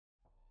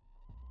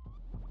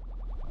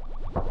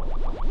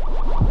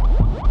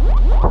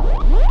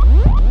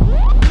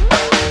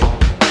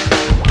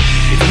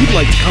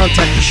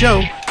contact the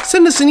show,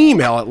 send us an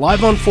email at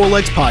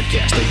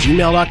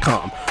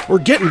liveonfourlegspodcast@gmail.com or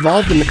get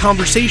involved in the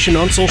conversation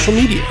on social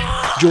media.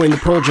 Join the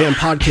Pearl Jam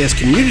Podcast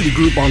community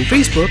group on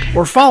Facebook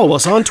or follow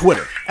us on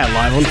Twitter at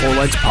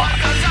liveonfourlegspod.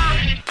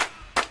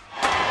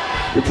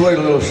 We played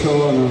a little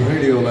show on the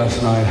radio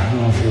last night. I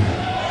don't know if you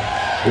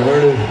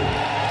heard it.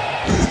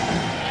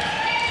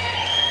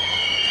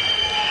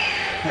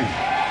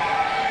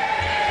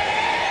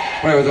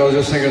 Anyways, I was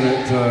just thinking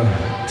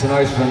that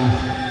tonight's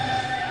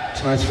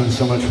been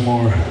so much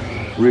more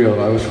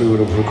real. I wish we would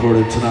have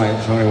recorded tonight.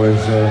 So anyways,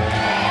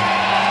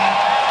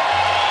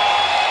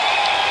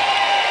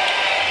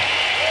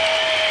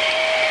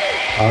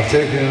 I've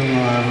taken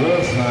my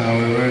breath, now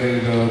we're ready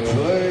to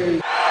play.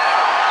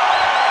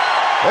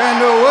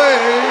 And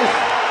away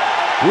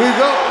we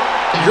go.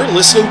 You're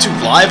listening to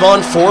Live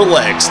on Four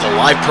Legs, the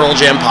live Pearl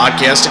Jam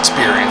podcast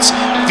experience,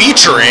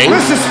 featuring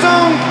Mr.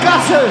 Stone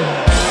Gossard.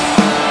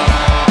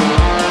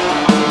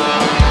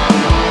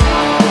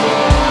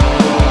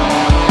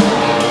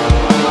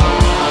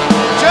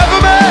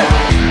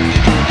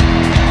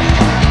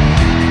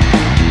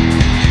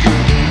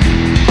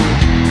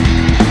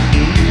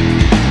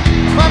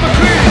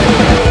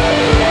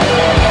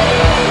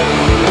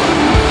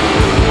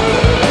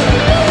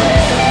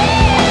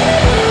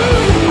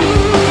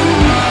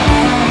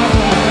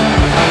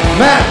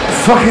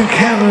 Fucking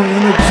Cameron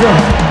in the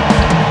drum.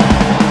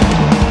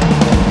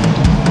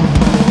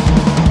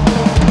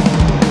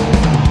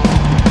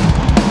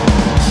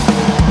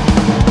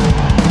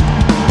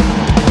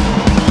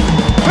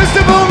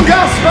 Mr. Boom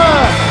Gasper.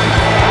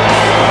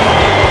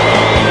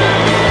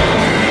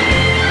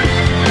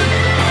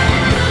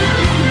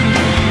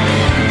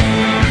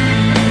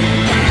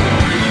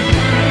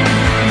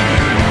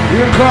 You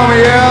can call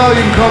me Al,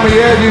 you can call me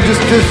Ed, you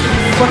just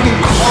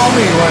fucking call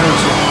me, why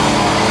don't you?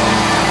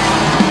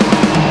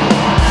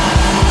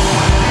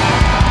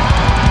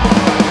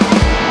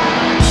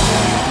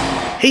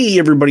 Hey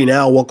everybody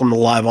now, welcome to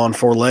Live on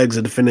Four Legs,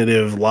 a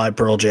definitive live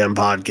Pearl Jam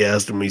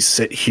podcast, and we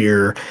sit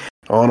here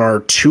on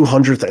our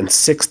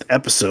 206th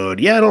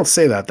episode. Yeah, I don't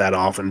say that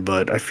often,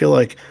 but I feel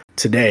like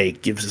today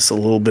gives us a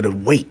little bit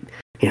of weight.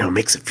 You know,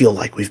 makes it feel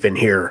like we've been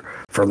here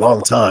for a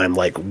long time,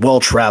 like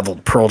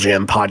well-traveled Pearl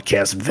Jam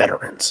podcast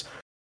veterans.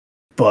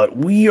 But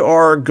we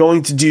are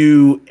going to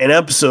do an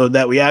episode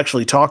that we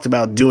actually talked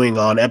about doing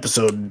on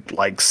episode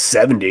like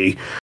 70,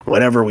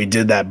 whenever we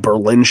did that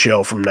Berlin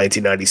show from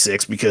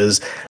 1996,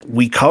 because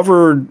we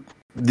covered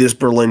this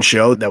Berlin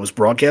show that was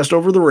broadcast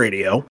over the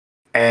radio,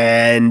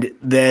 and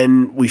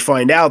then we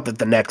find out that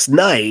the next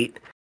night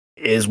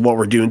is what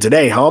we're doing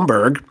today,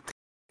 Hamburg,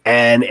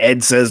 and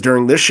Ed says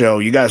during this show,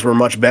 you guys were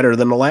much better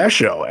than the last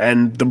show,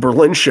 and the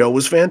Berlin show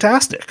was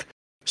fantastic.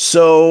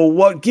 So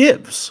what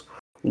gives?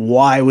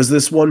 Why was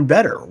this one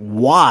better?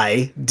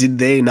 Why did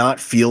they not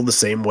feel the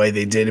same way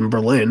they did in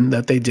Berlin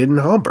that they did in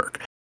Hamburg?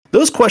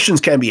 Those questions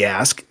can be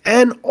asked,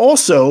 and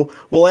also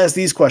we'll ask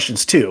these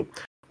questions too.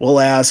 We'll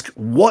ask,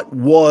 what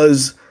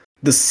was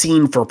the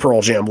scene for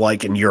Pearl Jam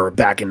like in Europe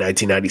back in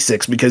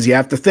 1996? Because you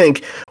have to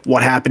think,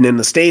 what happened in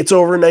the States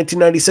over in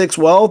 1996?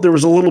 Well, there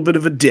was a little bit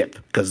of a dip,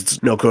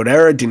 because No Code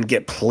Era didn't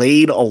get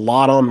played a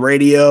lot on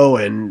radio,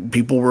 and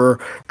people were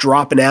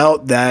dropping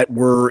out that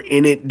were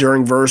in it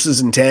during Versus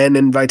and 10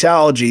 and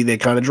Vitalogy. They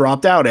kind of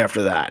dropped out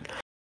after that.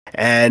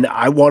 And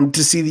I wanted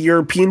to see the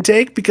European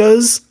take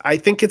because I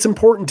think it's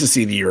important to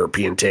see the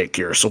European take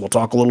here. So we'll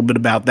talk a little bit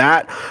about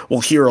that.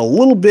 We'll hear a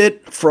little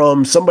bit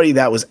from somebody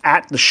that was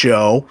at the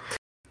show.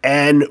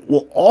 And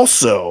we'll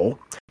also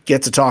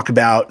get to talk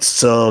about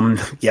some,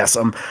 yes,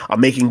 I'm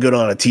making good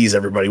on a tease,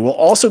 everybody. We'll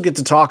also get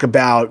to talk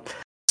about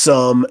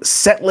some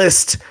set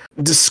list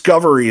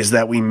discoveries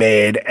that we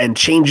made and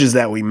changes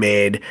that we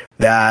made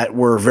that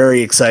we're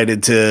very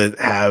excited to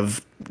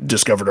have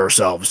discovered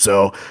ourselves.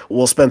 So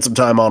we'll spend some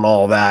time on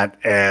all that,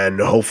 and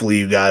hopefully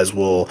you guys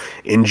will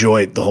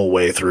enjoy it the whole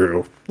way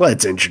through.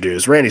 Let's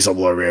introduce Randy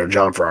Sobel over here,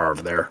 John Farrar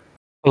over there.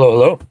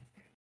 Hello.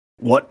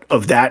 What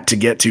of that to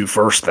get to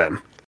first then?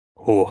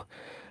 Oh,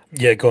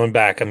 yeah, going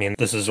back, I mean,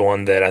 this is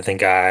one that I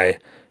think I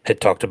had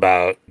talked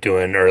about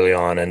doing early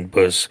on and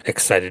was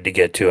excited to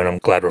get to, and I'm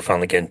glad we're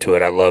finally getting to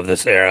it. I love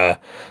this era.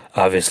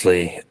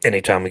 Obviously,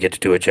 anytime we get to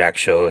do a Jack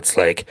show, it's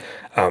like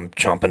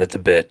chomping at the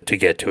bit to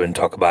get to it and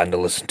talk about it and to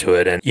listen to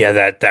it. And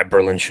yeah, that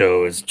Berlin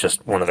show is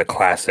just one of the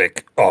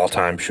classic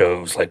all-time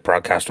shows, like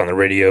broadcast on the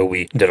radio.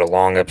 We did a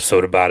long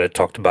episode about it,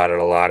 talked about it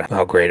a lot,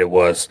 how great it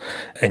was.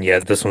 And yeah,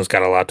 this one's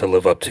got a lot to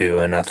live up to,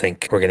 and I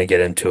think we're going to get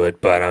into it.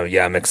 But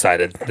yeah, I'm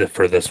excited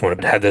for this one.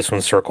 I've had this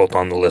one circled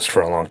on the list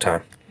for a long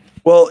time.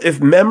 Well,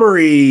 if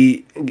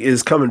memory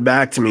is coming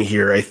back to me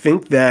here, I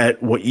think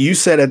that what you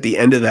said at the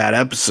end of that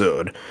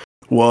episode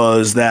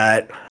was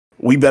that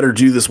we better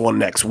do this one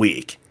next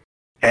week.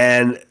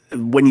 And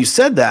when you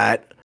said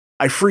that,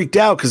 I freaked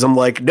out because I'm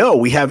like, no,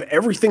 we have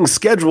everything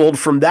scheduled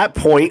from that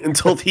point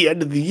until the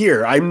end of the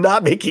year. I'm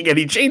not making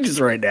any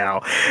changes right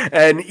now.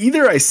 And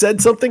either I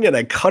said something and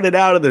I cut it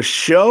out of the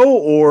show,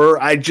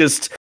 or I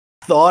just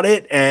thought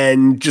it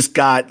and just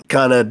got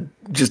kind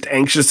of just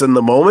anxious in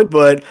the moment.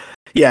 But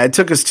yeah, it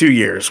took us 2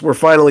 years. We're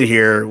finally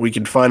here. We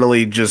can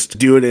finally just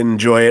do it and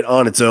enjoy it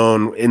on its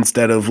own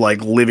instead of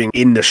like living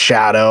in the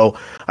shadow,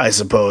 I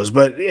suppose.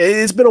 But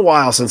it's been a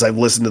while since I've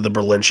listened to the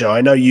Berlin show.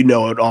 I know you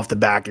know it off the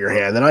back of your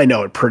hand, and I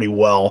know it pretty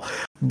well.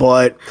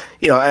 But,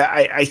 you know,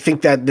 I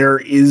think that there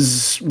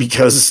is,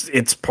 because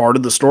it's part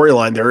of the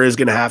storyline, there is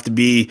going to have to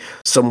be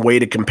some way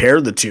to compare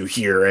the two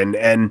here.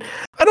 And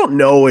I don't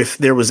know if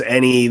there was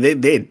any,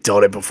 they had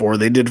done it before.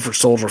 They did it for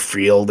Soldier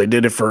Field. They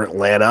did it for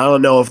Atlanta. I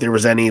don't know if there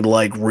was any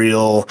like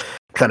real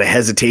kind of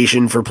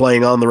hesitation for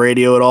playing on the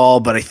radio at all.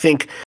 But I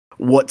think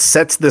what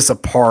sets this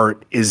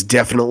apart is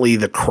definitely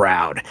the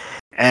crowd.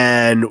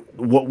 And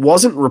what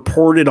wasn't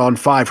reported on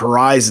Five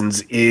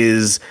Horizons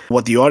is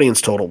what the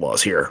audience total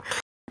was here.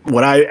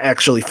 What I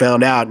actually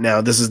found out, now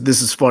this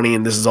is funny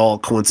and this is all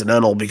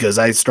coincidental, because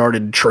I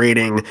started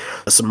trading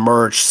some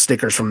merch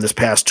stickers from this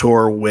past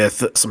tour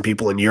with some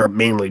people in Europe,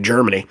 mainly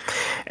Germany.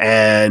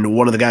 And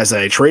one of the guys that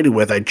I traded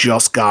with, I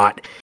just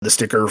got the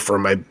sticker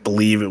from, I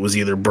believe it was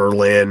either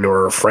Berlin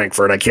or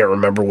Frankfurt. I can't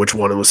remember which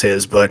one it was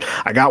his, but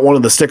I got one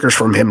of the stickers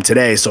from him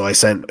today. So I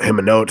sent him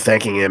a note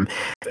thanking him.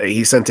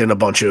 He sent in a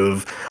bunch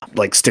of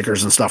like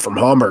stickers and stuff from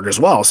Hamburg as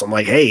well. So I'm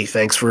like, hey,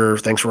 thanks for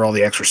all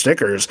the extra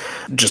stickers.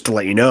 Just to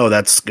let you know,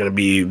 that's going to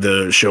be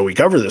the show we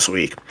cover this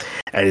week.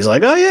 And he's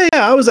like, oh yeah,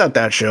 I was at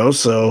that show.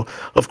 So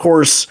of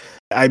course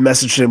I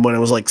messaged him when it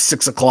was like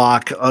 6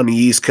 o'clock on the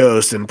East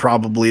Coast and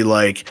probably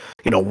like,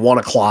 1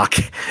 o'clock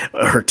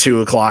or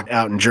 2 o'clock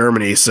out in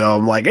Germany. So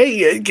I'm like,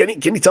 hey, can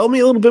you tell me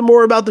a little bit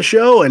more about the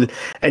show? And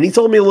he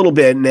told me a little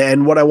bit.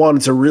 And what I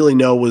wanted to really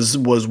know was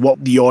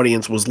what the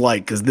audience was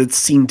like, because that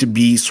seemed to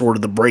be sort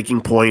of the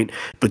breaking point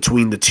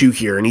between the two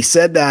here. And he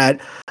said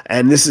that,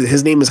 and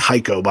his name is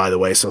Heiko, by the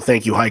way. So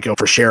thank you, Heiko,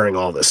 for sharing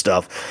all this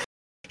stuff.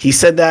 He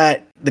said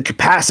that the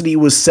capacity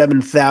was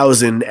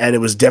 7,000 and it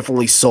was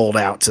definitely sold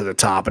out to the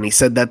top. And he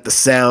said that the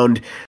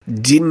sound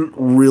didn't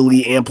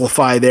really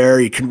amplify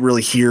there. You couldn't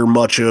really hear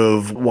much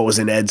of what was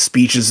in Ed's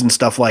speeches and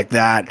stuff like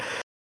that.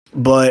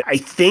 But I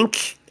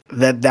think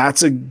that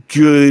that's a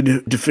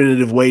good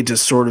definitive way to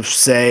sort of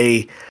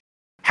say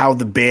how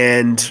the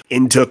band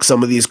intook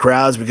some of these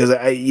crowds, because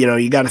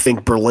you got to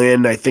think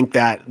Berlin. I think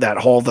that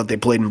hall that they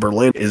played in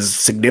Berlin is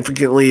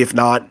significantly, if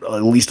not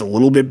at least a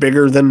little bit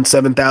bigger than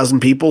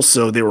 7,000 people.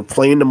 So they were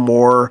playing to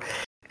more.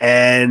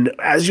 And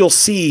as you'll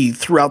see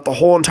throughout the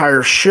whole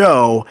entire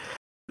show,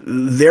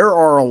 there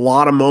are a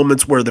lot of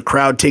moments where the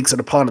crowd takes it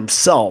upon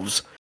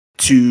themselves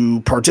to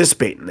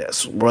participate in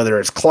this, whether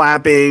it's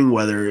clapping,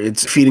 whether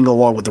it's feeding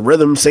along with the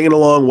rhythm, singing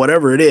along,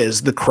 whatever it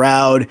is, the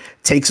crowd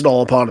takes it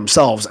all upon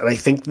themselves. And I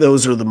think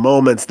those are the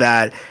moments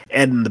that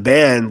Ed and the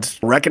band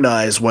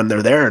recognize when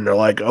they're there, and they're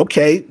like,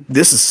 okay,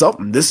 this is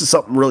something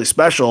really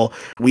special.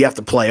 We have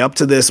to play up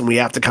to this, and we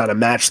have to kind of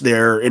match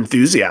their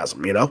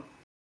enthusiasm,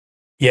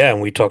 Yeah,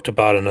 and we talked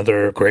about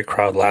another great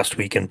crowd last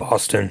week in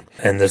Boston,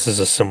 and this is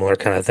a similar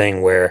kind of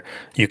thing where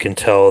you can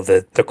tell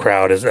that the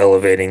crowd is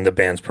elevating the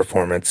band's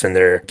performance, and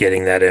they're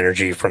getting that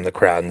energy from the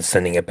crowd and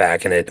sending it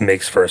back, and it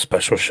makes for a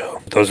special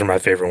show. Those are my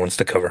favorite ones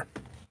to cover.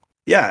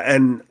 Yeah,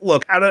 and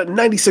look, out of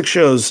 96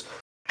 shows,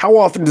 how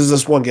often does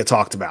this one get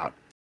talked about?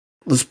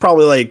 This is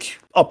probably like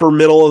upper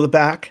middle of the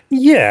pack?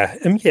 Yeah,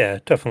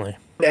 definitely.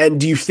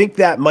 And do you think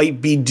that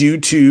might be due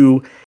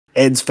to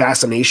Ed's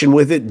fascination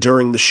with it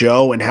during the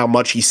show and how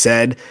much he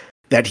said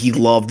that he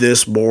loved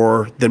this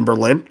more than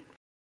Berlin?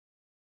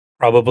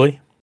 Probably.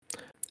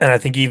 And I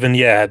think even,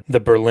 the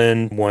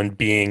Berlin one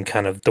being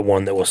kind of the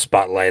one that was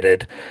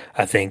spotlighted,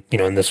 I think,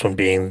 and this one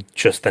being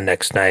just the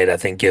next night, I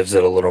think gives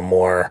it a little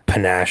more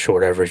panache or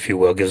whatever, if you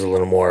will, gives a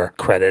little more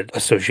credit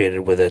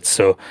associated with it.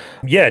 So,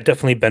 yeah, it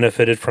definitely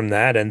benefited from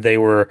that. And they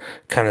were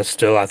kind of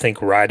still, I think,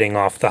 riding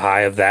off the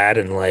high of that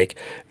and like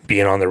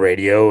being on the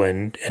radio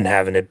and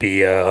having it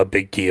be a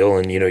big deal.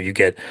 And, you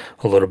get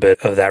a little bit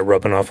of that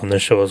rubbing off on the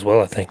show as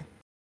well, I think.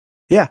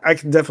 Yeah, I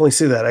can definitely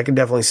see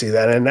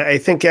that. And I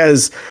think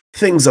as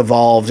things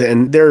evolved,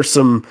 and there are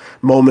some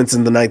moments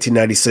in the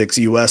 1996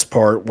 US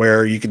part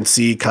where you can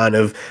see kind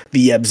of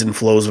the ebbs and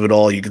flows of it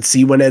all. You can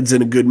see when Ed's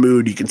in a good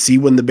mood. You can see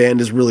when the band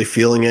is really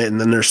feeling it.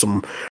 And then there's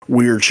some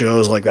weird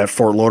shows like that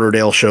Fort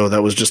Lauderdale show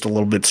that was just a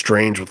little bit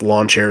strange with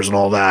lawn chairs and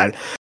all that.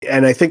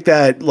 And I think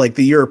that like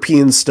the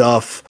European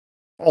stuff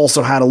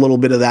also had a little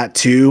bit of that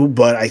too.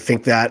 But I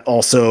think that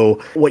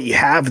also what you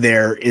have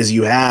there is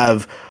you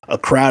have a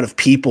crowd of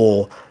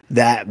people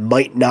that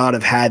might not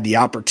have had the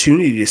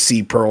opportunity to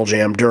see Pearl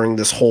Jam during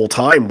this whole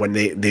time when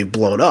they've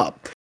blown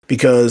up.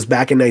 Because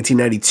back in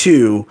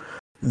 1992,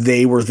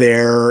 they were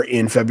there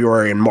in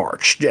February and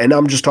March. And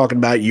I'm just talking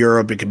about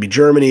Europe. It could be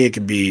Germany, it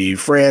could be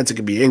France, it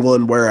could be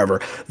England,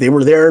 wherever. They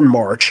were there in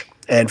March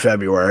and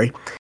February.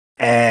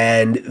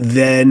 And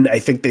then I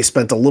think they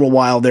spent a little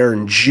while there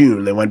in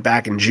June. They went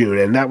back in June.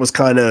 And that was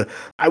kind of,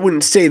 I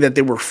wouldn't say that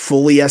they were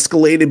fully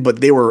escalated,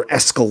 but they were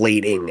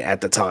escalating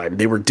at the time.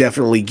 They were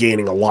definitely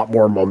gaining a lot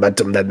more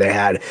momentum than they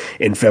had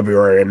in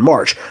February and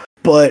March.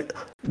 But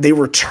they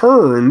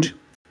returned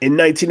in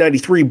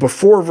 1993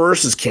 before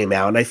Versus came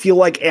out. And I feel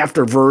like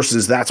after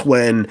Versus, that's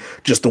when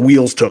just the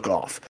wheels took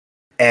off.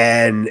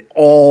 and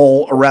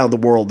all around the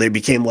world they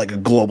became like a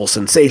global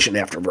sensation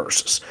after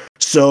Versus.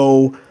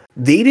 So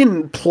they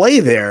didn't play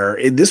there.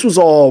 This was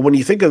all, when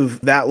you think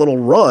of that little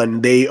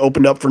run, they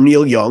opened up for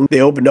Neil Young, they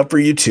opened up for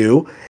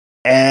U2,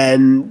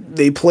 and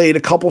they played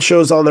a couple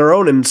shows on their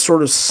own in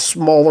sort of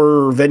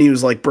smaller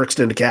venues like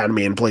Brixton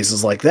Academy and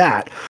places like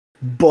that.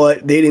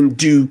 But they didn't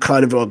do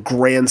kind of a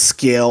grand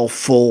scale,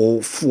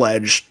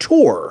 full-fledged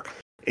tour.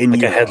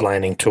 Like a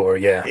headlining tour,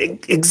 yeah.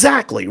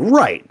 Exactly,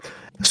 right.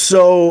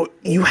 So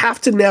you have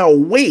to now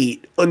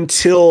wait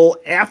until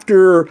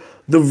after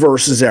the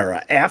Versus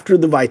era, after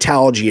the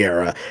Vitalogy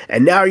era,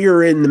 and now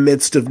you're in the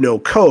midst of No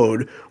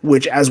Code,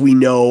 which, as we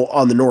know,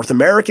 on the North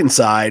American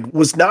side,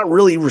 was not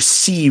really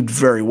received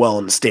very well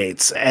in the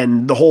States,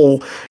 and the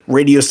whole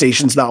radio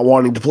stations not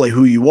wanting to play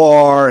Who You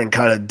Are and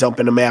kind of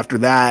dumping them after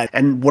that.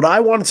 And what I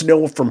wanted to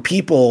know from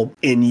people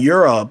in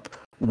Europe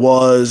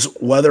was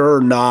whether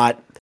or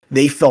not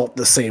they felt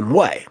the same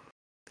way.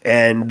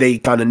 And they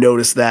kind of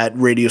noticed that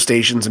radio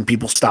stations and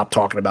people stopped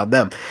talking about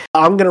them.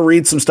 I'm going to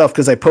read some stuff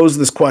because I posed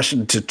this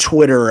question to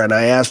Twitter, and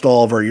I asked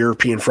all of our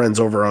European friends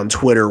over on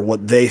Twitter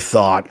what they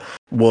thought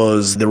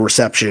was the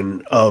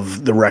reception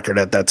of the record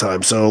at that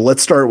time. So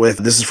let's start with,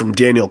 this is from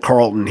Daniel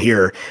Carlton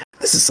here.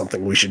 This is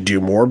something we should do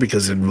more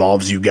because it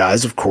involves you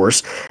guys, of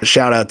course. A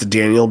shout out to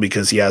Daniel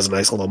because he has a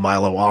nice little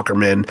Milo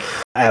Ackerman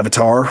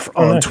avatar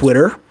on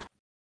Twitter.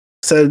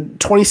 Said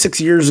 26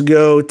 years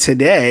ago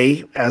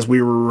today, as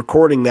we were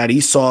recording that,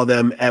 he saw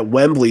them at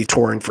Wembley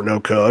touring for No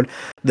Code.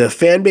 The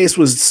fan base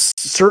was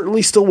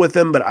certainly still with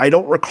them, but I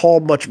don't recall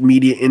much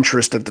media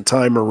interest at the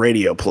time or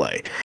radio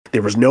play.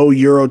 There was no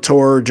Euro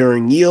tour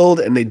during Yield,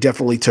 and they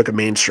definitely took a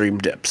mainstream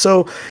dip.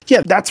 So,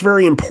 yeah, that's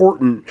very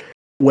important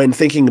when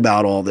thinking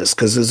about all this,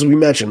 because as we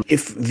mentioned,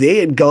 if they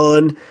had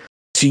gone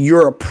to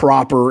Europe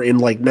proper in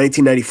like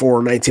 1994 or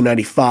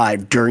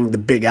 1995 during the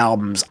big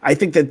albums, I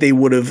think that they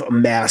would have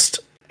amassed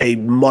a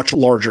much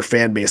larger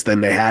fan base than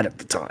they had at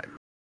the time.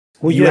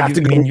 Well, you have to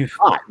go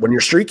hot when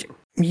you're streaking.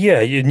 Yeah,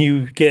 and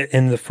you get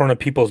in the front of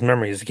people's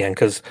memories again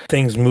because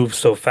things move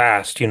so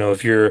fast. You know,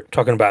 if you're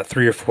talking about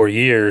 3 or 4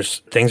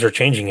 years, things are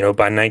changing. You know,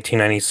 by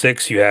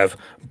 1996, you have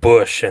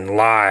Bush and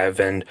Live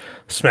and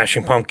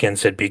Smashing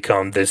Pumpkins had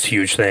become this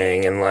huge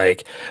thing. And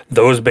like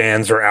those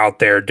bands are out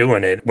there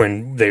doing it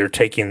when they're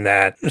taking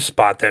that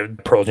spot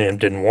that Pearl Jam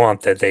didn't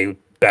want, that they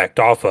backed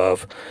off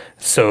of.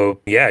 So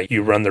yeah,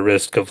 you run the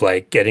risk of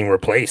like getting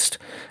replaced.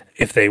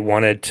 If they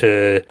wanted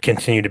to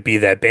continue to be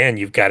that band,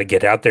 you've got to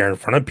get out there in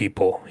front of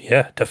people.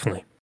 Yeah,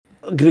 definitely.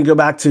 I'm going to go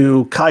back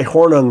to Kai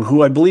Hornung,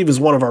 who I believe is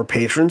one of our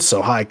patrons.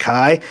 So hi,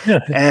 Kai. Yeah.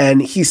 And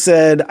he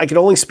said, I can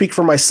only speak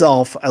for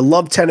myself. I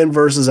love Tenon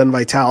Versus and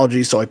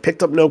Vitalogy, so I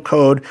picked up No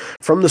Code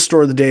from the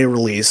store the day of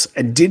release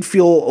and did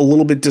feel a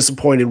little bit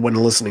disappointed when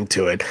listening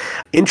to it.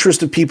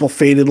 Interest of people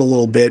faded a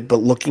little bit, but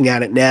looking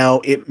at it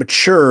now, it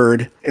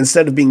matured.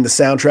 Instead of being the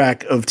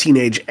soundtrack of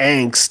teenage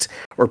angst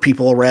or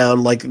people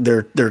around like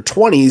their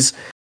 20s,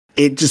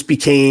 it just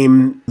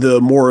became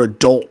the more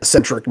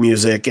adult-centric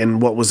music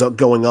and what was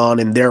going on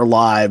in their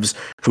lives,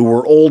 who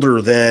were older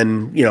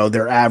than, you know,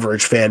 their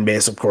average fan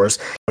base, of course.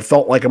 It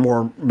felt like a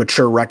more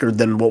mature record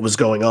than what was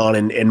going on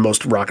in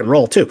most rock and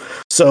roll, too.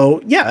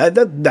 So, yeah,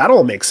 that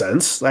all makes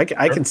sense. I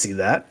can see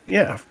that.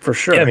 Yeah, for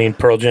sure. Yeah, I mean,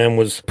 Pearl Jam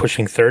was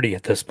pushing 30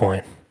 at this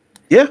point.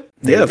 Yeah, of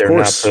course. They're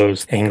not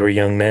those angry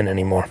young men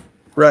anymore.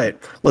 Right.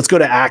 Let's go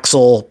to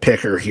Axel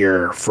Picker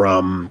here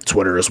from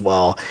Twitter as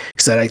well.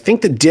 He said, I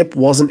think the dip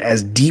wasn't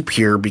as deep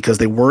here because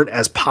they weren't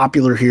as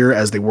popular here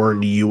as they were in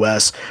the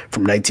US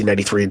from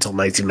 1993 until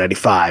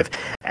 1995.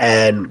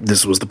 And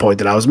this was the point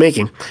that I was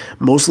making,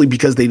 mostly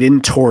because they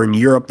didn't tour in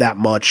Europe that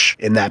much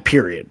in that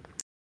period.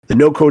 The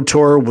No Code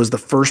tour was the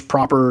first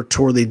proper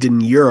tour they did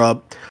in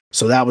Europe,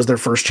 so that was their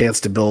first chance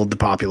to build the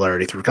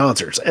popularity through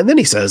concerts. And then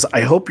he says,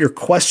 I hope your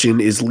question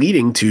is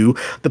leading to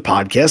the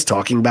podcast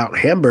talking about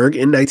Hamburg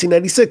in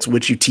 1996,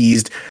 which you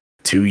teased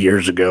 2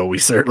 years ago. We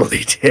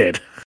certainly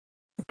did.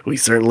 We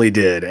certainly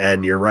did.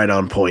 And you're right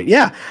on point.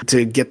 Yeah,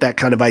 to get that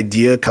kind of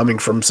idea coming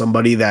from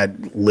somebody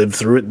that lived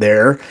through it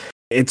there,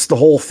 it's the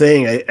whole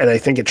thing. And I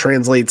think it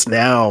translates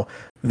now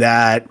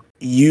that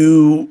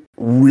you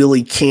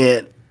really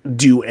can't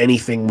do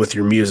anything with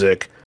your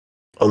music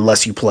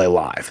unless you play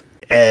live.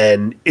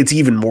 And it's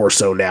even more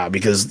so now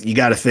because you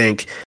got to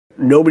think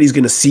nobody's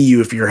going to see you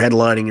if you're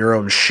headlining your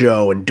own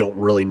show and don't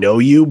really know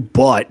you,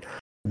 but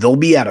they'll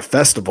be at a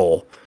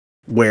festival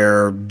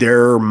where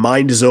their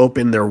mind is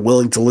open, they're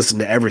willing to listen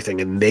to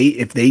everything. And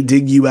if they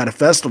dig you at a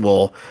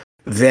festival,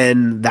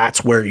 then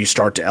that's where you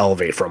start to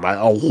elevate from.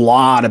 A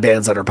lot of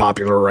bands that are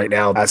popular right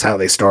now, that's how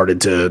they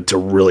started to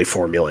really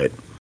formulate.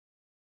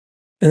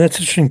 And that's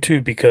interesting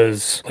too,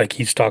 because like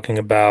he's talking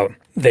about,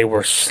 they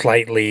were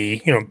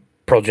slightly, you know,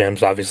 Pearl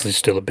Jam's obviously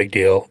still a big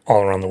deal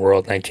all around the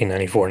world,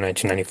 1994,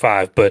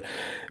 1995, but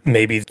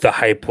maybe the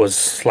hype was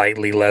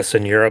slightly less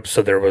in Europe,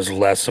 so there was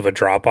less of a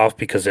drop-off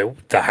because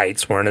the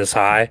heights weren't as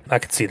high. I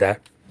could see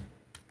that.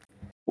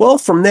 Well,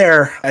 from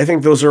there, I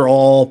think those are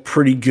all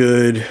pretty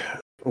good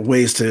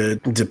ways to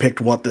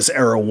depict what this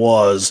era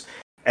was.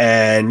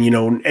 And, you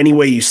know, any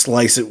way you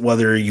slice it,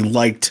 whether you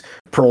liked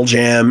Pearl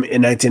Jam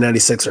in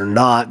 1996 or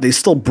not, they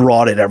still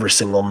brought it every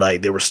single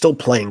night. They were still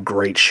playing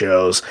great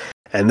shows,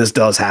 and this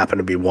does happen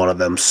to be one of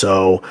them.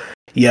 So,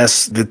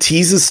 yes, the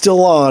tease is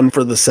still on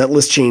for the set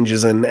list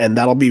changes, and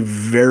that'll be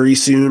very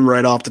soon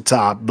right off the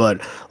top.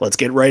 But let's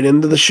get right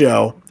into the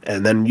show,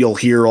 and then you'll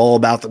hear all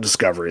about the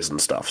discoveries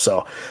and stuff.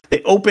 So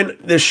they open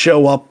this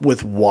show up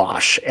with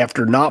Wash.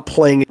 After not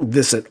playing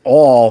this at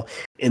all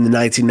in the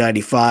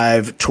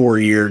 1995 tour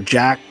year,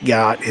 Jack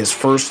got his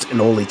first and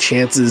only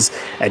chances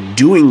at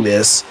doing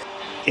this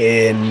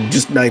in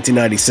just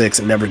 1996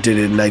 and never did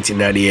it in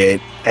 1998.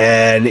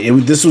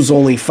 And this was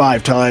only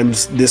 5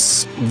 times,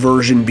 this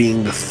version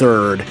being the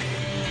third.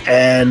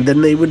 And then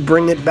they would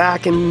bring it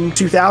back in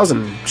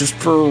 2000 just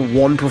for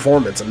one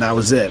performance, and that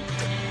was it.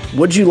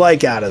 What'd you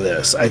like out of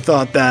this? I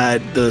thought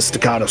that the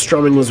staccato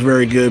strumming was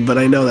very good, but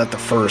I know that the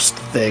first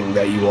thing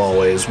that you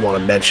always want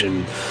to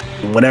mention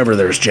whenever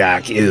there's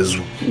Jack is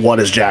what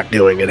is Jack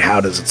doing and how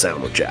does it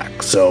sound with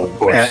Jack. So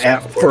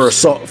for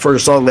a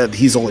song that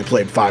he's only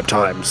played 5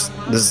 times,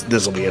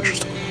 this will be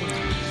interesting.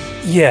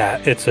 Yeah,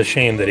 it's a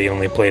shame that he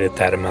only played it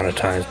that amount of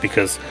times,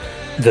 because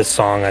this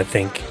song, I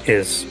think,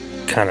 is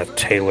kind of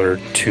tailored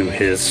to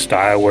his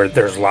style, where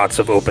there's lots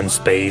of open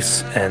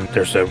space and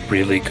there's a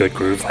really good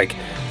groove. Like,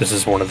 this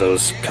is one of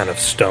those kind of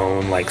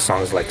Stone like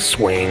songs, like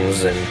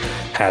swings, and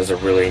has a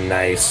really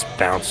nice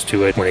bounce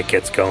to it when it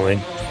gets going.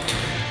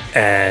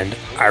 And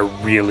I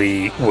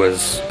really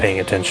was paying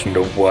attention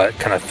to what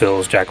kind of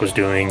fills Jack was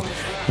doing,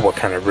 what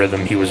kind of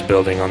rhythm he was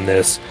building on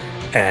this.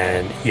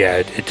 And yeah,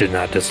 it did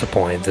not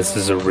disappoint. This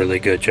is a really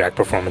good Jack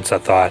performance, I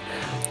thought,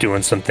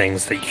 doing some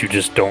things that you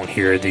just don't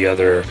hear the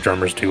other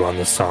drummers do on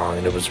this song,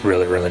 and it was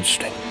really, really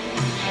interesting.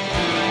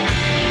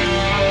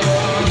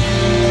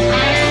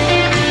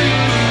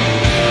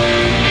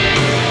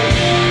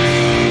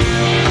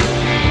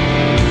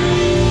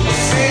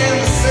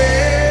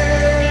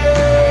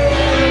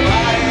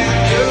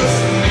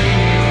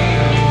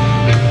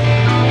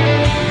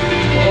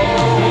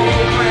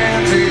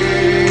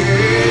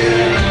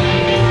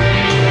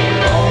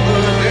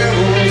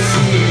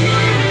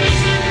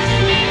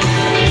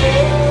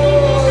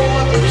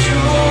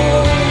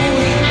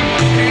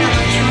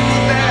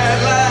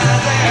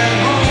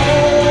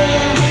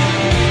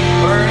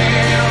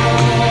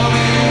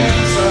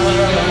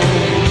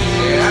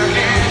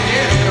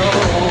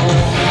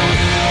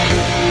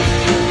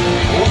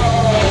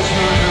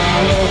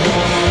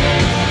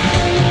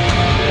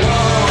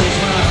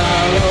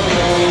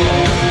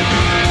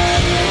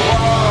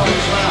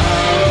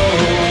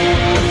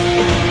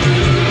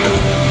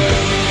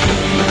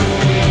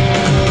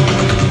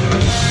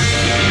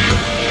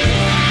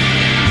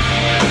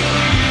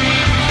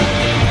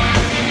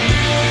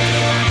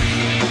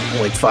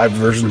 Like 5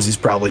 versions, he's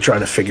probably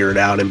trying to figure it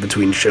out in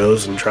between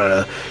shows and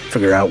trying to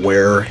figure out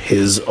where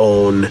his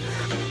own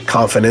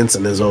confidence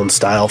and his own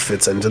style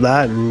fits into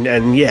that.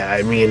 And yeah,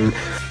 I mean,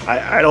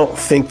 I don't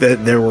think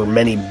that there were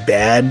many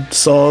bad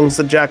songs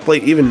that Jack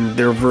played. Even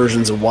their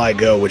versions of Why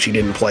Go, which he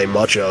didn't play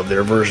much of,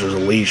 their versions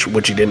of Leash,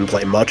 which he didn't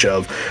play much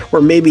of,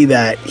 or maybe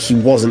that he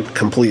wasn't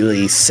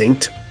completely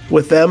synced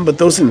with them, but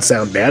those didn't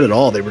sound bad at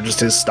all. They were just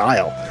his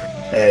style.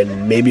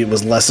 And maybe it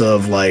was less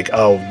of like,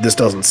 oh, this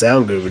doesn't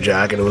sound good with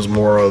Jack, and it was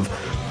more of,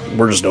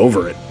 we're just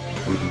over it.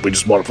 We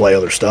just want to play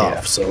other stuff.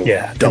 Yeah. So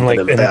yeah, dump it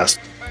in fast.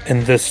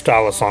 And this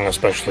style of song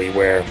especially,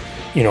 where,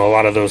 you know, a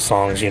lot of those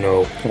songs, you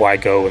know, Why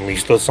Go and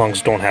Leash, those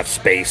songs don't have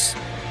space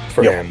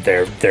for him.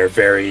 They're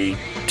very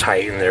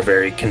tight and they're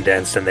very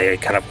condensed, and they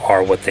kind of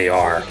are what they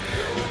are.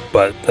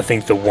 But I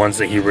think the ones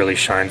that he really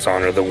shines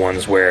on are the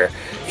ones where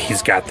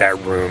he's got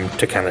that room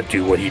to kind of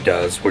do what he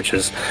does, which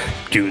is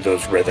do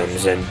those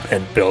rhythms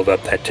and build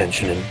up that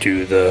tension and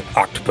do the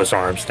octopus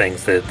arms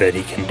things that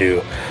he can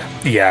do.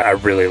 Yeah, I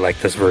really like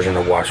this version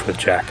of Wash with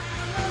Jack.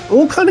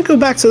 We'll kind of go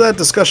back to that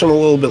discussion a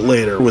little bit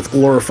later with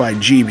Glorified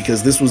G,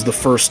 because this was the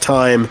first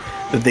time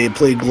that they had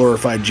played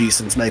Glorified G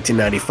since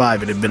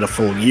 1995. It had been a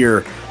full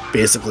year,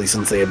 basically,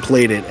 since they had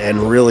played it,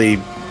 and really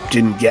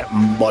didn't get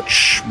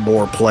much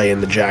more play in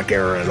the Jack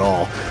era at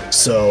all.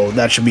 So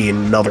that should be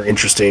another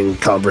interesting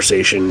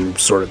conversation,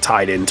 sort of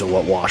tied into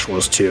what Wash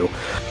was too.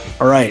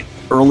 All right,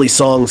 early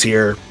songs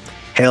here.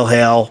 Hail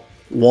Hail,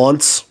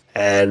 Once.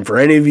 And for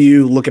any of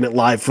you looking at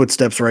Live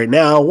Footsteps right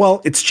now,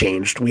 well, it's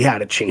changed. We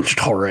had it changed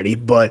already.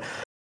 But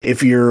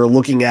if you're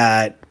looking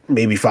at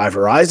maybe Five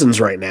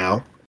Horizons right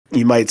now,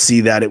 you might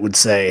see that it would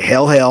say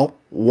Hail Hail,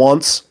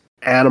 Once,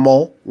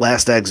 Animal,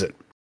 Last Exit.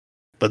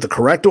 But the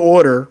correct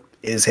order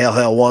is Hail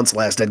Hail, Once,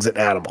 Last Exit,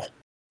 Animal.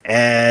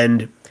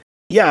 And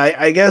yeah,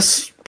 I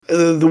guess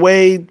the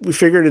way we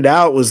figured it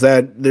out was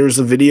that there's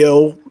a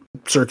video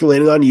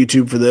circulating on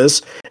YouTube for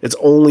this. It's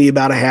only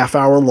about a half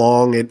hour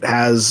long. It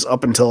has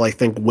up until, I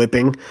think,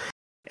 Whipping.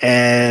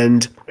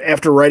 And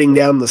after writing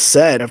down the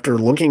set, after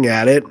looking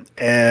at it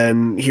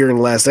and hearing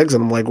Last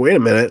Exit, I'm like, wait a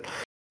minute,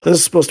 this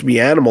is supposed to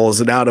be Animal. Is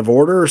it out of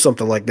order or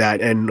something like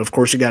that? And of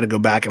course, you got to go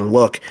back and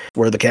look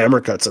where the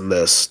camera cuts in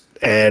this.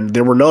 And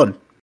there were none.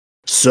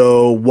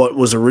 So what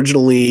was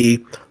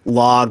originally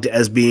logged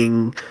as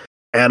being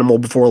Animal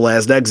before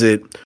Last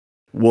Exit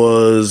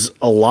was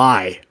a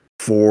lie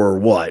for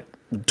what,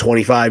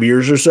 25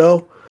 years or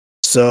so.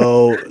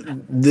 So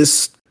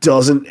this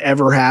doesn't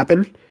ever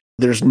happen.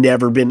 There's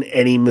never been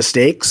any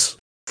mistakes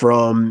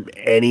from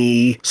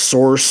any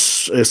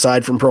source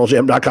aside from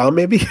PearlJam.com,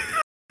 maybe.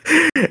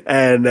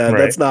 And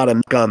that's not a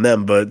knock on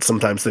them, but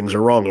sometimes things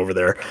are wrong over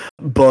there.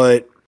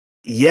 But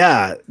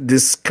yeah,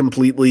 this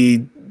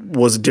completely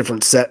was a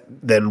different set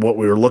than what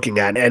we were looking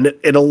at. And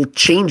it'll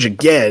change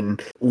again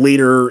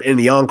later in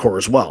the encore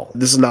as well.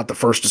 This is not the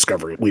first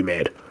discovery we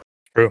made.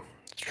 True.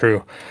 It's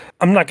true.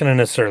 I'm not going to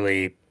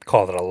necessarily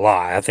call that a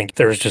lie. I think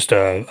there was just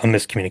a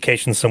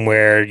miscommunication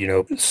somewhere,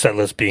 set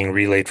list being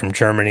relayed from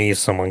Germany.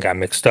 Someone got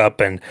mixed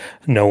up and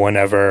no one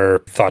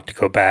ever thought to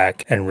go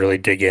back and really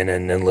dig in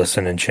and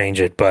listen and change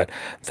it. But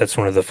that's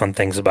one of the fun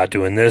things about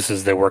doing this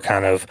is that we're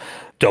kind of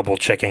double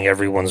checking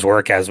everyone's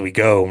work as we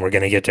go, and we're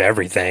going to get to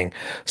everything.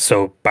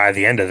 So by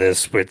the end of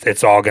this,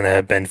 it's all going to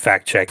have been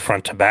fact checked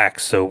front to back.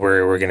 So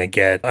we're going to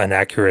get an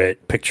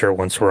accurate picture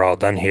once we're all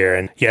done here.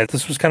 And yeah,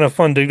 this was kind of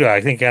fun to do.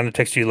 I think I kind of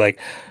text you like,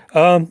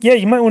 yeah,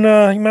 you might want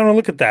to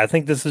look at that. I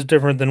think this is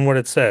different than what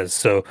it says.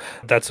 So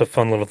that's a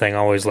fun little thing. I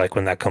always like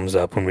when that comes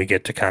up, when we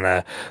get to kind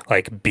of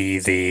like be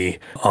the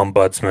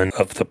ombudsman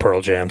of the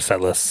Pearl Jam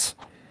set lists.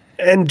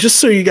 And just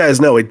so you guys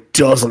know, it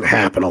doesn't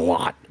happen a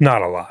lot.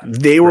 Not a lot.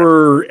 They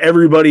were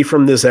everybody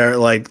from this era,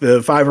 like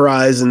the Five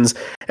Horizons.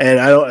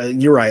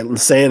 And you're right.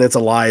 Saying it's a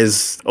lie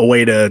is a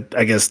way to,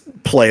 I guess,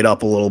 play it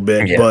up a little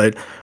bit. Yeah. But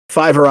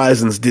Five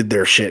Horizons did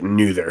their shit and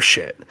knew their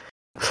shit.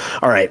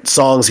 All right,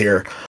 songs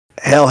here.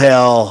 Hail,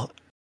 Hail,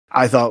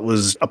 I thought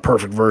was a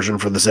perfect version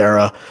for this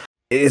era.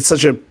 It's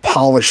such a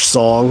polished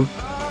song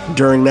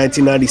during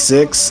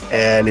 1996,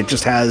 and it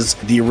just has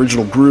the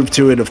original groove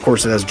to it. Of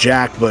course, it has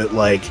Jack, but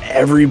like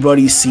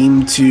everybody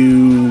seemed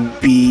to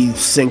be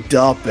synced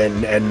up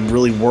and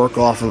really work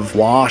off of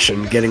Wash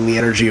and getting the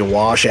energy of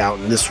Wash out.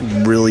 And this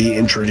really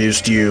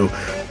introduced you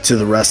to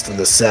the rest of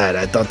the set.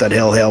 I thought that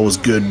Hail, Hail was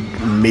good,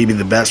 maybe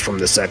the best from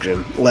this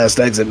section. Last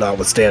Exit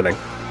notwithstanding.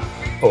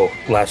 Oh,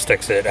 Last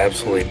Exit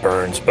absolutely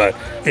burns. But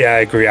yeah, I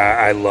agree.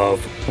 I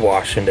love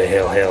Wash into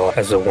Hail Hail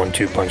as a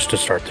 1-2 punch to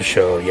start the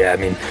show. Yeah, I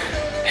mean,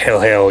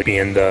 Hail Hail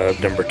being the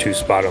number 2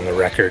 spot on the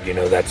record,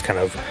 that's kind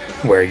of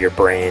where your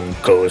brain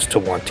goes to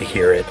want to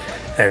hear it.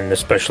 And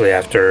especially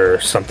after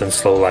something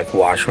slow like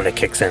Wash, when it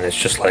kicks in, it's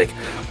just like,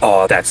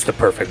 oh, that's the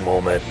perfect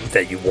moment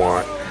that you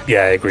want.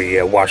 Yeah, I agree.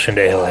 Yeah, Wash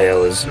into Hail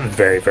Hail is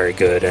very, very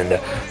good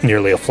and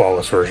nearly a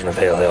flawless version of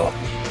Hail Hail.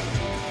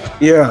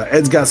 Yeah,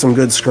 Ed's got some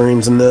good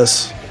screams in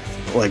this.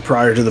 Like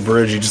prior to the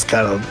bridge, he just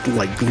kind of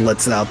like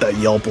lets out that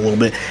yelp a little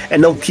bit,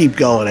 and they'll keep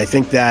going. I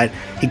think that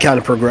he kind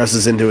of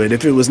progresses into it.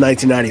 If it was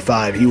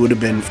 1995, he would have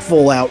been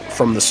full out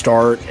from the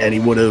start, and he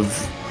would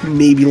have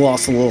maybe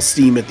lost a little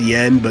steam at the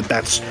end, but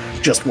that's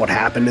just what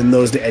happened in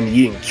those days, and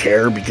he didn't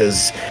care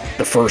because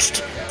the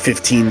first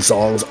 15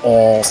 songs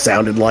all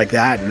sounded like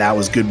that, and that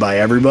was good by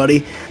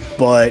everybody.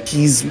 But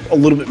he's a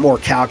little bit more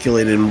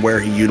calculated in where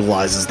he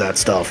utilizes that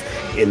stuff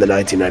in the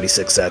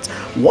 1996 sets.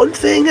 One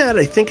thing that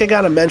I think I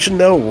got to mention,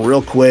 though,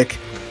 real quick,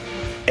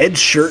 Ed's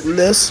shirt in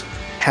this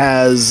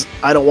has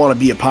I Don't Want to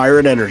Be a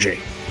Pirate energy.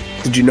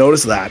 Did you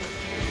notice that?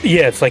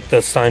 Yeah, it's like the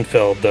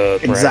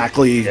Seinfeld.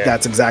 Exactly, yeah.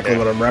 That's exactly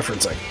what I'm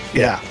referencing.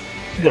 Yeah.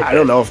 I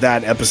don't know if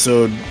that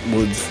episode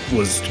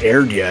was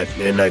aired yet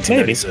in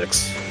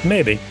 1996.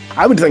 Maybe.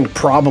 I would think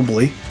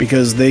probably,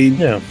 because they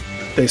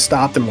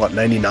stopped in,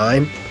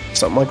 99?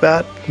 Something like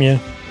that. Yeah.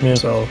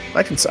 So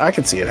I can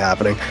see it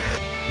happening.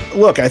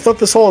 Look, I thought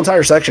this whole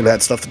entire section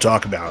had stuff to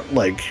talk about.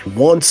 Like,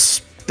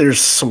 once there's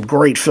some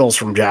great fills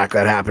from Jack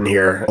that happen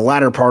here. The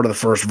latter part of the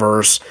first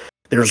verse,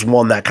 there's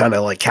one that kind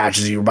of like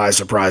catches you by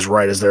surprise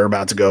right as they're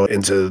about to go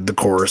into the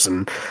chorus,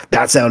 and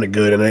that sounded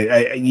good.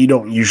 And you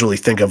don't usually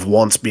think of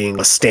Once being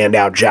a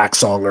standout Jack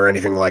song or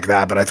anything like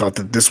that, but I thought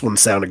that this one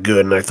sounded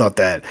good, and I thought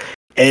that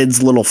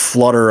Ed's little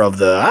flutter of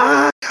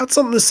got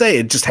something to say,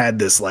 it just had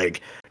this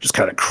like just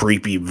kind of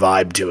creepy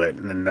vibe to it,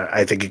 and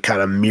I think it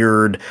kind of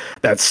mirrored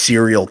that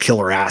serial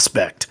killer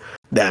aspect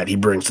that he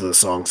brings to the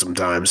song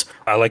sometimes.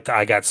 I like the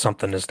I got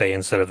something to say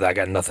instead of I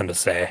got nothing to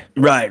say.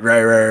 Right.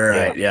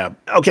 Yeah.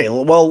 Okay,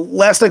 well,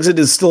 Last Exit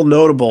is still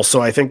notable,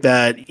 so I think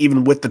that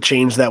even with the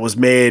change that was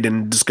made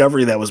and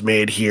discovery that was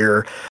made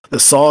here, the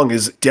song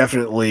is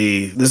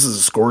definitely, this is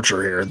a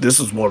scorcher here. This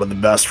is one of the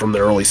best from the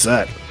early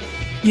set.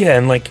 Yeah,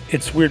 and like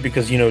it's weird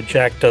because,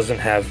 Jack doesn't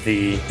have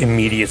the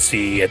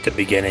immediacy at the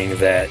beginning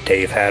that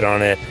Dave had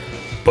on it,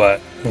 but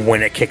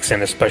when it kicks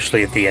in,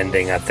 especially at the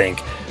ending, I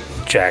think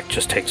Jack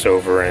just takes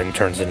over and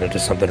turns it into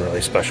something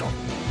really special.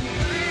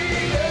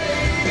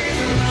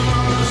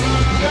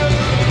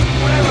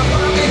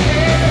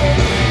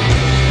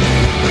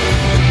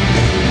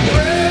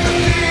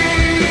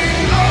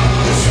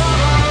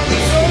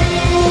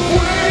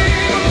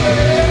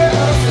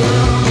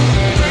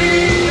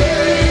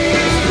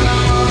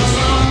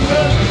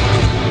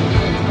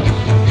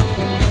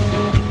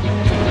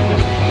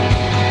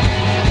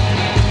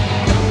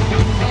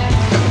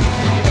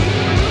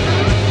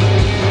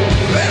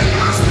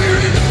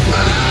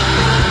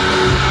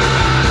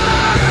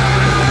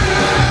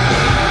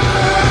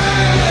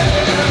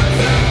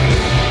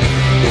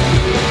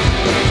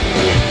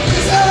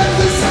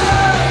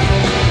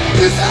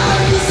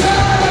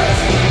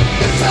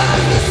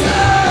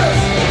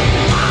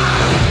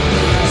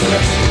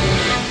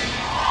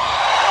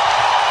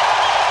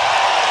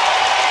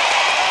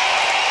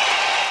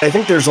 I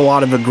think there's a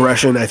lot of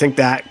aggression. I think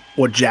that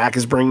what Jack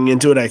is bringing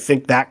into it, I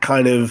think that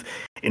kind of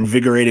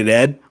invigorated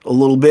Ed a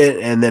little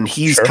bit, and then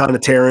he's kind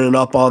of tearing it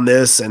up on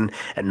this, and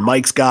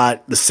Mike's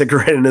got the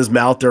cigarette in his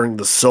mouth during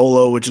the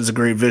solo, which is a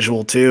great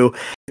visual too.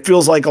 It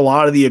feels like a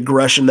lot of the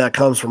aggression that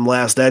comes from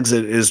Last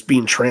Exit is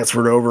being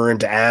transferred over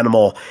into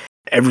Animal.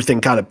 Everything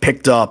kind of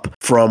picked up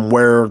from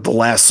where the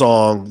last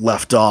song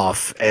left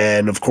off,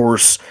 and of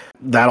course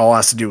that all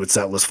has to do with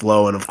setlist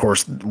flow, and of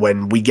course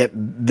when we get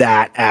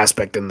that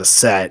aspect in the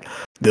set,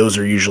 those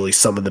are usually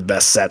some of the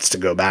best sets to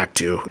go back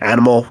to.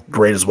 Animal,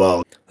 great as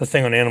well. The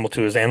thing on Animal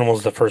too is Animal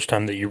is the first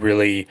time that you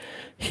really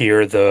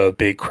hear the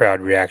big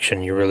crowd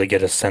reaction. You really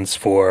get a sense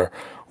for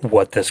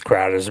what this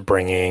crowd is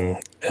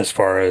bringing as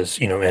far as,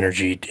 you know,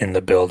 energy in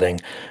the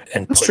building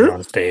and putting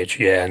on stage.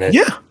 Yeah, and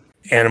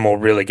Animal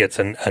really gets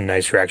a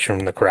nice reaction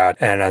from the crowd,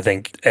 and I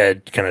think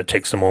Ed kind of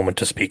takes a moment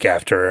to speak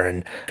after,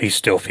 and he's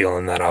still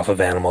feeling that off of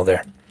Animal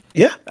there.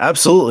 Yeah,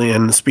 absolutely.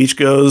 And the speech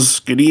goes,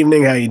 "Good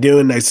evening, how you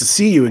doing? Nice to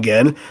see you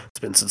again. It's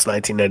been since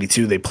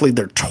 1992. They played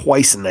there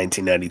twice in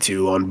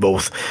 1992 on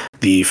both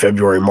the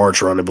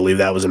February-March run. I believe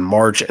that was in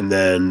March, and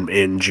then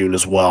in June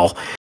as well.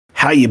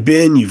 How you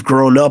been? You've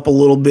grown up a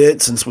little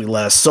bit since we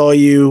last saw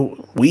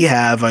you. We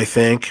have, I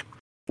think.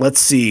 Let's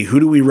see,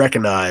 who do we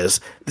recognize?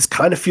 This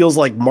kind of feels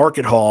like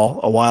Market Hall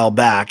a while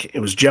back.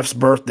 It was Jeff's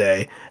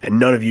birthday, and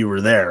none of you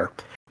were there.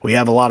 We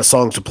have a lot of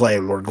songs to play,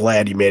 and we're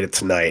glad you made it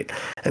tonight.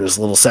 And this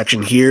little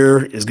section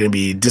here is going to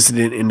be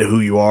Dissident into Who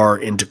You Are,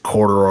 into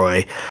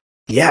Corduroy.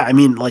 Yeah, I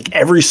mean, like,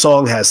 every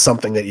song has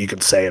something that you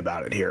could say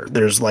about it here.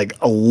 There's, like,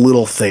 a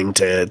little thing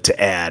to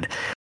add.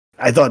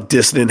 I thought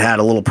Dissident had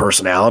a little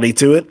personality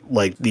to it,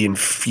 like the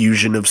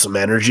infusion of some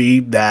energy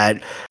that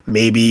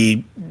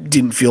maybe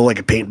didn't feel like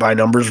a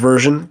paint-by-numbers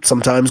version,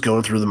 sometimes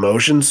going through the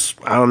motions.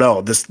 I don't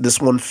know. This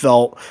one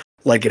felt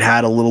like it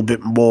had a little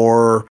bit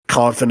more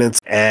confidence,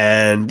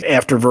 and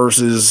after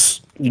verses,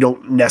 you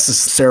don't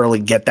necessarily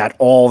get that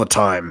all the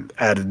time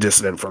at a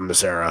Dissident from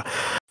this era.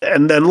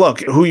 And then look,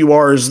 Who You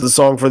Are is the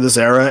song for this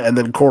era, and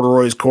then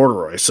Corduroy's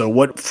Corduroy. So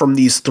what from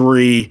these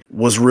three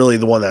was really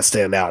the one that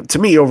stand out? To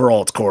me,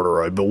 overall, it's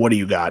Corduroy, but what do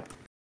you got?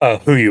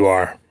 Who You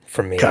Are,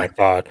 for me, I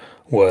thought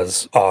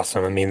was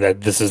awesome. I mean,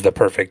 that this is the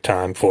perfect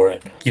time for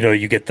it. You know,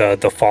 you get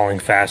the Falling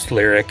Fast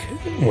lyric,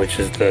 which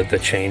is the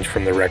change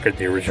from the record,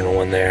 the original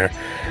one there.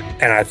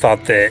 And I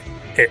thought that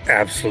it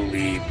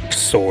absolutely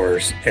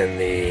soars in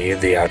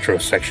the outro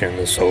section,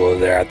 the solo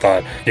there. I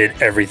thought it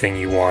did everything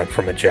you want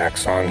from a Jack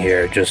song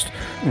here. Just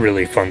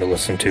really fun to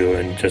listen to,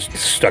 and just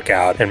stuck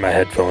out in my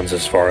headphones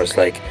as far as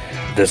like,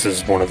 this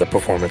is one of the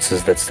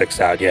performances that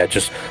sticks out. Yeah,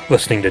 just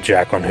listening to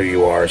Jack on Who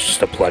You Are is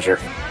just a pleasure.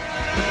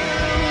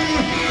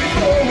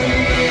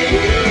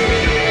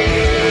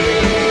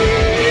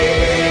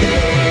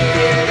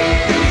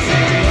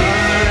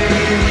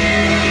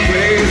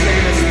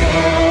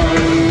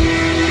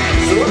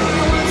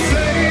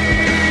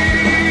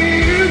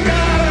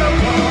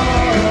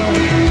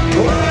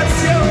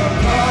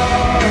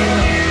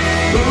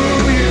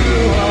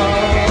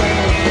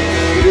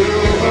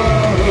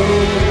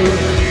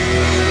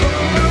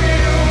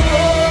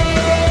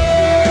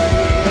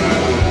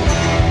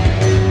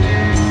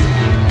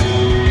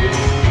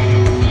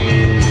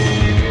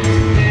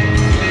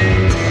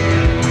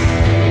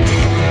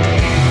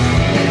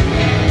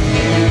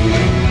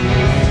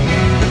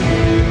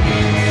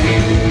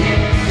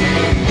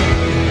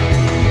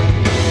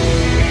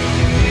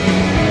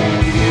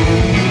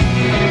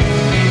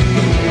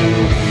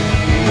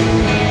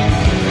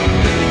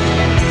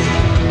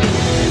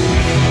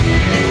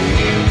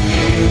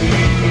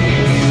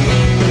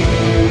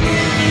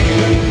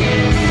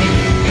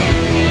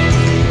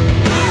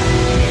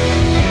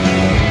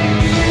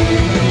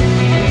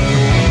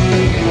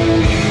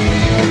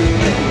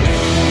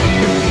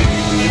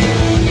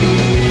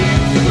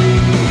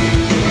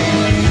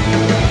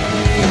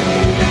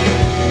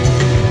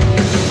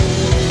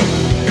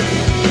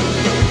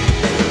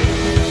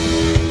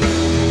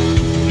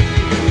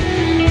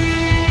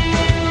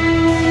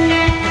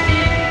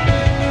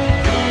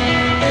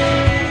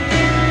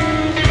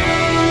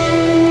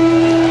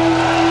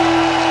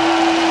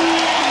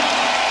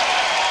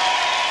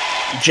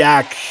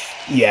 Jack,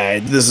 yeah,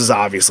 this is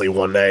obviously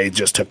one that he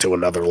just took to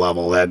another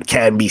level that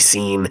can be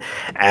seen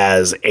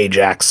as a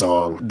Jack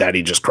song that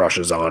he just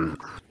crushes on.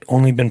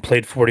 Only been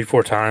played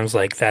 44 times,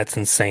 like, that's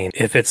insane.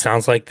 If it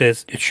sounds like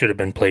this, it should have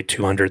been played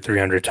 200,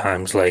 300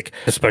 times, like,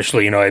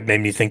 especially, you know, it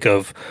made me think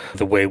of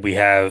the way we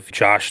have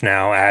Josh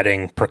now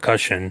adding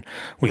percussion.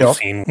 We've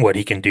seen what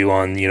he can do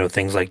on, you know,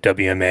 things like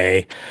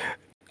WMA.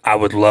 I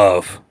would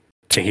love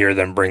to hear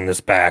them bring this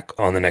back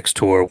on the next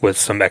tour with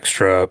some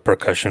extra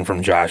percussion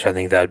from Josh. I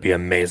think that would be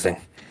amazing.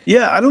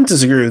 Yeah, I don't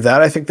disagree with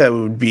that. I think that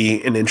would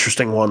be an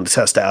interesting one to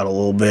test out a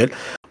little bit.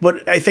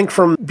 But I think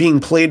from being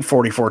played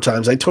 44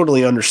 times, I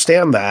totally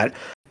understand that,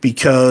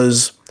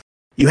 because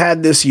you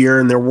had this year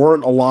and there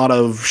weren't a lot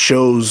of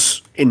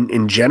shows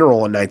in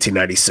general in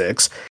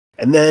 1996.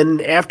 And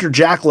then after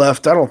Jack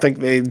left, I don't think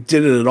they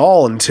did it at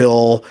all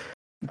until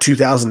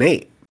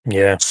 2008.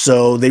 Yeah.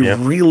 So they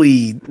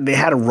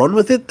had a run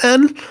with it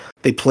then.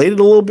 They played it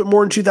a little bit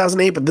more in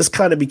 2008, but this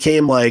kind of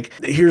became like,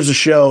 here's a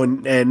show,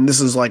 and this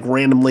is like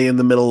randomly in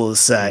the middle of the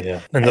set. Yeah.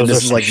 And those this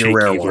are is some like your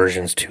rare shaky one.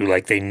 versions too.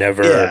 Like they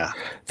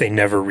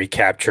never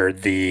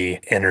recaptured the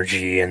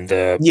energy and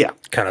the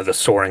kind of the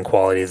soaring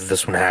quality that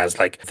this one has,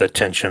 like the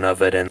tension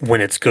of it. And when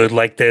it's good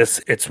like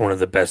this, it's one of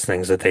the best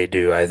things that they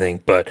do, I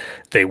think. But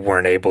they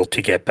weren't able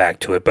to get back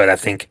to it. But I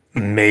think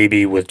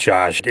maybe with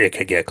Josh, it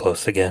could get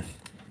close again.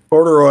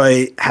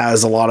 Corduroy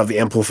has a lot of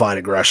amplified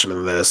aggression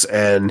in this,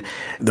 and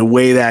the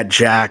way that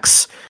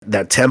Jack's,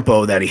 that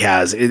tempo that he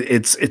has,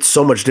 it's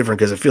so much different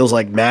because it feels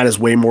like Matt is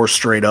way more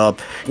straight up,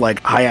 like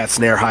hi-hat,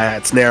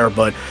 snare,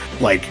 but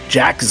like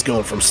Jack is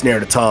going from snare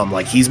to tom,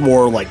 like he's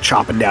more like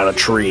chopping down a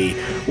tree,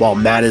 while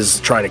Matt is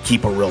trying to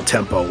keep a real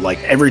tempo. Like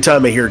every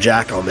time I hear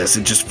Jack on this,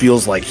 it just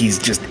feels like he's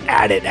just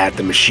at it at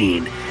the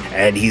machine,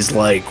 and he's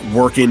like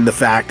working the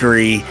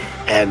factory,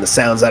 and the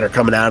sounds that are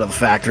coming out of the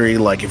factory,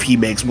 like if he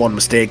makes one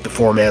mistake, the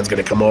foreman's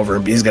going to come over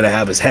and he's going to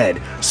have his head.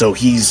 So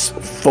he's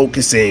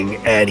focusing,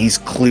 and he's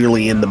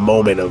clearly in the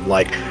moment of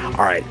like,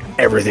 all right,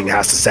 everything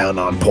has to sound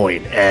on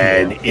point,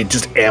 and it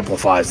just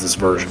amplifies this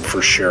version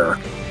for sure.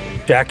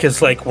 Jack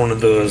is like one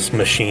of those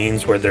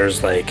machines where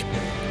there's like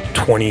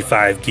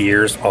 25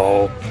 gears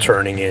all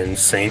turning in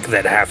sync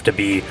that have to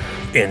be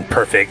in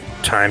perfect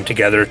time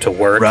together to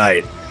work.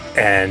 Right.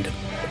 And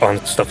on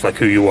stuff like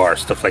Who You Are,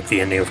 stuff like the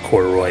ending of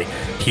Corduroy,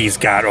 he's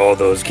got all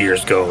those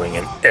gears going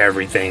and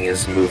everything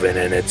is moving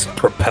and it's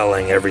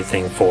propelling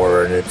everything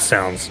forward, and it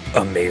sounds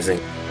amazing.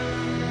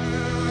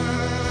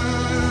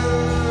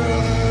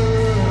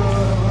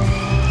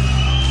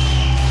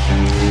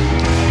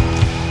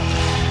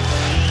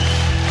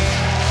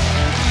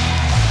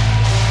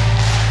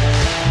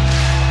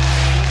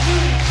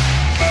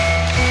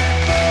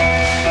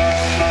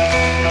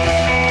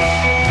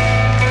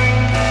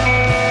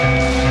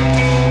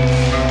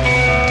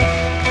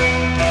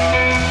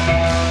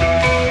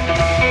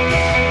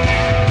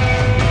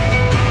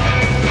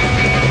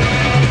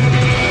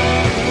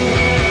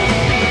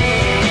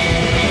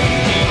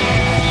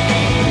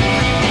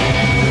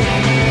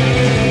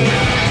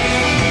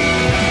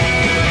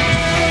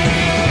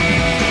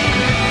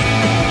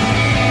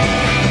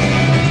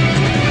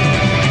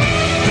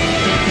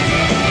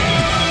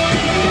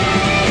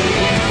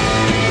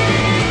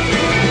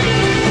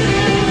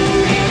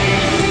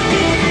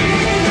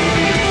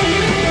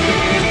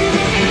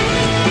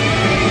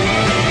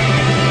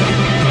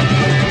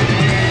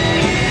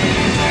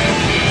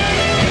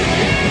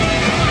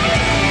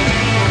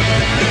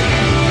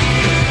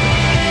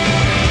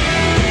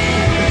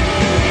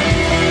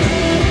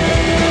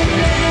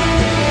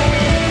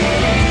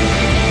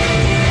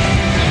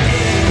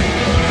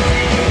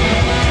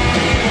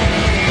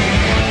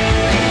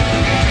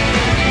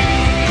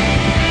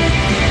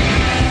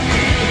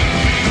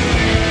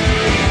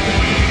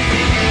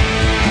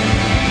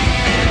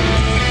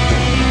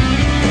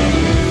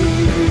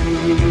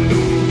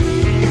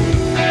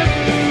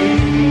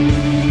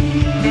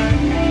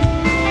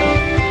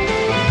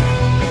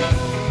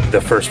 The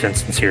first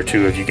instance here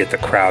too, if you get the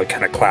crowd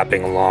kind of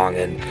clapping along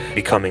and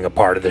becoming a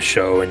part of the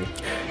show and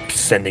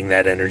sending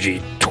that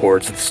energy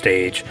towards the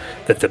stage,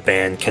 that the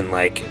band can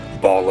like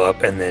ball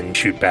up and then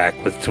shoot back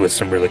with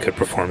some really good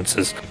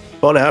performances.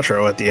 Fun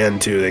outro at the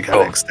end too. They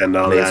kind of extend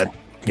on amazing.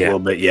 that a little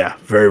bit. Yeah,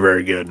 very,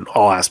 very good in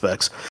all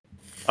aspects.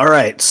 All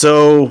right,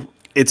 so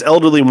it's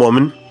Elderly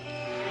Woman,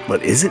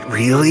 but is it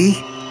really?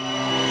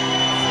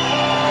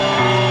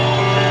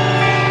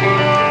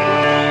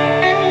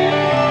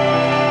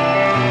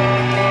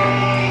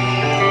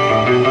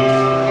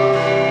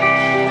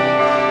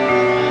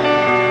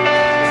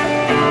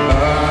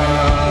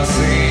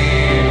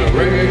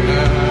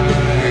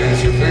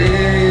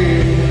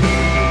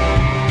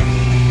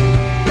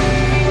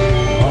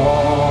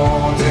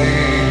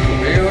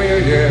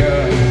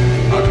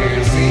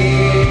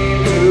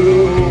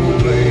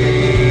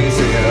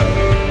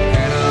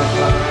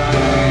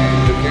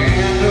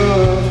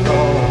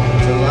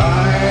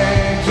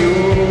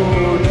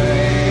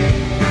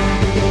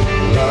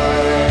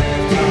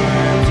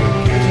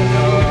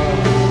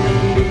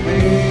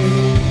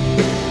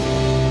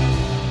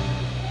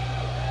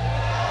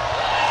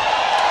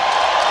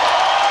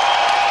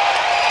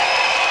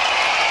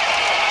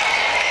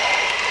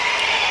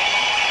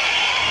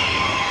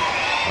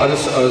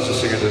 I was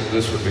just thinking that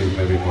this would be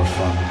maybe more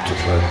fun to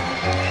play.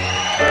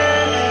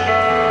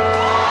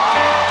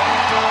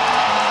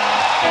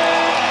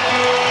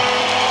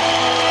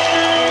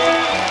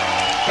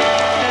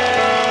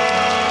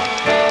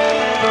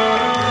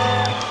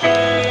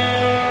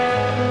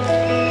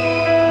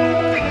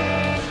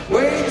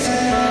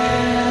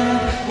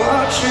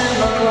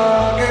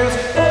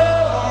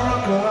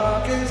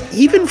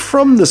 Even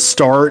from the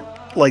start,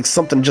 like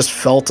something just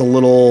felt a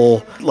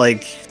little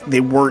like they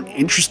weren't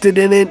interested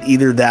in it.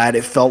 Either that,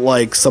 it felt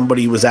like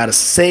somebody was out of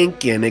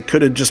sync, and it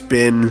could have just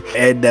been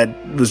Ed that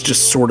was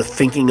just sort of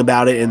thinking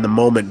about it in the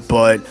moment,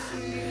 but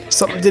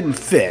something didn't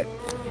fit.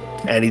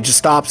 And he just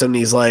stops and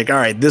he's like, all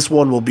right, this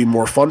one will be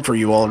more fun for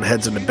you all, and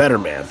heads into Better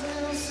Man.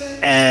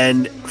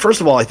 And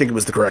first of all, I think it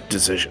was the correct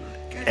decision.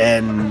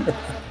 And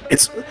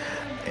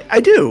I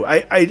do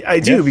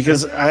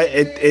because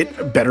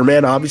Better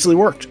Man obviously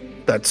worked.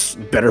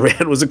 Better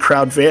Man was a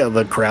crowd fan.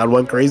 The crowd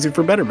went crazy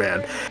for Better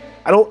Man.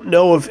 I don't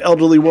know if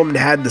Elderly Woman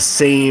had the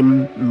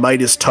same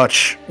Midas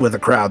touch with a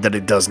crowd that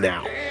it does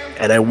now.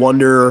 And I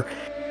wonder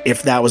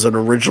if that was an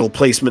original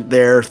placement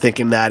there,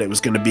 thinking that it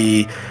was going to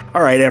be,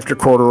 all right, after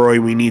Corduroy,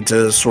 we need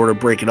to sort of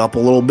break it up a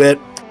little bit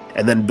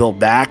and then build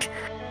back.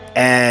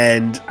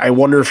 And I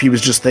wonder if he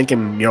was just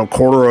thinking,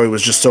 Corduroy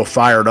was just so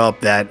fired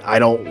up that I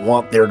don't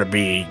want there to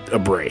be a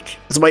break.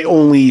 It's my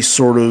only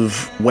sort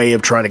of way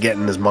of trying to get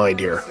in his mind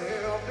here.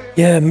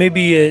 Yeah,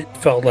 maybe it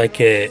felt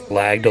like it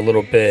lagged a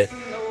little bit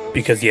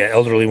because,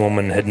 Elderly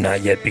Woman had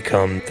not yet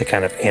become the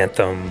kind of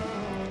anthem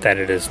that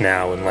it is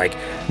now. And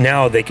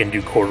now they can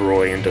do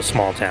Corduroy into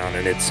Small Town,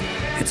 and it's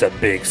a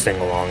big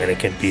sing-along, and it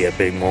can be a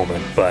big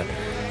moment. But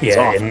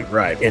yeah, in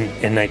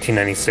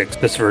 1996,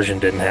 this version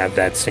didn't have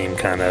that same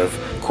kind of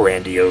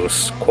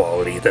grandiose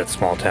quality that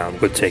Small Town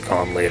would take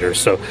on later.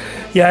 So,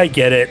 yeah, I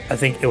get it. I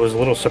think it was a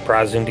little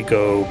surprising to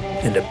go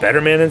into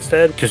Better Man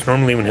instead, because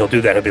normally when he'll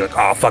do that, he'll be like,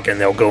 oh, fuck it,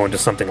 and they'll go into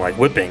something like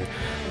Whipping,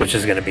 which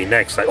is going to be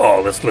next. Like,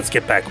 oh, let's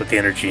get back with the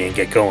energy and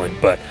get going.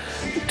 But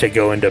to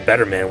go into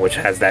Better Man, which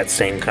has that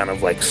same kind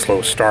of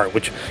slow start,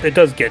 which it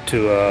does get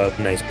to a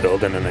nice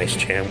build and a nice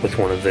jam with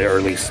one of the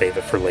early Save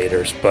It for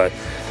Laters. But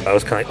I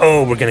was kind of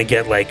oh, we're going to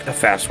get a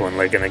fast one.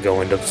 We're going to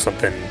go into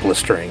something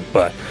blistering.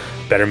 But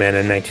Better Man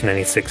in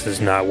 1996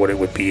 is not what it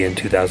would be in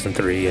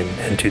 2003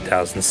 and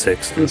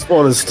 2006. This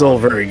one is still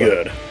very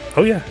good.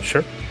 Oh, yeah,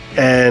 sure.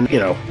 And,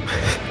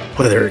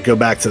 whether it go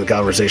back to the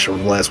conversation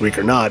from last week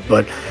or not,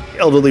 but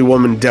Elderly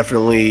Woman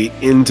definitely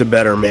into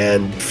Better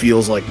Man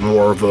feels like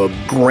more of a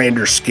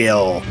grander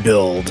scale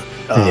build,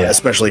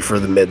 especially for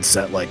the mid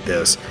set like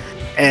this.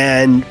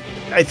 And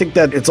I think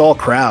that it's all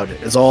crowd.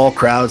 It's all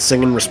crowd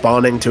singing,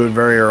 responding to it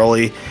very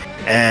early.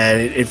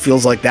 And it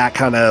feels like that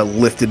kind of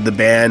lifted the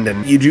band.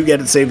 And you do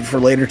get it Saved for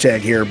Later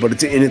tag here, but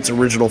it's in its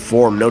original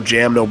form. No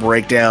jam, no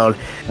breakdown.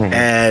 Mm-hmm.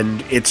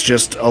 And it's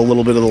just a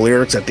little bit of the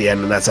lyrics at the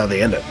end, and that's how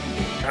they end it.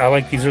 I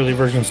like these early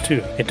versions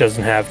too. It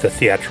doesn't have the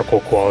theatrical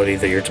quality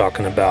that you're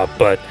talking about,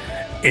 but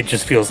it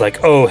just feels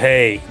like, oh,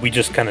 hey, we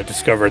just kind of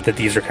discovered that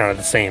these are kind of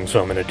the same,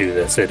 so I'm going to do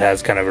this. It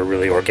has kind of a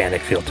really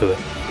organic feel to it.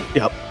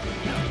 Yep.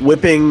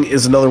 Whipping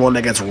is another one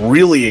that gets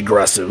really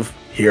aggressive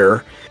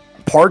here.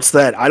 Parts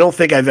that I don't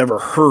think I've ever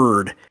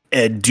heard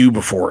Ed do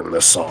before in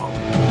this song.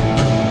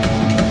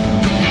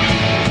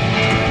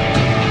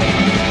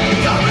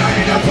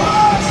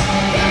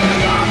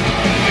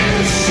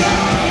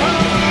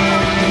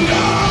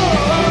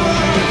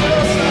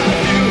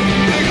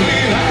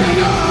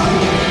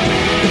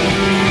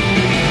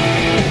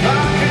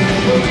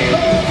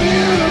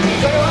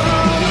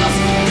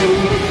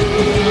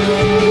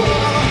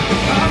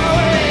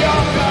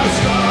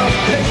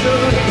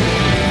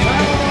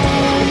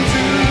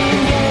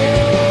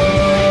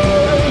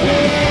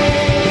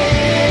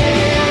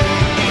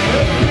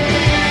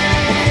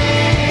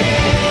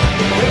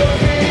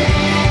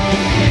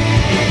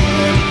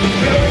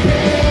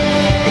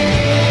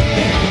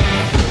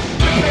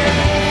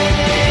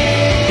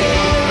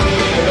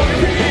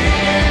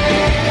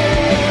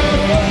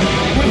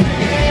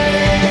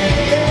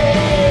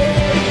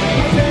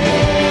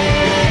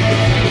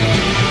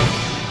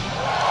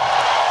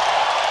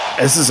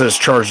 This is as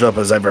charged up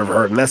as I've ever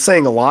heard. And that's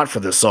saying a lot for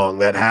this song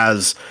that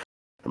has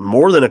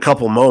more than a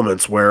couple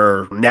moments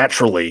where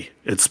naturally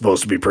it's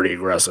supposed to be pretty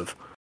aggressive.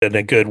 And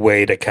a good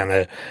way to kind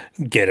of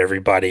get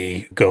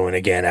everybody going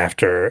again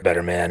after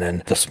Better Man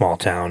and the Small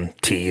Town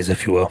tease,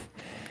 if you will.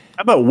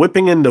 How about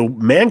Whipping into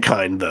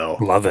Mankind, though?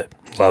 Love it.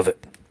 Love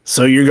it.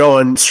 So you're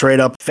going straight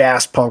up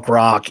fast punk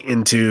rock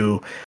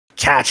into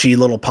catchy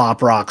little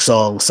pop rock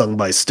song sung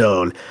by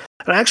Stone.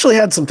 And I actually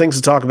had some things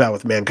to talk about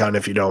with Mankind,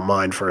 if you don't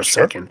mind, for a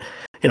second.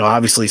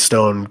 Obviously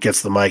Stone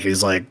gets the mic and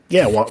he's like,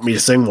 yeah, want me to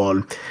sing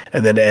one?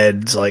 And then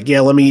Ed's like, yeah,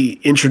 let me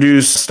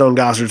introduce Stone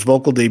Gossard's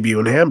vocal debut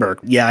in Hamburg.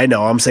 Yeah, I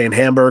know. I'm saying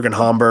Hamburg and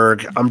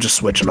Hamburg. I'm just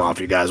switching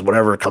off, you guys.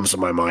 Whatever comes to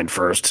my mind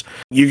first.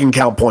 You can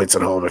count points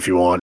at home if you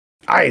want.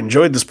 I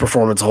enjoyed this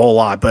performance a whole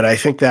lot, but I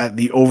think that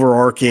the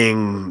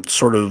overarching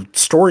sort of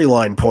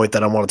storyline point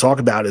that I want to talk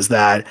about is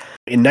that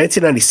in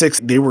 1996,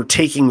 they were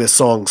taking this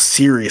song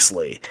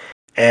seriously.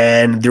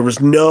 And there was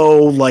no,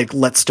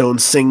 let Stone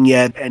sing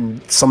yet. And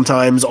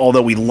sometimes,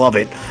 although we love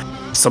it,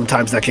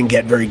 sometimes that can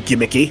get very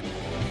gimmicky.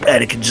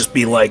 And it can just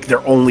be like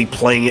they're only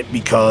playing it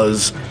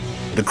because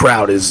the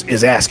crowd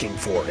is asking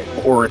for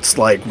it. Or it's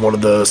like one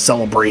of the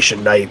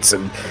celebration nights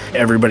and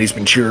everybody's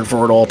been cheering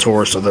for it all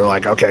tour. So they're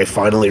like, okay,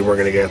 finally we're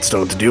going to get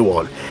Stone to do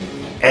one.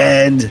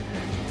 And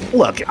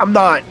look, I'm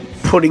not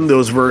putting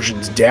those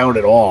versions down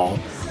at all.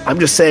 I'm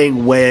just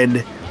saying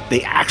when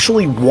they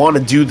actually want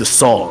to do the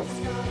song,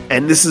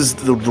 and this is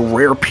the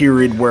rare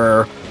period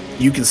where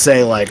you can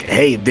say,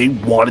 hey, they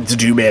wanted to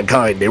do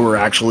Mankind. They were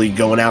actually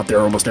going out there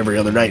almost every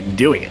other night and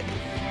doing it.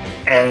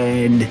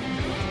 And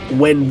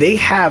when they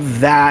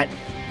have that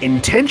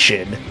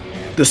intention,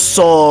 the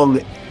song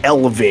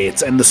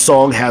elevates and the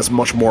song has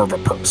much more of a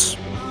purpose.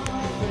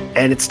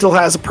 And it still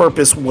has a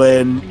purpose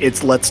when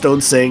it's Let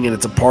Stone Sing and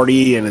it's a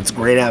party and it's a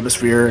great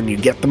atmosphere and you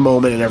get the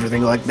moment and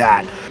everything like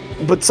that.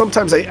 But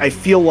sometimes I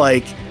feel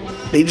like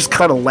they just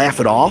kind of laugh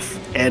it off,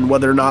 and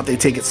whether or not they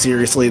take it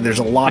seriously, there's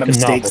a lot of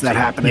mistakes that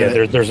happen.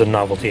 Yeah, there's a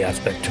novelty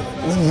aspect to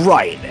it.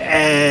 Right.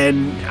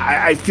 And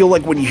I feel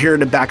like when you hear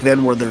it back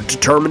then where they're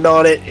determined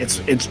on it,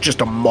 it's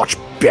just a much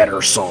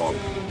better song.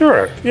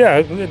 Sure,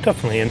 yeah,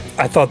 definitely. And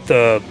I thought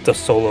the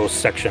solo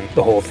section,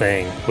 the whole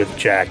thing with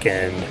Jack,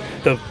 and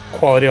the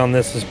quality on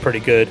this is pretty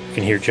good. You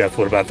can hear Jeff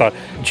a little bit. I thought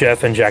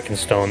Jeff and Jack and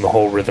Stone, the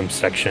whole rhythm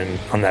section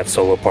on that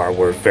solo part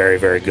were very,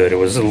 very good. It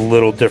was a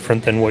little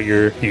different than what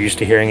you're used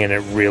to hearing, and it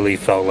really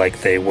felt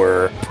like they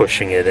were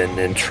pushing it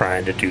and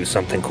trying to do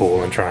something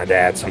cool and trying to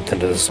add something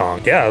to the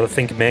song. Yeah, I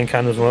think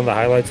Mankind was one of the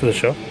highlights of the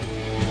show.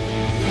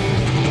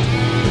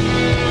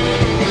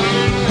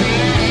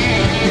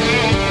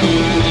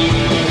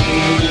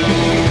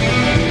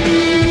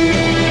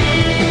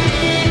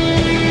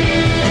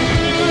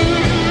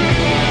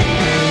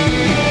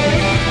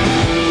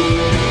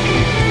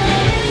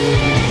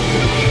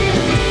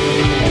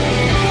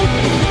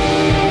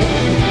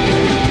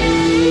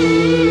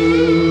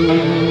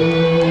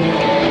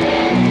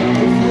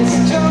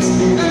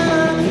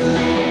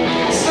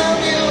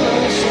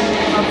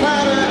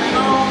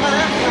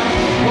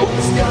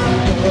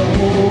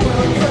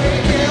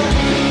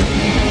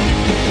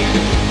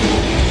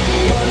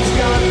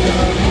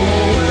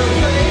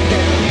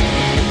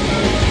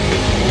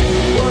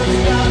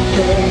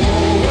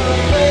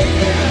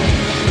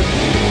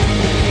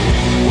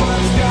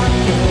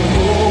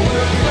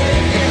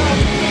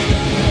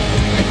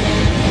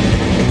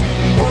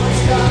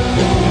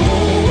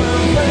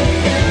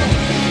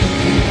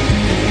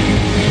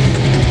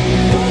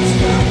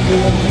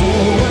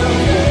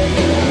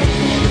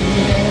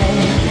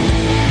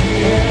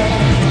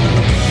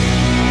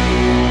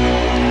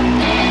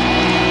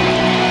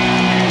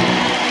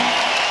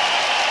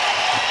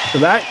 So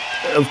that,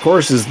 of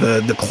course, is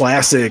the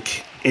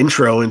classic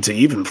intro into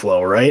Even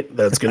Flow, right?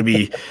 That's going to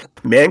be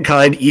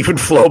Mankind, Even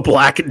Flow,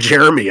 Black, and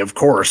Jeremy, of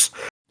course.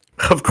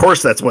 Of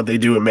course, that's what they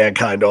do in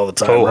Mankind all the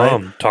time,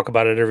 right? Talk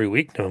about it every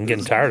week. No, I'm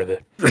getting tired of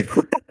it.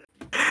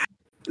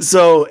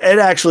 So, Ed,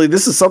 actually,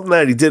 this is something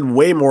that he did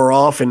way more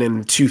often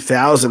in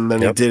 2000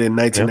 than he did in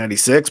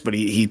 1996, but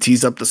he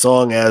teased up the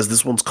song as,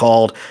 this one's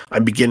called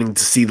I'm Beginning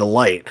to See the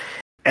Light.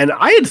 And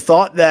I had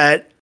thought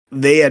that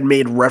they had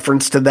made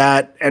reference to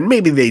that, and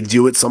maybe they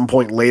do at some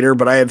point later,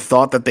 but I had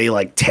thought that they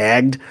like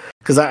tagged,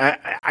 because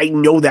I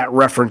know that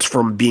reference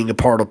from being a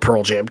part of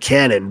Pearl Jam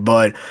canon,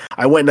 but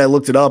I went and I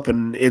looked it up,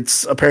 and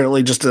it's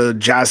apparently just a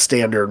jazz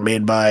standard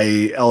made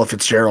by Ella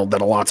Fitzgerald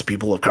that lots of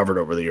people have covered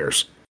over the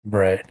years.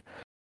 Right.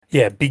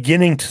 Yeah,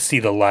 Beginning to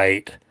See the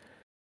Light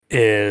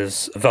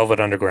is a Velvet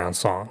Underground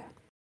song.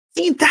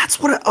 See, that's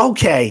what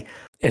okay.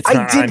 It's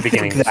not I'm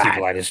Beginning to See the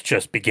Light, it's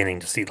just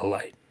Beginning to See the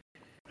Light.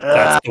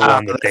 That's the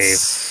one that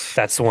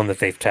that's the one that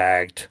they've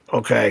tagged.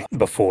 Okay.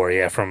 Before,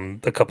 yeah,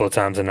 from a couple of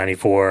times in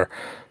 94, a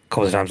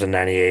couple of times in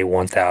 98,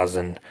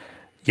 1000.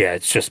 Yeah,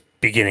 it's just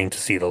Beginning to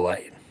See the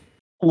Light.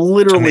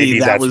 Literally, so maybe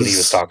that's what he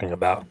was talking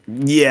about.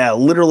 Yeah,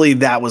 literally,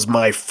 that was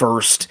my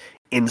first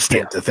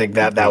instinct to think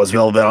that was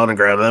Velvet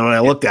Underground. And then when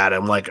I looked at it,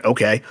 I'm like,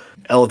 okay,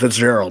 Ella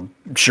Fitzgerald,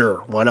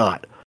 sure, why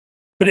not?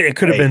 But it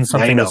could have been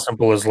something as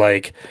simple as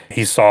like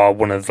he saw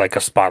one of like a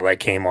spotlight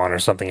came on or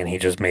something and he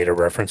just made a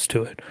reference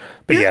to it.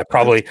 But yeah,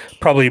 probably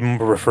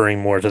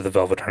referring more to the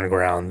Velvet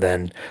Underground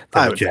than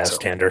the jazz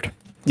standard.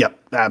 Yep,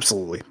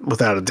 absolutely,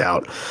 without a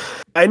doubt.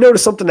 I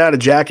noticed something out of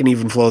Jack and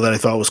Even Flow that I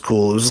thought was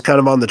cool. It was kind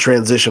of on the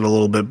transition a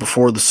little bit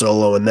before the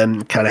solo and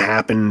then kind of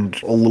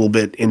happened a little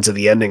bit into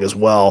the ending as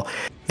well.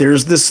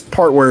 There's this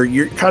part where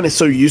you're kind of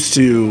so used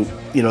to,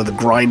 the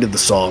grind of the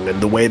song and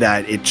the way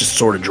that it just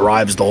sort of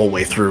drives the whole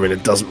way through and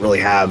it doesn't really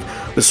have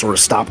this sort of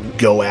stop and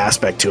go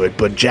aspect to it.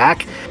 But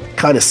Jack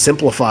kind of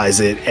simplifies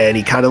it and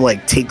he kind of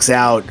like takes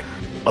out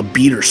a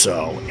beat or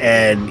so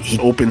and he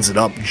opens it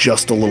up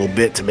just a little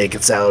bit to make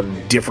it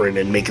sound different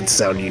and make it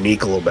sound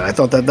unique a little bit. I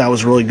thought that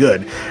was really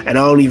good. And I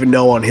don't even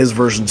know on his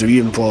versions of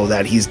Even Flow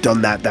that he's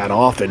done that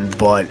often,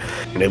 but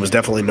it was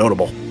definitely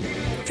notable.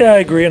 Yeah, I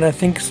agree. And I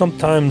think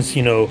sometimes,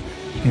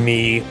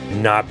 me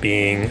not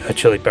being a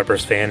Chili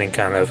Peppers fan and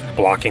kind of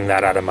blocking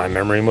that out of my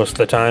memory most of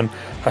the time,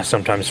 I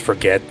sometimes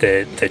forget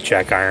that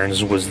Jack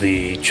Irons was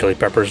the Chili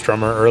Peppers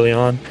drummer early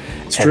on.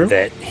 It's true.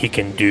 That he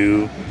can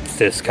do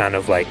this kind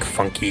of like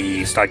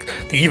funky, like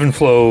the Even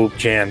Flow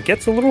jam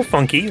gets a little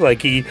funky,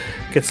 like he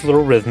gets a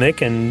little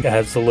rhythmic and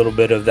has a little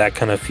bit of that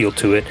kind of feel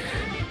to it.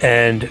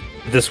 And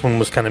this one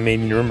was kind of made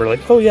me remember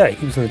like, oh yeah,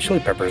 he was in the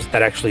Chili Peppers.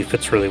 That actually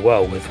fits really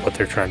well with what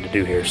they're trying to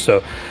do here.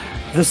 So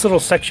this little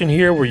section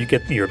here where you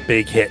get your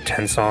big hit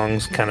 10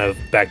 songs kind of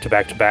back to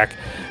back to back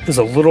is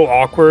a little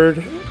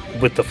awkward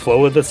with the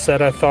flow of the set,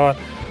 I thought,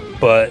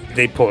 but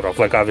they pull it off.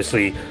 Like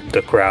obviously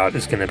the crowd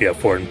is going to be up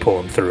for it and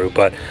pull them through,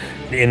 but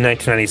in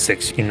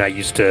 1996 you're not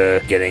used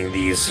to getting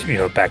these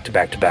back to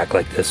back to back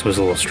like this. It was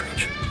a little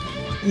strange.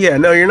 Yeah,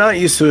 no, you're not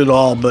used to it at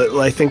all, but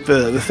I think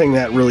the thing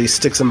that really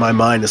sticks in my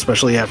mind,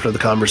 especially after the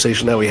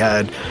conversation that we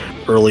had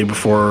early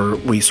before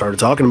we started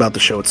talking about the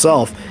show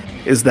itself,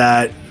 is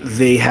that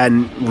they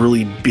hadn't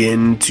really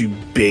been to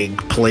big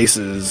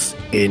places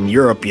in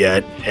Europe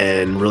yet,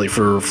 and really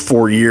for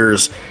 4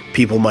 years,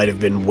 people might have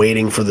been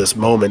waiting for this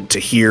moment to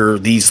hear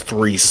these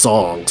 3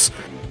 songs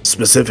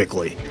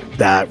specifically.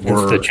 That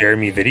were the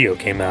Jeremy video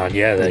came out,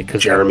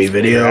 Jeremy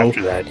video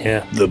after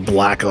that, the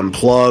Black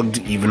Unplugged,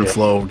 Even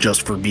Flow,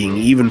 Just for Being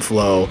Even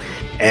Flow,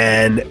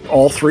 and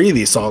all 3 of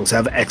these songs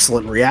have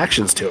excellent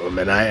reactions to them,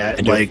 and I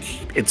like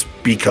it's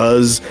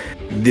because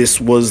this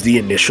was the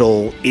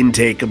initial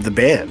intake of the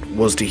band,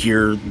 was to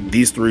hear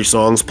these 3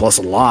 songs plus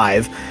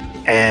live,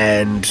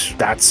 and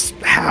that's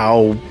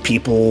how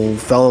people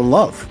fell in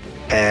love,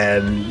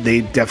 and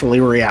they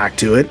definitely react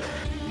to it.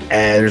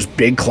 And there's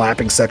big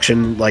clapping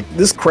section. Like,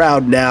 this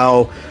crowd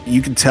now,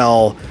 you can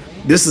tell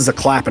this is a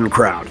clapping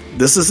crowd.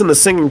 This isn't a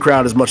singing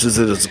crowd as much as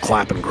it is a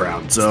clapping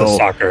crowd. So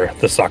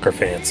the soccer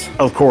fans.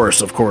 Of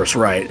course,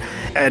 right.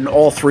 And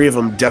all 3 of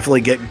them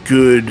definitely get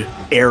good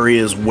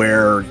areas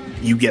where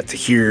you get to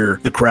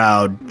hear the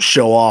crowd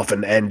show off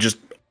and just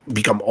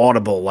become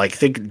audible. Like,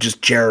 think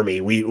just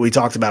Jeremy. We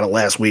talked about it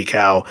last week,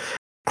 how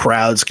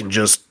crowds can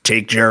just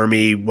take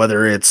Jeremy,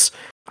 whether it's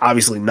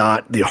obviously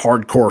not the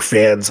hardcore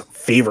fans'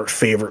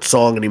 favorite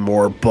song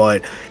anymore,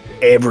 but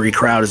every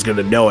crowd is going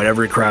to know it.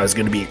 Every crowd is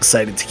going to be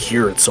excited to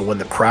hear it. So when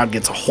the crowd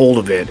gets a hold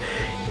of it,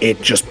 it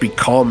just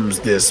becomes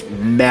this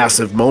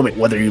massive moment.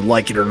 Whether you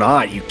like it or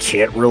not, you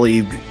can't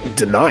really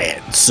deny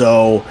it.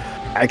 So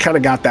I kind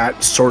of got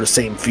that sort of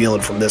same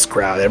feeling from this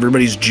crowd.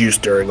 Everybody's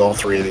juiced during all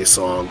 3 of these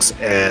songs,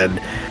 and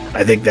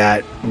I think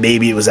that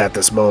maybe it was at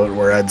this moment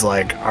where Ed's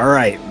like, all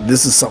right,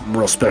 this is something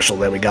real special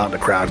that we got in the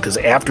crowd, because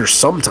after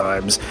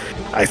sometimes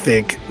I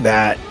think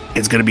that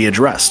it's going to be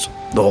addressed,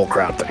 the whole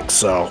crowd thing.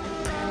 So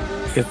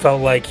it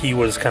felt like he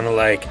was kind of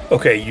like,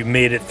 okay, you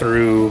made it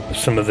through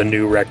some of the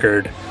new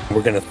record,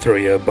 we're going to throw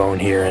you a bone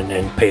here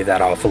and pay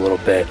that off a little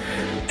bit.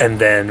 And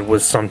then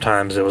with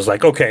sometimes it was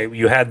like, okay,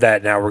 you had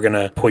that, now we're going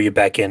to pull you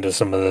back into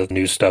some of the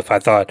new stuff. I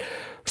thought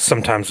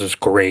sometimes was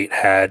great,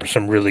 had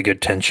some really good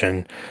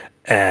tension,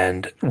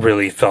 and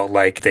really felt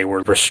like they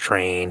were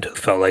restrained,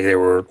 felt like they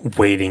were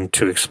waiting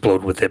to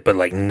explode with it, but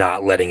like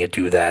not letting it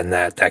do that. And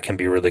that can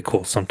be really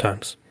cool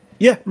sometimes.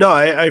 Yeah, no,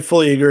 I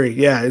fully agree.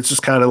 Yeah, it's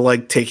just kind of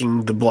like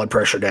taking the blood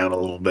pressure down a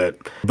little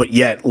bit, but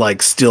yet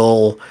like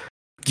still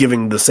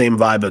giving the same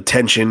vibe of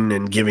tension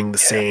and giving the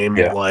same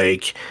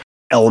like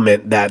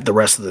element that the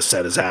rest of the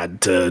set has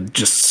had, to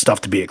just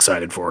stuff to be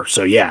excited for.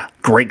 So yeah,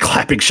 great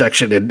clapping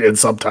section and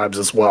sometimes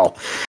as well.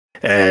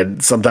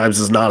 And sometimes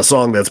it's not a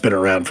song that's been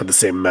around for the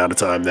same amount of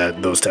time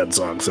that those 10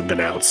 songs have been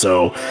out.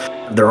 So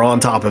they're on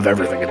top of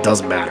everything. It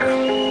doesn't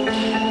matter.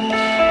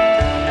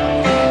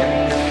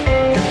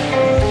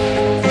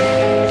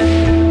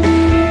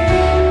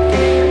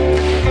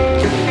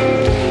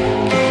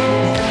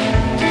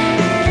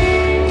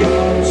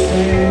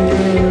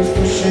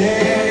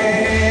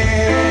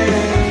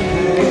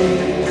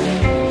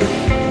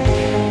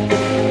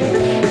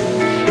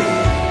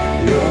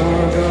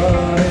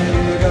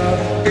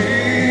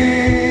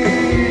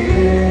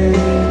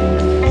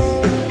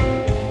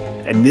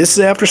 And this,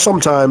 after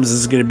sometimes,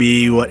 is going to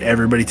be what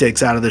everybody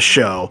takes out of the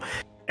show.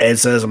 Ed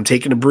says, I'm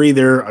taking a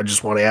breather. I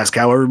just want to ask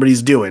how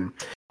everybody's doing.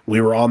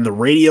 We were on the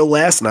radio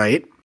last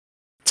night.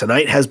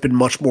 Tonight has been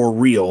much more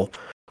real.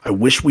 I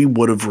wish we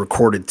would have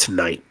recorded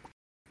tonight.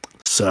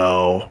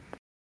 So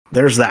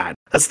there's that.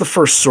 That's the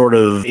first sort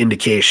of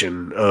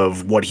indication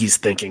of what he's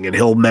thinking. And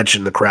he'll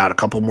mention the crowd a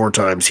couple more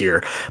times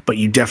here. But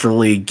you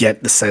definitely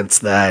get the sense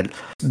that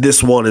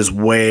this one is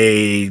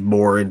way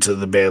more into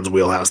the band's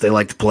wheelhouse. They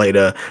like to play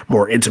to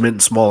more intimate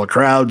and smaller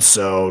crowds,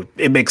 so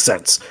it makes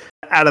sense.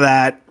 Out of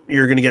that,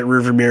 you're going to get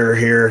River Mirror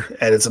here,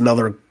 and it's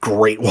another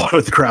great one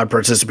with the crowd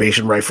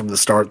participation right from the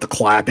start, the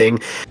clapping,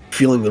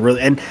 feeling the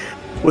rhythm. And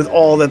with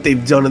all that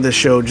they've done in this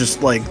show,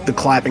 just like the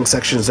clapping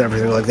sections and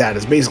everything like that,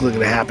 is basically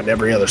going to happen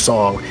every other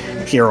song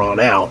here on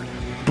out.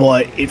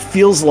 But it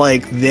feels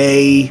like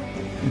they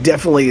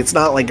definitely, it's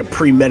not like a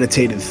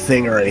premeditated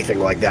thing or anything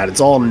like that.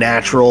 It's all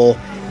natural,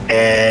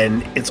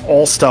 and it's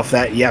all stuff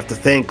that you have to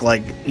think,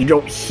 like, you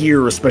don't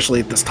hear, especially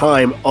at this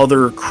time,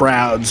 other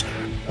crowds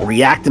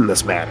react in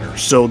this manner.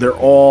 So they're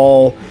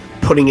all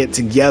putting it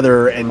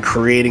together and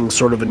creating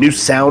sort of a new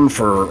sound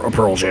for a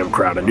Pearl Jam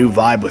crowd, a new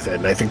vibe with it.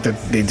 And I think that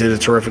they did a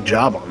terrific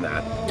job on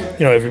that.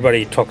 You know,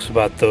 everybody talks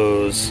about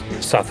those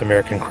South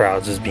American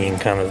crowds as being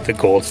kind of the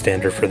gold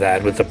standard for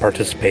that, with the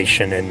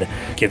participation and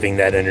giving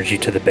that energy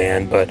to the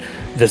band. But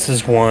this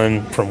is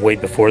one from way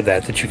before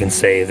that you can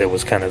say that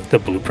was kind of the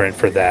blueprint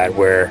for that,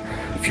 where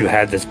if you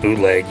had this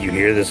bootleg, you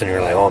hear this and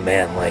you're like, oh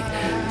man, like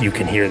you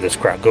can hear this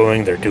crowd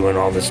going, they're doing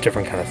all this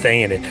different kind of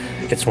thing. And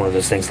it's one of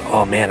those things,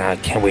 oh man, I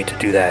can't wait to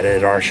do that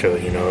at our show.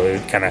 You know,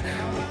 it kind of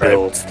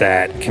builds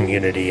that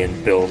community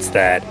and builds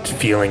that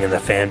feeling in the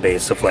fan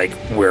base of like,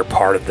 we're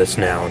part of this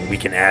now and we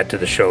can add to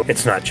the show.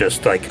 It's not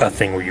just like a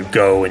thing where you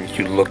go and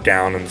you look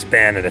down on this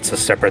band and it's a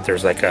separate,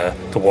 there's like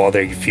the wall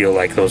there, you feel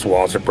like those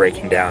walls are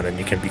breaking down and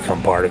you can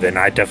become part of it. And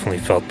I definitely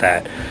felt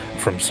that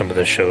from some of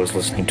the shows,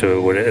 listening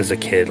to it as a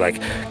kid,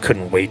 like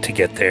couldn't wait to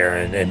get there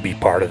and be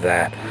part of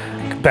that.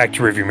 Back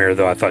to Rearview Mirror,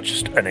 though, I thought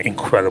just an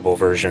incredible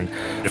version.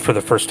 For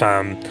the first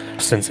time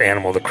since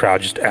Animal, the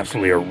crowd just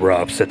absolutely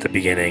erupts at the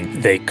beginning.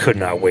 They could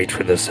not wait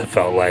for this. It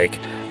felt like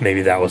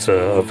maybe that was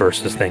a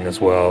Versus thing as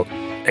well.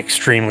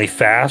 Extremely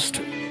fast,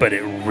 but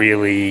it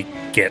really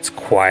gets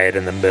quiet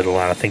in the middle,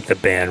 and I think the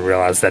band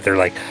realized that they're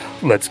like,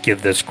 let's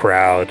give this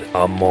crowd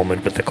a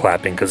moment with the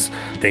clapping because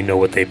they know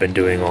what they've been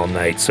doing all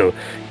night. So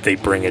they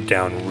bring it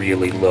down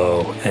really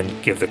low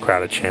and give the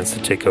crowd a chance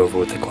to take over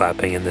with the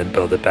clapping and then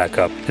build it back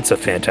up. It's a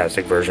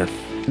fantastic version.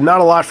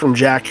 Not a lot from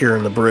Jack here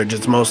in the bridge.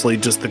 It's mostly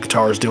just the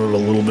guitars doing a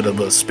little bit of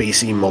a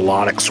spacey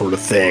melodic sort of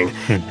thing.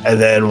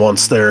 And then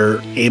once they're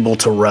able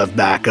to rev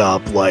back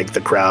up, like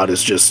the crowd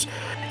is just,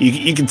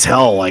 you can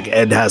tell like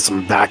Ed has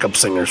some backup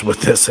singers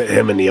with this,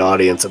 him in the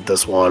audience at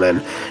this one,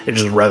 and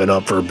it's just revving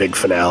up for a big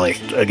finale.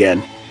 Again,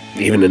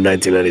 even in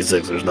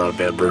 1996, there's not a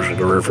bad version of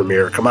Rearview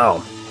Mirror. Come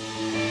on.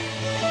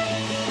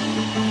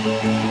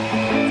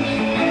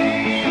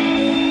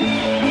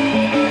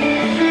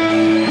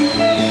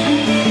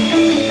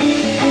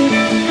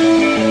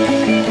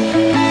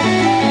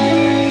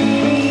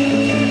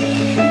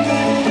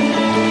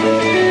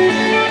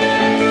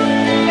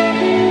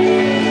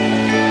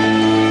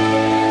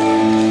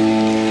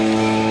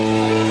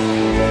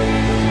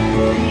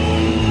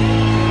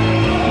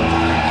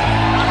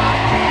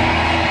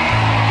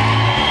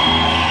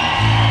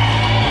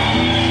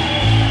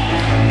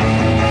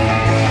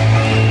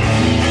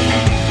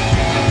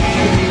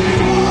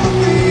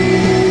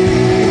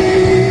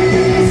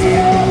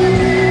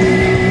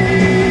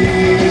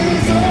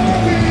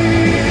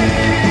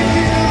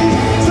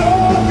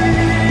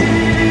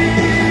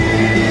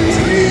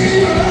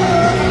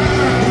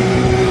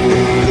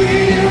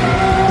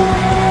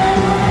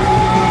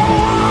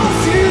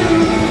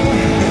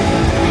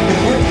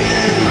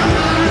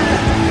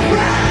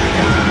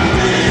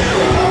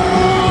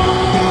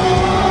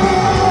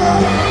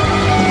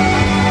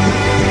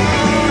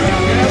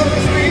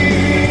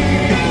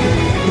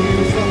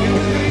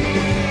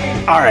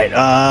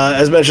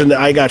 As mentioned,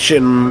 I Got Shit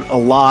and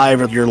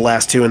Alive are your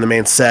last two in the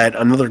main set.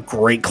 Another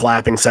great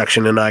clapping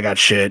section in I Got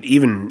Shit.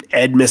 Even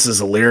Ed misses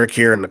a lyric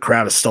here and the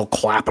crowd is still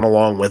clapping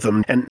along with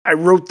him. And I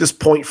wrote this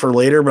point for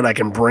later, but I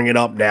can bring it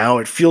up now.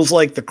 It feels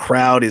like the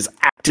crowd is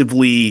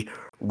actively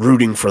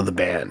rooting for the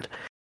band.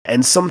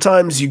 And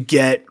sometimes you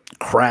get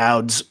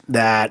crowds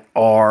that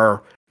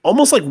are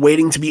almost like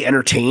waiting to be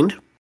entertained.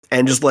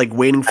 And just like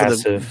waiting for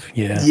passive,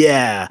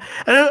 yeah.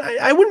 And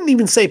I wouldn't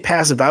even say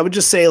passive. I would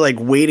just say like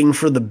waiting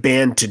for the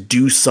band to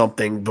do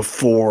something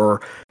before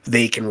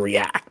they can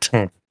react.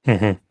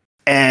 Mm-hmm.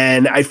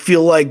 And I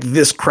feel like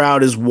this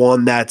crowd is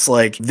one that's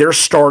like, they're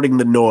starting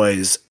the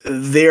noise.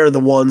 They're the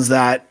ones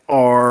that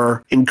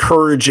are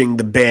encouraging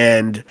the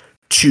band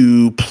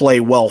to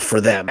play well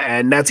for them.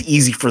 And that's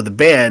easy for the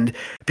band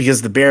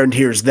because the band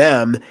hears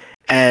them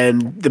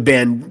and the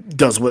band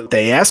does what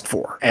they asked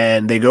for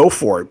and they go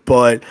for it.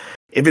 But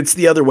if it's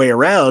the other way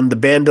around, the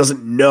band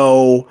doesn't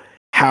know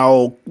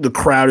how the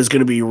crowd is going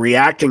to be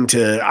reacting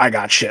to I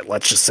Got Shit,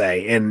 let's just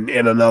say, in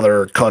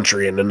another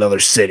country, in another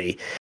city.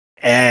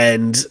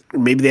 And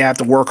maybe they have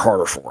to work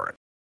harder for it.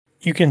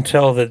 You can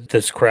tell that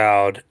this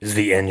crowd is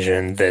the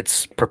engine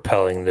that's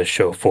propelling the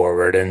show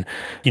forward. And,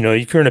 you know,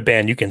 if you're in a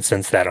band, you can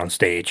sense that on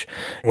stage.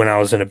 When I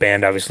was in a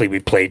band, obviously we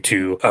played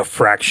to a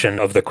fraction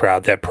of the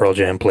crowd that Pearl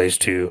Jam plays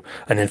to,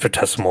 an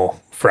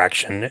infinitesimal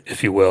fraction,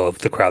 if you will, of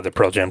the crowd that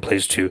Pearl Jam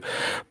plays to.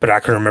 But I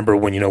can remember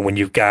when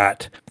you've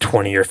got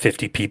 20 or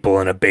 50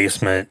 people in a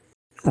basement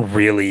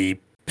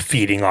really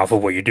feeding off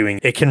of what you're doing,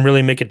 it can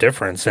really make a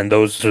difference. And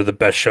those are the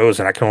best shows.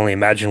 And I can only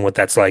imagine what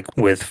that's like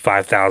with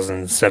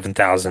 5,000,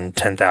 7,000,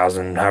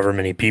 10,000, however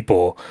many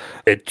people.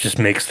 It just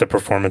makes the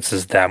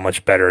performances that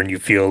much better. And you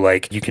feel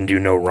like you can do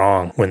no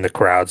wrong when the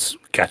crowd's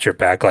got your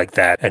back like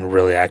that and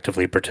really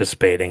actively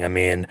participating. I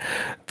mean,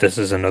 this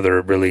is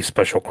another really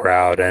special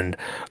crowd. And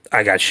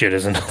I Got Shit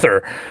is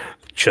another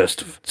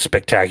just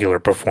spectacular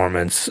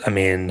performance. I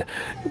mean,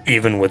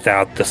 even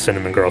without the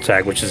Cinnamon Girl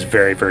tag, which is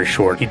very, very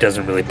short, he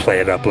doesn't really play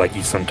it up like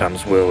he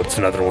sometimes will. It's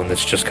another one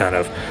that's just kind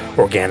of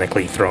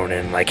organically thrown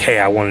in, like, hey,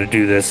 I want to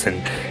do this, and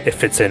it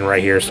fits in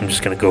right here, so I'm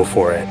just going to go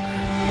for it.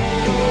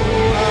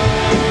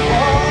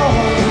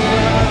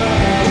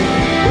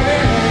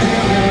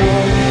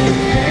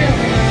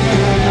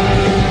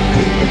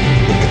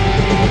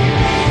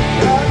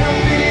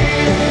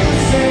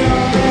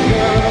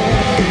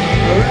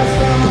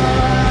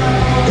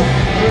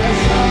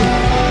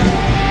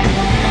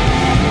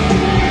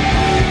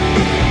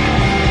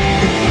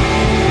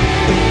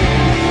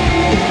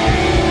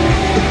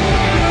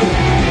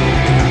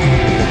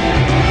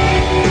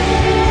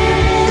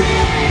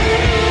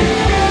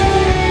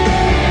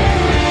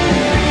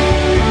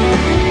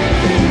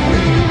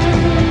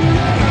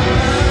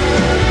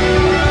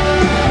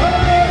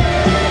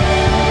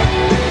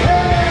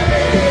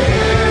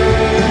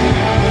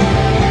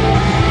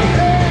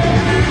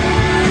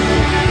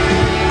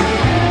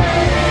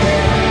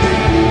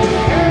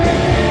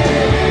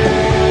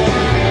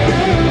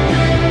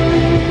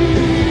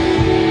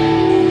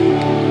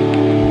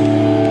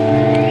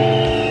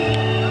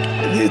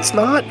 it's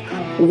not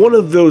one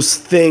of those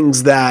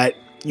things that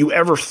you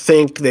ever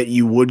think that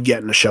you would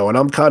get in a show. And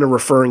I'm kind of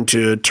referring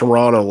to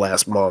Toronto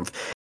last month.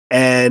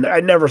 And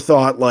I never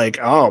thought like,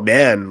 oh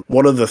man,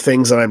 one of the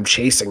things that I'm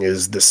chasing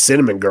is the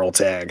Cinnamon Girl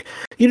tag.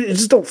 You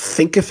just don't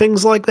think of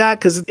things like that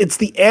because it's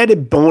the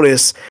added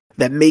bonus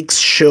that makes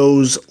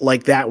shows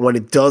like that, when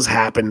it does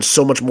happen,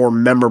 so much more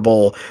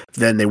memorable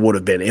than they would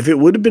have been. If it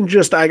would have been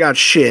just I Got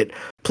Shit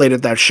played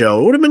at that show,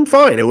 it would have been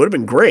fine. It would have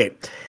been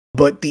great.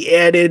 But the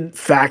added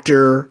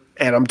factor,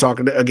 and I'm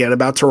talking again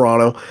about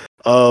Toronto,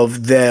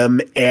 of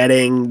them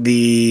adding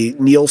the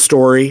Neil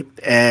story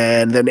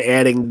and then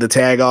adding the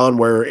tag on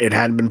where it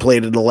hadn't been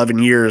played in 11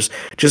 years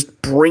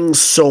just brings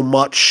so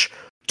much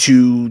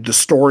to the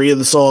story of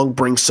the song,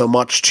 brings so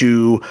much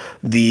to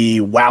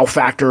the wow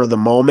factor of the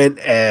moment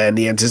and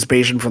the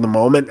anticipation for the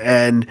moment.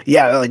 And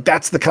yeah, like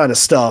that's the kind of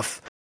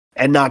stuff,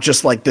 and not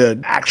just like the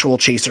actual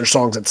Chaser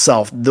songs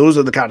itself. Those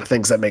are the kind of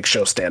things that make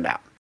shows stand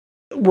out.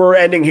 We're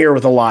ending here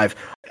with Alive.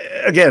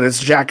 Again, it's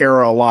Jack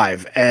Era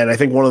Alive. And I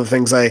think one of the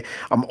things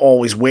I'm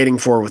always waiting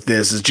for with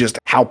this is just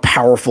how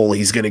powerful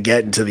he's going to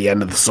get into the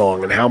end of the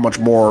song and how much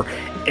more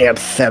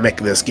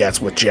anthemic this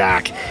gets with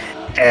Jack.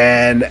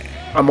 And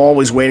I'm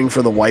always waiting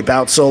for the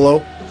Wipeout solo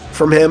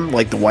from him,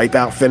 like the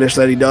Wipeout finish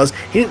that he does.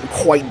 He didn't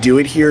quite do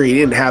it here. He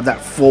didn't have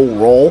that full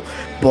role,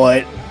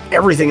 but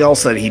everything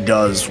else that he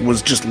does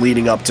was just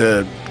leading up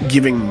to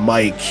giving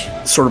Mike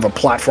sort of a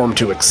platform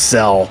to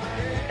excel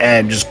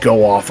and just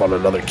go off on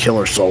another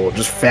killer solo,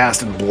 just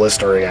fast and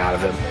blistering out of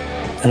him.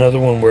 Another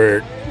one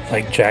where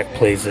like Jack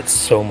plays it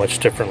so much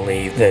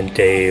differently than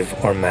Dave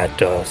or Matt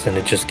does, and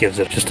it just gives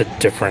it just a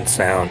different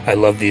sound. I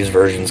love these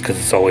versions because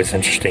it's always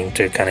interesting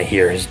to kind of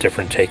hear his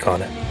different take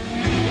on it.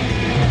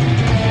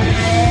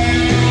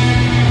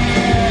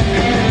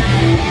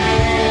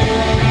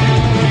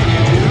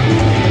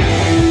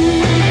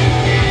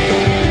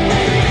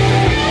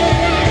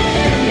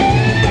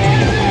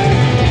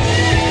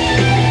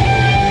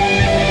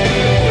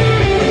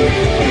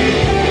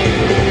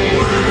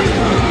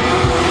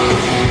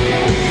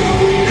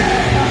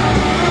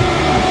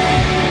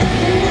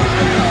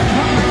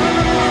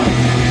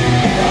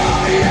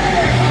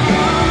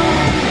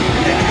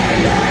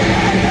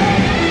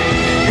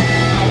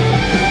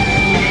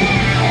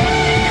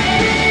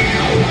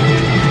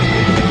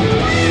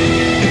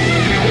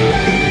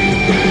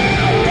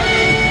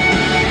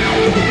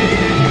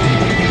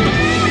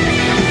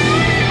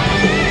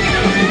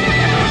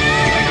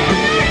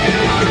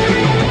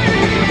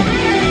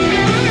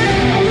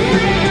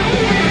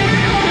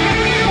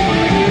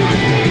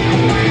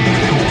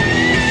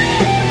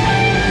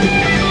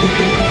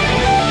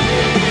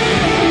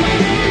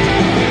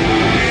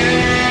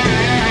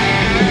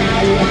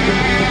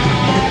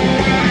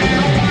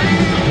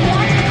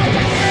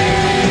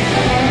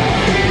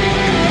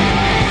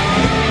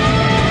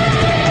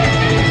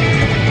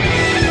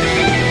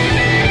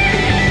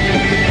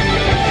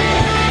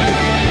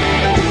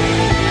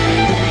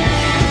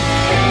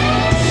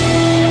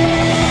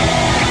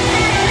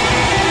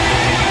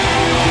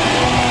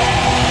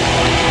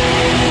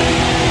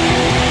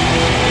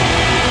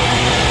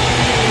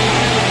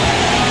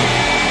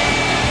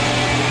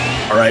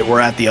 We're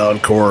at the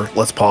encore.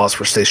 Let's pause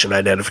for station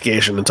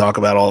identification and talk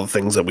about all the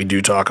things that we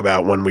do talk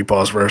about when we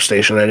pause for our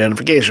station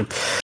identification.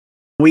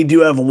 We do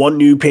have one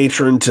new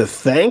patron to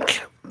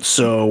thank,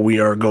 so we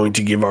are going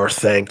to give our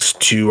thanks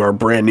to our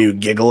brand new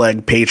Giggle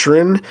Egg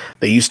patron.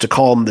 They used to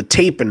call him the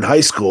Tape in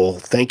high school.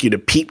 Thank you to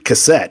Pete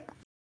Cassette.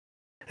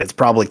 It's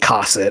probably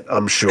Cassette,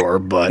 I'm sure,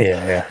 but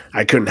yeah.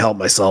 I couldn't help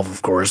myself,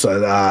 of course.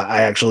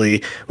 I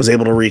actually was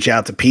able to reach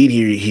out to Pete.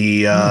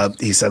 He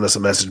sent us a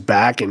message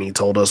back, and he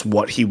told us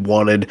what he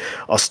wanted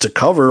us to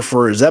cover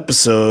for his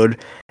episode,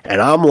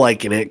 and I'm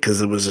liking it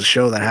because it was a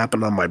show that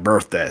happened on my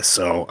birthday,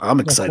 so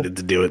I'm excited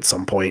to do it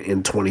some point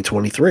in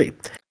 2023.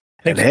 Thanks,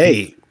 and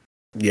hey,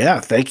 yeah,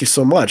 thank you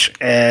so much.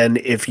 And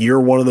if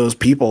you're one of those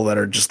people that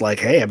are just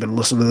like, hey, I've been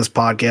listening to this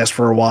podcast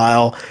for a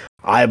while,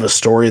 I have a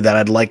story that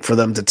I'd like for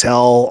them to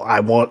tell, I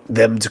want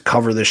them to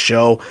cover this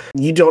show.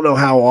 You don't know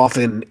how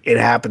often it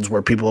happens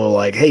where people are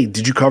like, hey,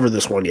 did you cover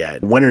this one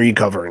yet? When are you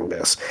covering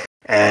this?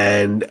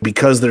 And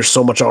because there's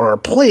so much on our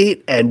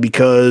plate, and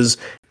because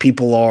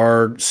people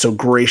are so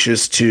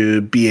gracious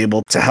to be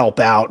able to help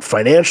out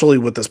financially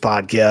with this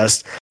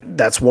podcast,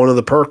 that's one of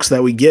the perks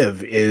that we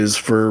give, is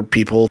for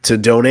people to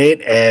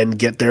donate and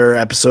get their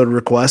episode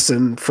requests.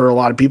 And for a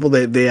lot of people,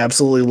 they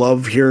absolutely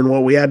love hearing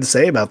what we had to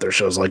say about their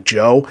shows. Like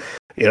Joe,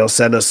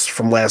 sent us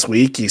from last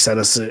week. He sent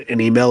us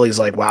an email. He's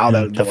like, wow,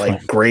 that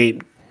like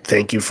great.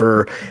 Thank you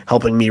for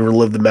helping me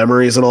relive the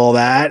memories and all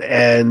that.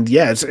 And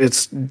yeah,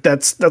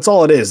 that's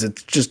all it is.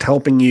 It's just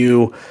helping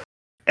you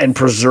and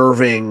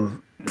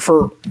preserving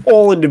for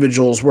all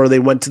individuals, where they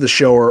went to the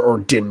show or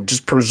didn't,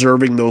 just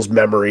preserving those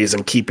memories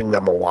and keeping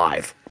them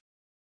alive.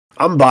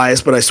 I'm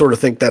biased, but I sort of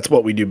think that's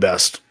what we do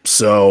best.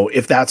 So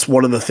if that's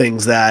one of the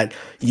things that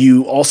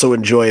you also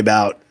enjoy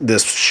about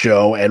this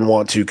show and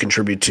want to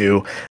contribute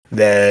to,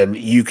 then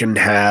you can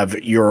have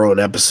your own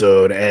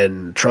episode.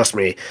 And trust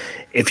me,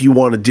 if you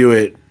want to do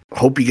it,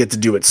 hope you get to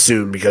do it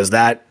soon, because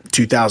that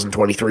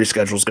 2023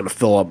 schedule is going to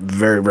fill up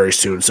very, very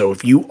soon. So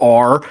if you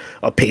are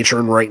a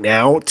patron right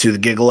now to the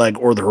Gigaleg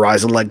or the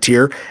Horizon Leg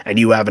tier and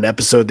you have an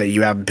episode that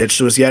you haven't pitched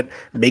to us yet,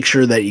 make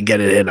sure that you get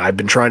it in. I've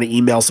been trying to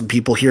email some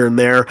people here and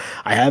there.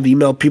 I have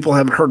emailed people,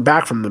 haven't heard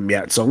back from them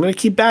yet. So I'm going to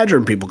keep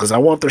badgering people because I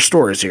want their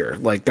stories here.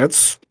 Like,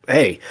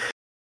 hey,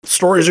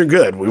 stories are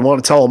good. We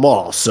want to tell them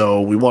all.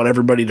 So we want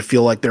everybody to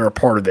feel like they're a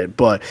part of it.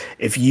 But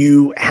if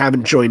you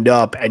haven't joined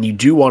up and you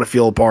do want to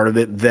feel a part of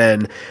it,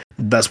 then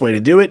the best way to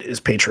do it is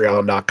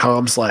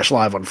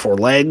patreon.com/live on four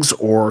legs,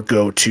 or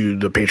go to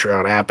the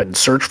Patreon app and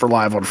search for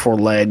Live on Four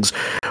Legs,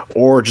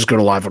 or just go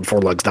to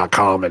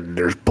liveonfourlegs.com and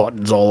there's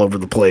buttons all over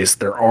the place.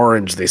 They're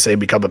orange. They say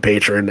become a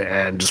patron,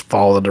 and just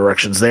follow the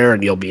directions there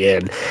and you'll be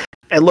in.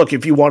 And look,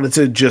 if you wanted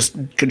to just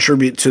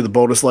contribute to the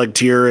bonus leg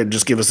tier and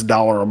just give us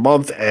 $1 a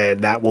month, and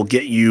that will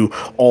get you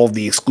all of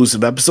the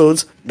exclusive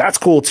episodes, that's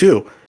cool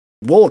too.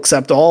 We'll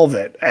accept all of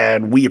it,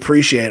 and we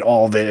appreciate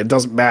all of it. It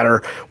doesn't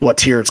matter what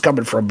tier it's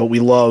coming from, but we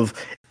love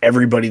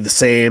everybody the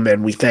same,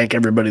 and we thank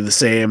everybody the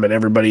same, and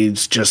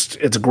everybody's just,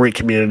 it's a great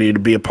community to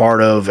be a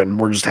part of,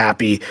 and we're just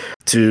happy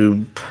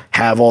to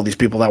have all these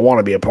people that want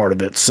to be a part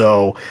of it.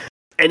 So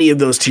any of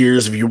those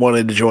tiers, if you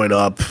wanted to join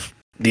up,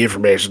 the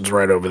information's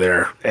right over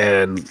there.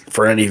 And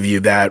for any of you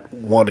that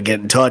want to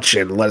get in touch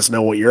and let us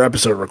know what your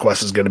episode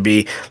request is going to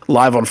be,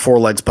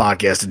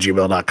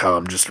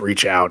 liveonfourlegspodcast@gmail.com. Just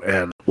reach out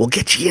and we'll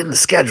get you in the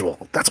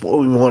schedule. That's what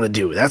we want to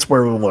do. That's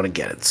where we want to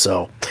get it.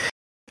 So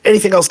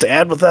anything else to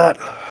add with that?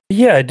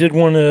 Yeah, I did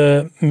want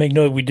to make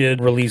note we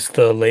did release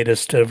the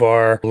latest of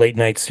our late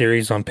night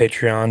series on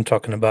Patreon,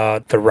 talking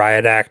about the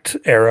Riot Act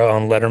era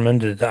on Letterman,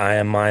 did the I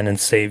Am Mine and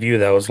Save You.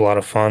 That was a lot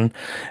of fun.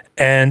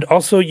 And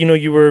also,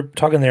 you were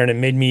talking there and it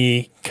made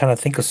me kind of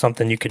think of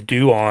something you could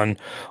do on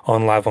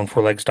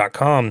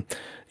liveonfourlegs.com.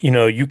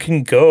 You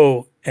can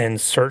go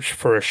and search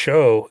for a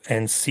show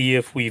and see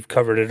if we've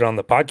covered it on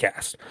the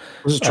podcast.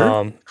 This is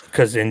true.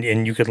 Because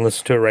and you can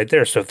listen to it right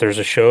there. So if there's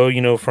a show,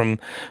 from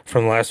the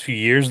last few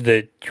years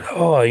that,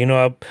 I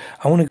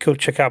want to go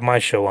check out my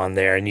show on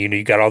there. And,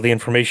 you got all the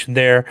information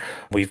there.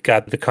 We've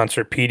got the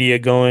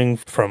Concertpedia going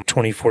from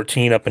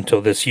 2014 up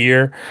until this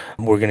year.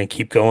 We're going to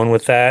keep going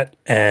with that.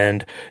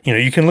 And,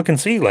 you can look and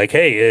see, like,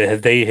 hey,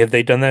 have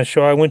they done that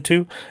show I went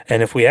to?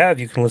 And if we have,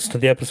 you can listen to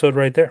the episode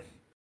right there.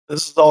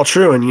 This is all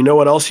true. And you know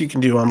what else you can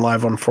do on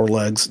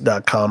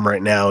liveonfourlegs.com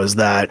right now is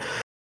that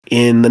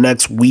in the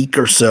next week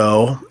or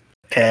so,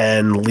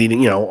 and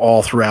leading,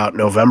 all throughout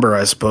November,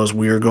 I suppose,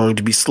 we are going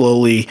to be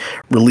slowly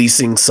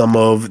releasing some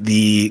of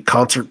the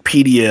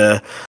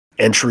Concertpedia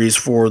entries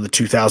for the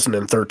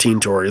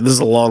 2013 tour. This is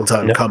a long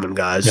time coming,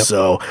 guys. Yep.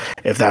 So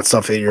if that's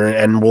stuff that you're in,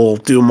 and we'll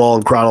do them all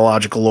in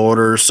chronological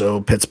order.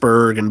 So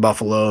Pittsburgh and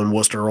Buffalo and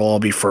Worcester will all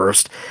be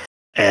first.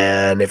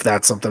 And if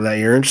that's something that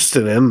you're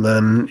interested in,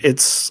 then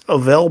it's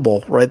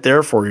available right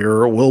there for you,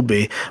 or it will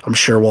be. I'm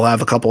sure we'll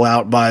have a couple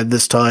out by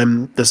this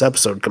time this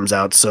episode comes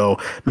out. So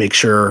make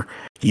sure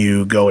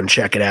you go and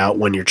check it out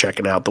when you're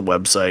checking out the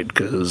website,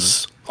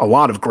 because a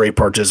lot of great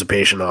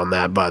participation on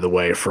that, by the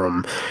way,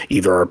 from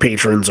either our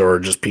patrons or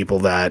just people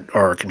that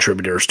are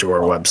contributors to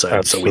our website.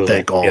 Absolutely. So we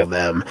thank all of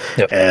them.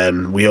 Yep.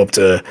 And we hope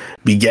to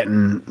be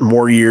getting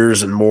more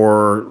years and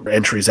more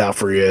entries out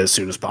for you as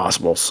soon as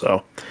possible.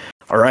 So,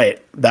 all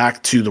right,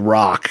 back to the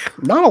rock.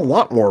 Not a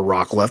lot more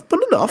rock left, but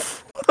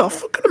enough, a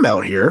good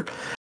amount here.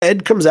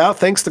 Ed comes out,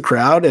 thanks the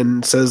crowd,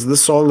 and says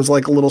this song is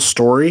like a little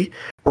story.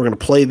 We're going to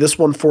play this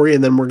one for you,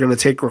 and then we're going to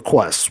take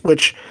requests,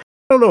 which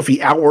I don't know if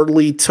he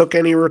outwardly took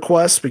any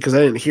requests, because I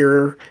didn't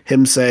hear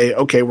him say,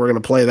 okay, we're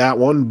going to play that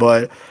one,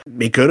 but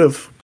he could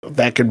have.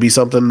 That could be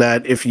something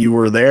that if you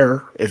were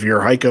there, if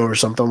you're Heiko or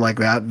something like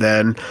that,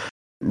 then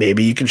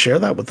maybe you can share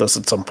that with us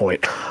at some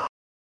point.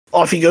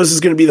 Off He Goes is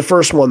going to be the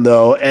first one,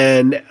 though,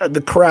 and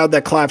the crowd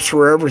that claps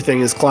for everything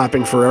is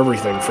clapping for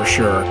everything, for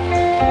sure.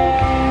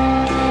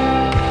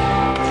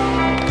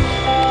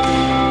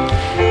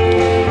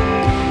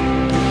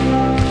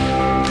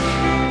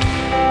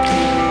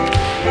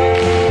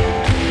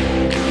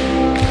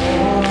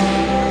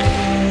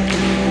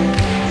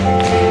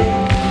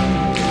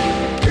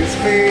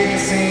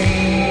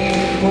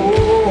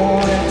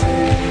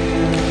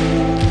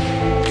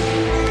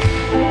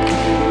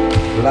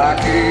 Like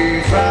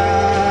a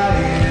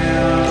Friday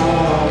on a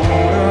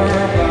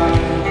water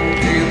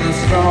bottom in the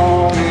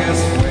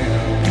strongest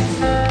winds.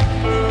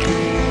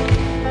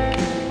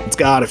 It's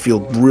got to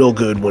feel real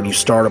good when you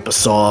start up a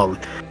song,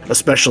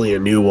 especially a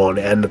new one,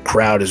 and the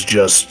crowd is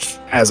just,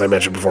 as I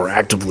mentioned before,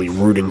 actively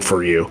rooting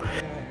for you.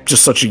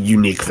 Just such a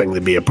unique thing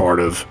to be a part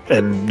of.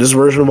 And this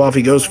version of Off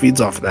He Goes feeds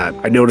off of that.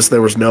 I noticed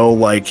there was no,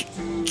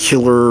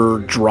 killer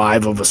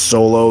drive of a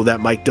solo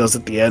that Mike does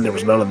at the end. There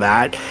was none of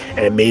that, and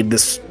it made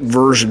this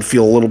version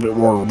feel a little bit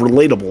more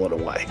relatable in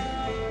a way.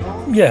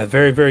 Yeah,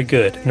 very, very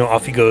good.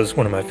 Off He Goes,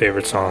 one of my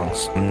favorite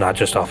songs, not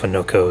just off of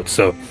No Code.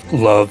 So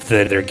love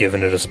that they're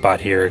giving it a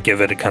spot here,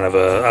 give it a kind of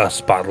a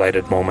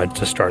spotlighted moment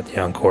to start the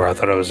encore. I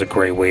thought it was a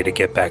great way to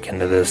get back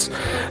into this.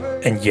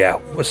 And yeah,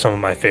 some of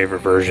my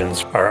favorite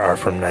versions are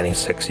from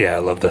 96. Yeah, I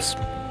love this.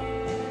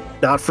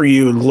 Not For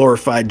You and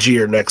Glorified G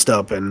are next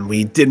up, and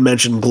we did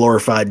mention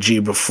Glorified G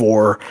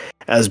before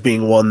as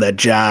being one that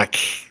Jack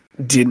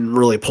didn't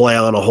really play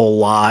on a whole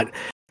lot.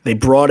 They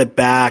brought it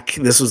back.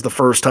 This was the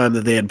first time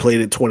that they had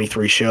played it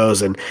 23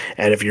 shows. And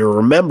if you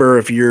remember,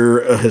 if you're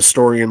a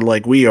historian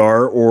like we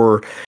are,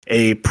 or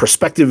a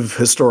prospective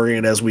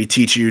historian as we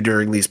teach you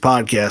during these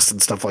podcasts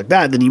and stuff like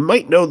that, then you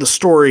might know the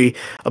story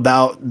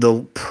about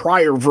the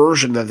prior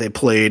version that they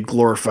played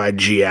Glorified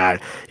G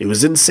at. It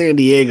was in San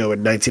Diego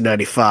in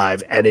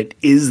 1995, and it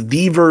is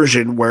the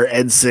version where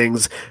Ed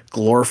sings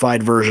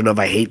glorified version of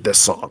I Hate This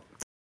Song.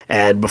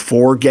 And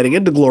before getting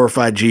into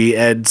Glorified G,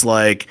 Ed's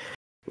like,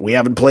 we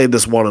haven't played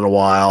this one in a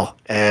while,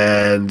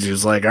 and he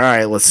was like, all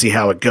right, let's see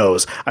how it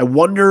goes. I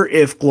wonder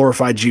if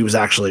Glorified G was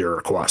actually a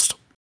request.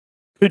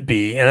 Could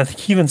be, and I think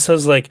he even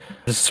says, like,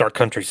 this is our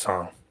country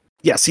song.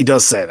 Yes, he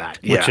does say that,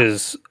 which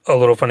is a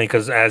little funny,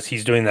 because as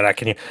he's doing that, I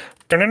can hear...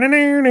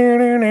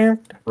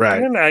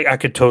 Right. And I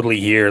could totally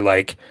hear,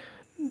 like,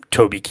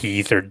 Toby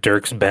Keith or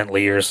Dierks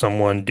Bentley or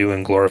someone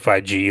doing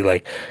Glorified G,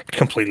 like,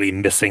 completely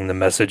missing the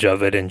message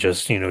of it and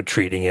just,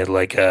 treating it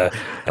like a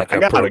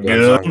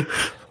program song.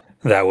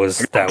 That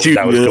was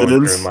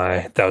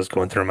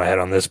going through my head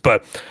on this,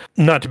 but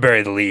not to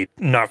bury the lead.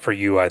 Not For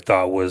You, I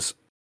thought was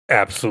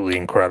absolutely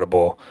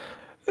incredible.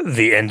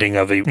 The ending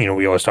of it,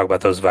 we always talk about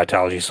those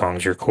Vitalogy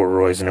songs, your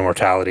Corduroys and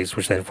Immortalities,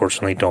 which they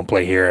unfortunately don't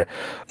play here.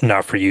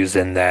 Not For You's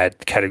in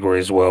that category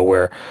as well,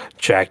 where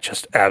Jack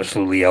just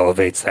absolutely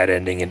elevates that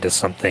ending into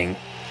something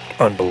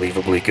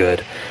unbelievably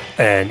good.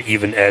 And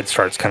even Ed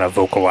starts kind of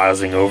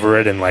vocalizing over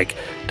it and like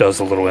does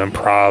a little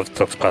improv,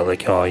 talks about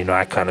like,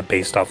 I kind of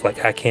based off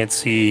like I can't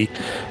see.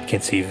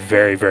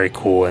 Very, very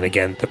cool. And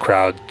again, the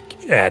crowd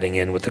adding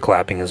in with the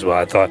clapping as well.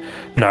 I thought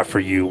Not For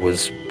You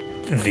was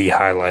the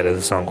highlight of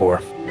this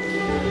encore.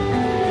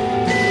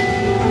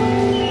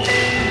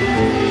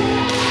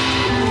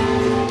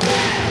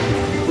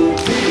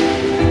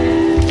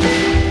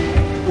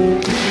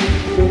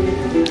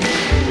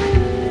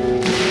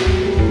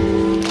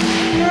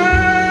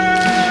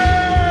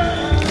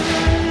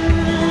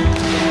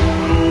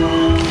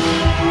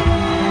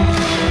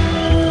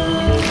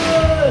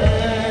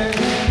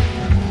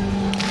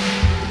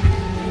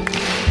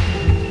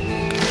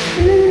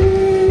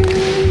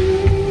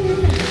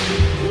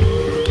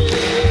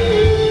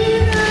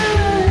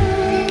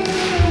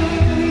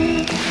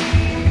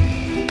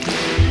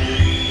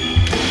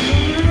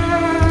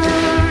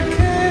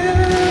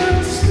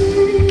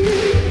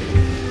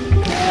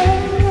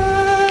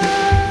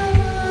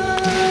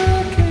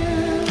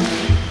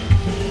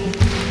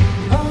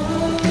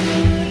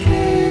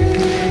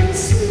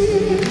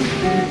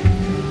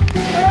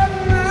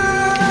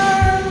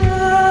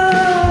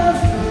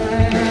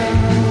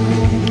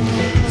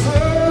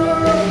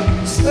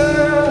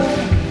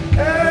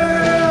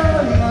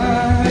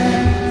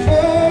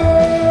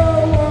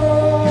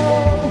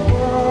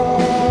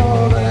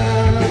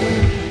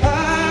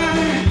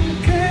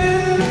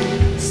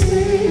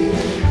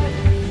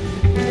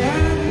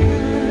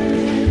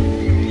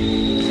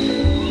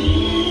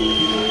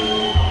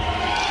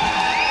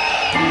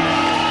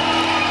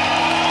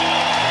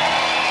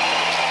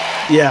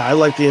 Yeah, I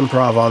like the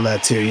improv on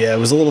that too. Yeah, it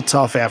was a little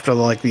tough after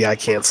the I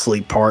can't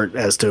sleep part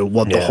as to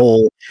what the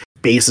whole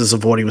basis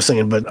of what he was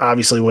singing. But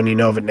obviously when you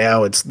know of it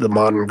now, it's the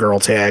modern girl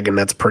tag, and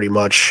that's pretty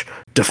much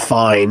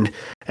defined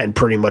and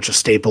pretty much a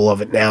staple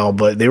of it now.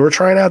 But they were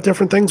trying out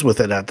different things with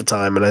it at the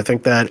time. And I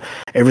think that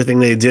everything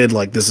they did,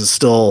 like this is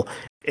still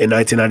in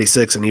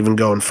 1996 and even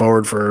going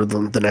forward for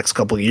the next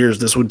couple of years,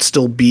 this would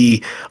still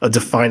be a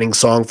defining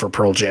song for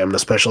Pearl Jam, and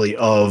especially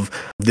of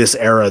this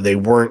era. They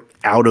weren't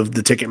out of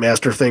the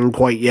Ticketmaster thing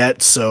quite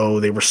yet, so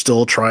they were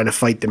still trying to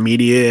fight the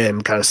media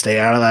and kind of stay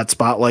out of that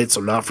spotlight.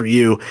 So Not For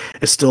You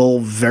is still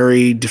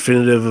very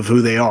definitive of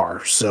who they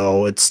are.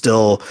 So it's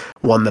still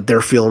one that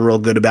they're feeling real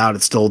good about.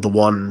 It's still the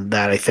one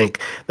that I think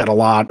that a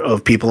lot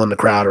of people in the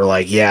crowd are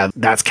like, yeah,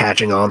 that's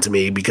catching on to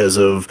me because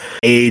of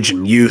age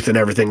and youth and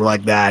everything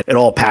like that. It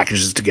all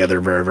packages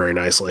together very, very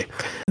nicely.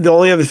 The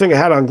only other thing I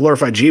had on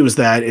Glorified G was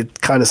that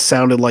it kind of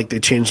sounded like they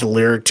changed the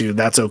lyric to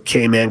 "That's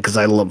okay, man, because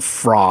I love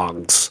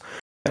frogs."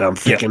 And I'm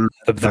thinking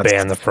the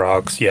band, the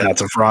Frogs. Yeah,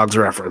 that's a Frogs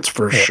reference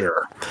for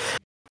sure.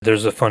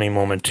 There's a funny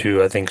moment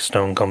too. I think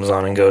Stone comes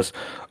on and goes,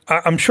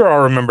 I'm sure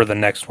I'll remember the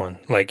next one.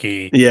 Like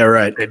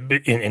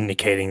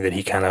indicating that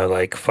he kind of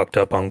like fucked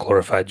up on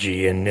Glorified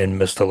G and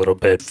missed a little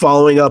bit.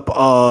 Following up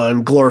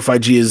on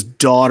Glorified G is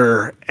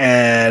Daughter,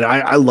 and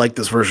I like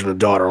this version of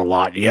Daughter a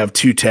lot. You have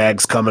two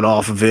tags coming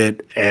off of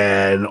it,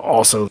 and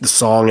also the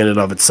song in and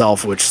of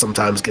itself, which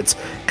sometimes gets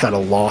kind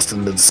of lost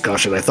in the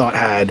discussion. I thought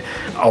had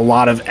a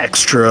lot of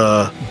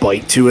extra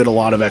bite to it, a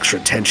lot of extra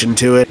tension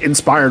to it,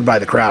 inspired by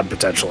the crowd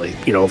potentially.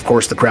 Of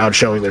course, the crowd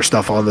showing their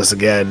stuff on this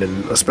again,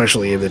 and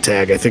especially in the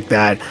tag. I think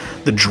that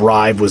the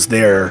drive was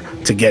there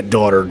to get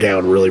Daughter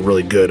down really,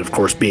 really good. Of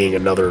course, being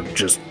another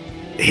just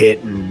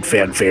hit and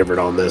fan favorite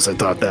on this, I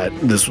thought that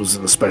this was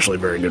an especially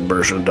very good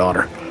version of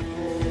Daughter.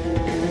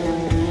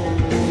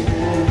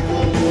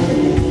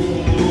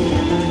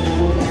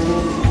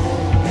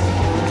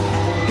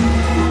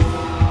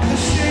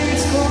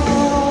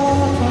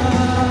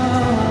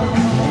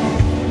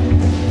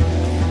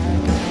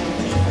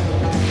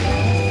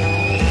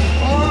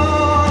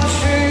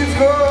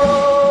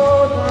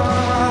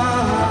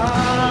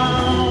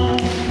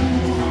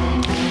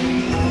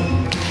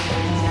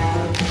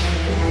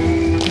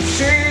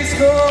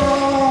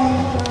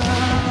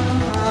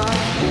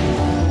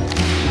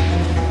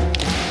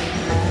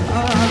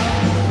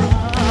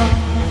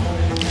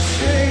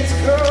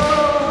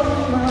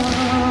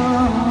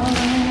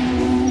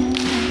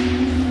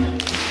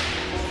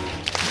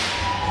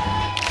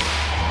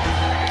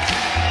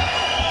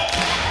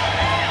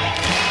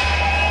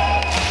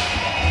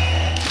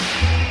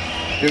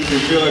 Do you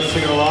feel like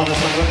singing along or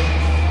something?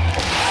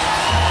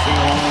 Sing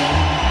along.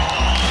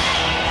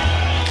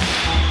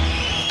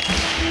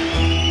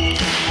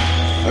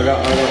 I got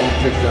one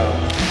picked out.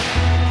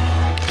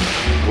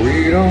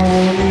 We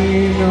don't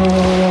need no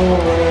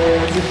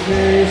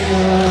education.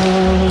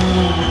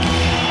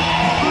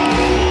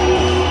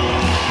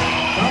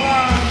 Come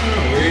on,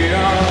 we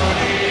don't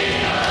need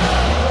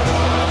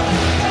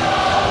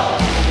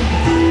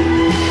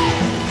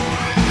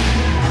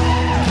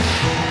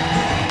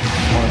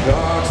no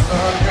dog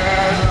stuck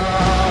as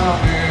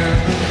I'm in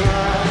the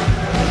ground.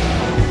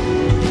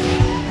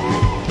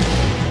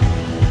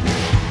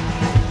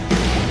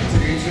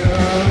 Teacher,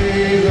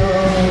 leave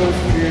those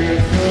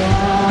kids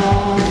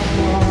alone.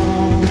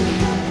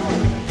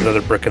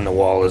 Another brick in the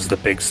wall is the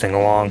big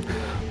sing-along,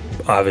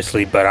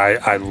 obviously, but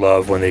I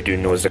love when they do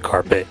Noise the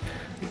Carpet.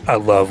 I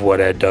love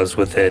what Ed does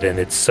with it, and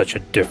it's such a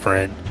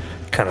different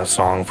kind of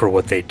song for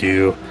what they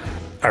do.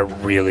 I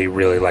really,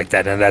 really like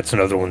that, and that's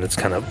another one that's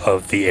kind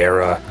of the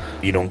era.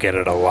 You don't get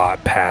it a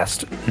lot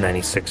past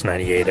 96,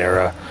 98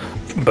 era,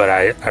 but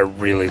I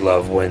really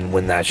love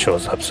when that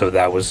shows up, so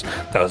that was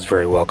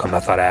very welcome. I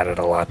thought it added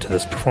a lot to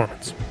this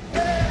performance.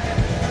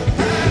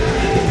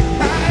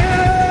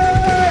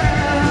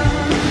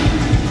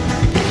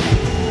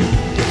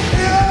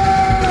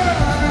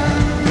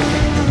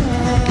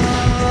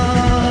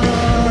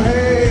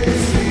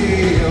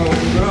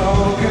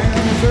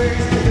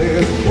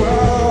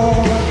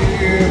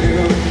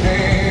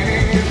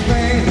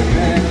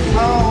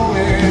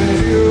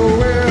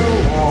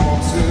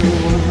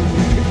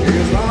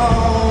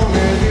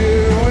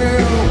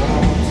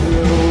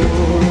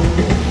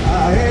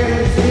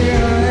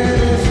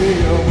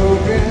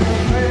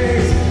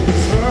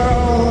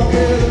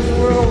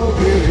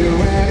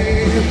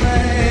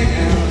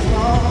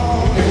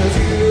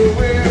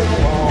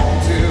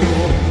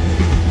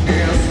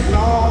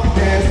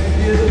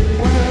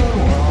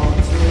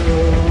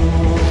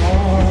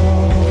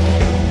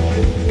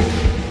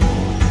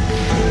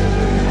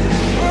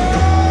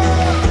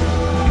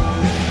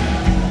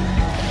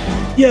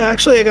 Yeah,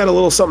 actually, I got a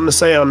little something to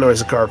say on Noise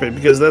the Carpet,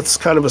 because that's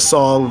kind of a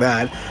song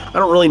that I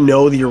don't really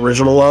know the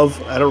original of.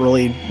 I don't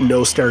really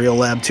know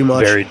Stereolab too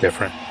much. Very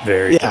different.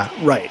 Very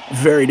different. Right.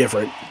 Very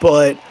different.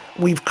 But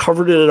we've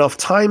covered it enough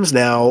times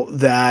now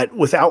that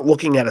without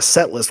looking at a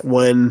set list,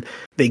 when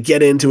they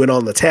get into it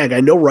on the tag, I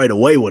know right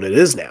away what it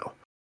is now.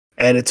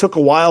 And it took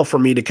a while for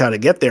me to kind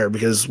of get there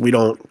because we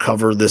don't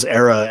cover this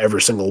era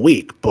every single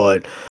week.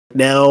 But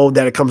now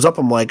that it comes up,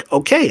 I'm like,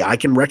 okay, I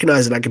can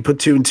recognize it. I can put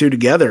two and two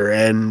together.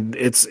 And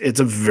it's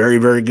a very,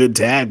 very good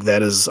tag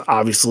that is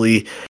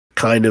obviously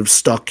kind of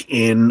stuck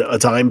in a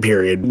time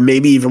period.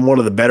 Maybe even one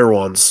of the better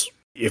ones.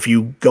 If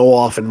you go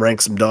off and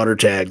rank some daughter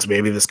tags,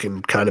 maybe this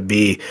can kind of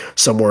be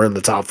somewhere in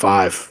the top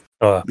 5.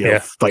 Fighting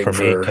for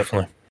me,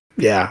 definitely.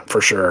 Yeah,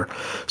 for sure.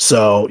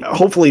 So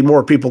hopefully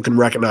more people can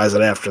recognize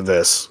it after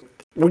this.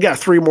 We got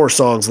 3 more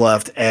songs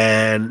left,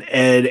 and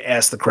Ed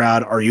asked the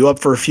crowd, are you up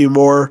for a few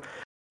more?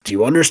 Do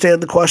you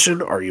understand the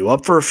question? Are you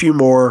up for a few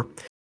more?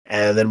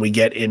 And then we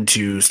get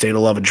into State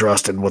of Love and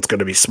Trust and what's going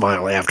to be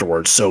Smile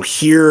afterwards. So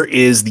here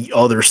is the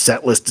other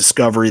set list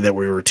discovery that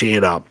we were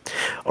teeing up.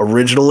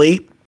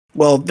 Originally,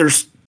 well,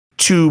 there's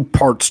 2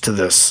 parts to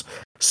this.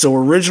 So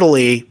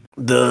originally,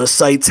 the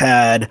sites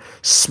had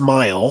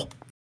Smile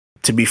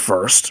to be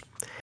first,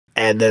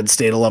 and then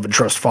State of Love and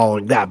Trust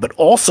following that. But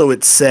also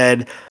it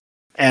said...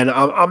 And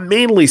I'm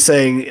mainly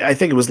saying, I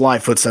think it was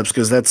Live Footsteps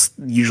because that's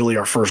usually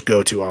our first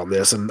go-to on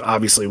this. And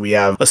obviously we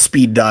have a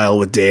speed dial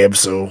with Dave,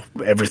 so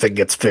everything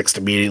gets fixed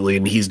immediately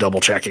and he's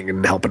double-checking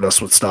and helping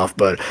us with stuff.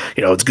 But,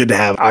 it's good to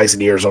have eyes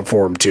and ears on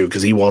for him too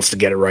because he wants to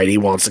get it right. He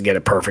wants to get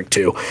it perfect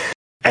too.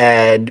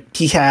 And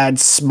he had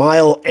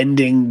Smile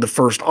ending the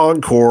first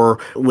encore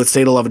with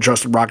State of Love and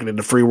Trust and Rockin'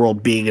 into Free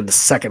World being in the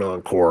second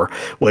encore,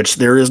 which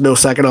there is no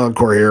second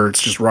encore here.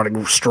 It's just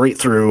running straight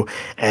through,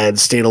 and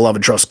State of Love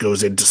and Trust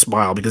goes into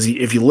Smile. Because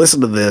if you listen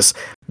to this,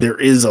 there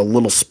is a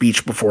little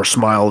speech before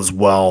Smile as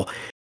well.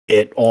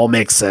 It all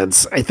makes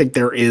sense. I think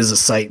there is a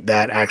site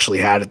that actually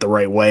had it the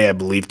right way. I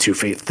believe 2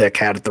 Feet Thick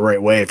had it the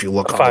right way. If you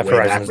look on the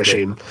Wayback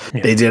Machine,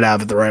 they did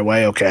have it the right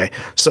way. Okay.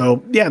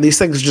 So, yeah, these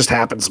things just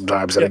happen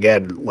sometimes. And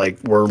again,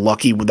 we're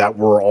lucky that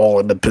we're all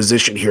in the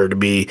position here to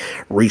be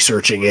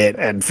researching it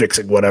and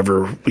fixing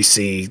whatever we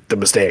see the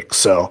mistakes.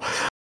 So,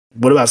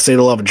 what about State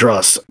of Love and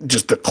Trust?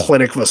 Just the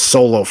clinic of a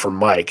solo from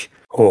Mike.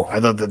 Cool. I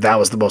thought that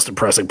was the most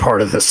impressive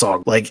part of this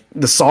song.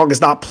 The song is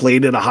not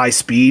played at a high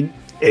speed.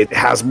 It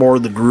has more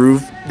of the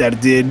groove that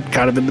it did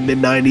kind of in the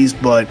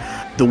mid-90s, but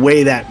the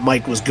way that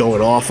Mike was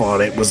going off on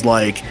it was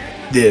like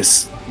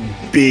this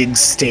big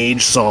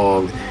stage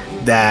song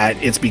that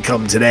it's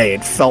become today.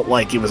 It felt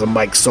like it was a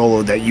Mike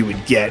solo that you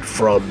would get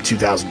from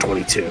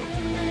 2022.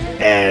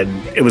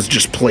 And it was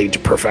just played to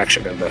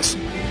perfection in this.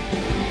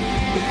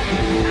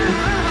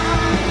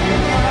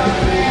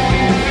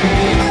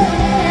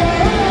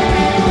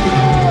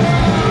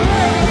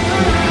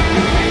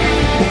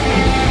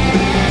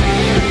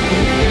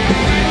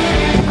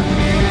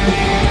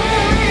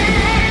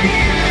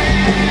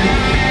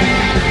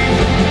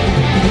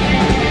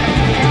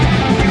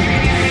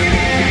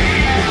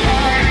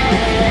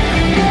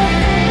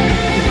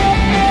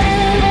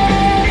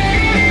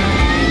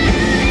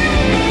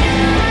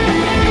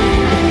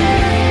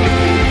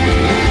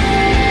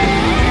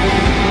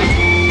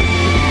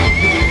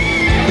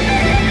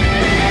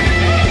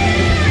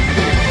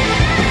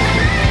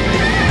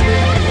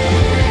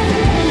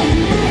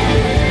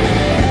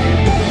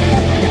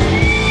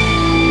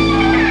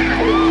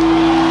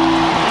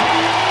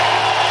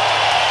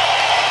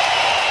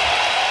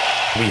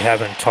 We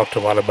haven't talked a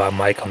lot about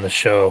Mike on the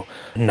show,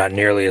 not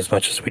nearly as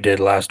much as we did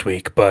last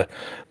week, but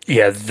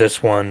yeah,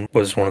 this one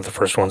was one of the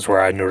first ones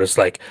where I noticed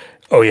like,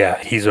 oh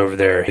yeah, he's over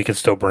there. He can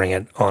still bring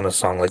it on a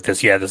song like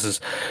this. Yeah, this is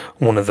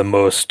one of the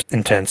most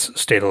intense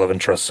State of Love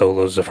and Trust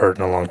solos I've heard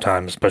in a long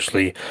time,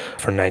 especially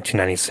for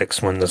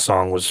 1996 when the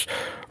song was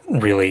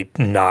really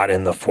not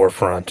in the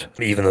forefront.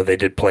 Even though they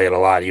did play it a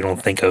lot, you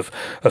don't think of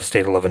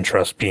State of Love and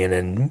Trust being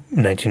in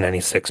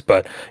 1996.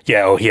 But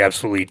yeah, oh, he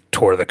absolutely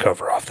tore the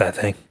cover off that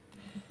thing.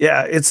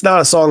 Yeah, it's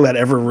not a song that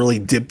ever really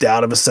dipped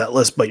out of a set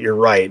list, but you're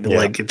right. Yeah.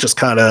 Like, it just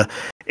kind of,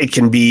 it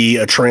can be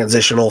a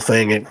transitional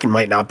thing. It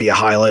might not be a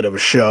highlight of a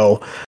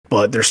show,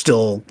 but they're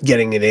still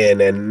getting it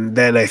in. And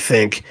then I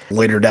think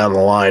later down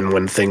the line,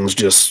 when things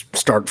just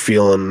start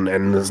feeling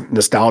and the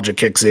nostalgia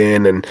kicks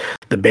in and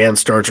the band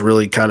starts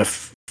really kind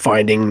of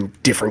finding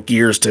different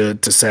gears to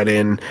set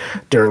in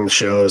during the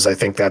shows, I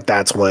think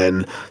that's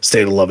when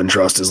State of Love and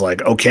Trust is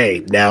like,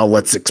 okay, now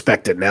let's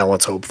expect it. Now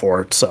let's hope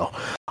for it. So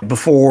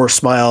before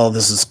Smile,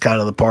 this is kind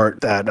of the part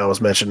that I was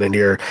mentioning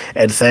here.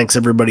 Ed thanks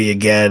everybody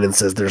again and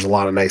says there's a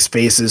lot of nice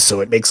faces, so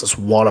it makes us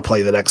want to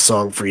play the next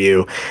song for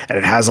you. And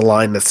it has a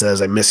line that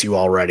says, I miss you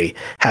already.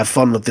 Have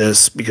fun with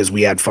this because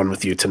we had fun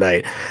with you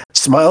tonight.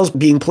 Smile's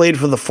being played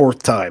for the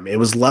 4th time. It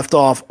was left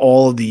off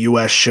all of the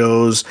US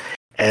shows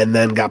and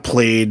then got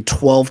played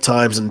 12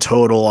 times in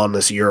total on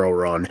this Euro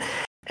run.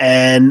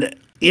 And,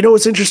 you know,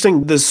 it's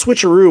interesting, the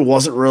switcheroo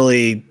wasn't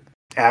really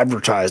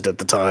advertised at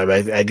the time.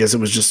 I guess it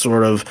was just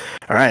sort of,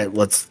 all right,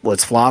 let's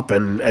flop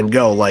and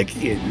go. Like,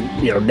 you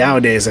know,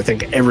 nowadays, I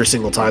think every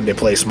single time they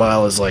play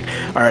Smile is like,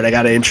 all right, I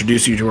got to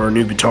introduce you to our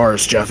new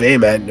guitarist, Jeff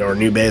Ament, or our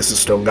new bassist,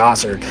 Stone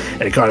Gossard,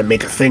 and kind of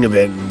make a thing of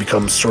it and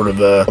becomes sort of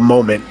a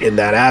moment in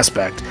that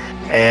aspect.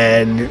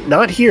 And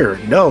not here.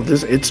 No,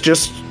 it's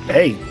just,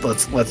 hey,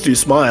 let's do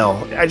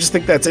Smile. I just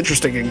think that's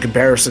interesting in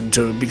comparison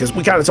to, because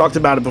we kind of talked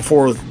about it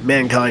before with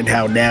Mankind,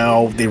 how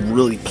now they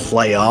really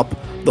play up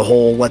the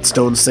whole Let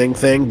Stone Sing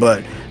thing,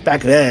 but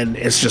back then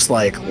it's just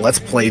like, let's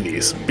play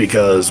these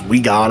because we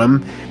got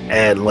them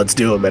and let's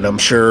do them. And I'm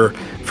sure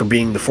for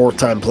being the 4th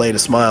time play to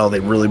Smile, they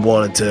really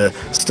wanted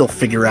to still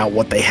figure out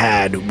what they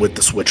had with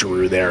the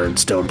switcheroo there and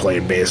Stone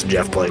playing bass and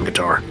Jeff playing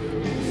guitar.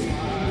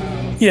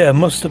 Yeah, it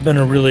must have been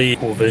a really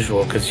cool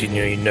visual because, you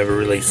know, you'd never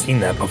really seen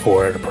that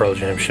before at a Pearl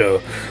Jam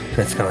show. And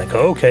it's kind of like,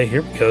 oh, okay,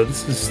 here we go.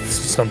 This is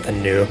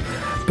something new.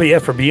 But yeah,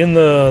 for being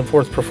the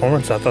 4th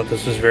performance, I thought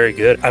this was very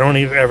good. I don't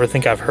even ever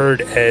think I've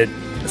heard Ed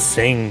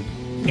sing,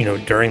 you know,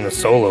 during the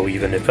solo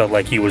even. It felt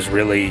like he was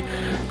really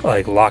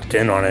like locked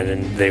in on it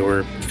and they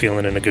were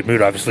feeling in a good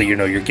mood. Obviously, you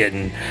know, you're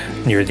getting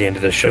near the end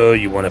of the show.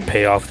 You want to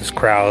pay off this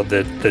crowd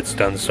that's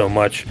done so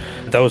much.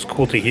 That was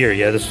cool to hear.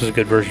 Yeah, this was a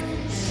good version.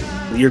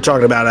 You're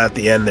talking about at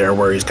the end there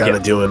where he's kind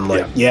of doing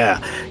like, yeah,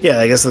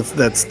 I guess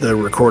that's the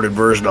recorded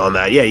version on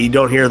that. Yeah, you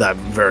don't hear that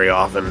very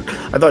often.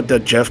 I thought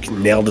that Jeff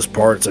nailed his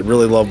parts. I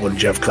really love when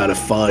Jeff kind of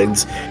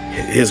finds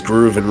his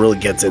groove and really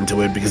gets into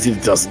it because he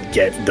doesn't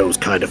get those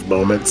kind of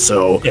moments.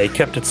 So yeah, he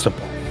kept it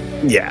simple.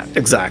 Yeah,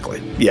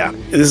 exactly. Yeah,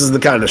 this is the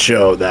kind of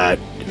show that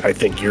I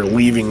think you're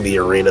leaving the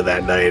arena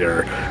that night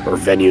or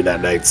venue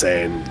that night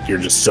saying you're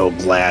just so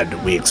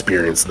glad we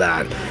experienced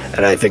that.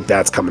 And I think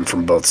that's coming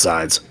from both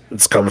sides.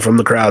 It's coming from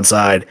the crowd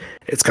side.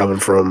 It's coming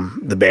from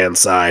the band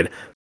side.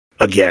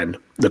 Again,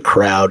 the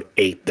crowd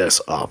ate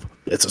this up.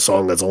 It's a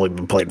song that's only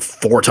been played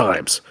 4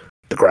 times.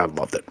 The crowd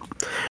loved it.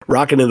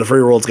 Rockin' in the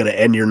Free World's going to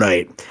end your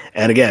night.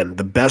 And again,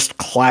 the best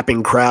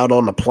clapping crowd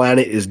on the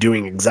planet is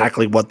doing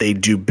exactly what they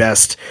do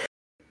best.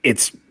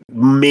 It's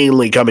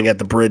mainly coming at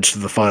the bridge to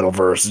the final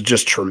verse. It's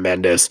just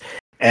tremendous.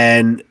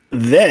 And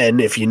then,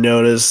 if you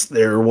notice,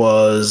 there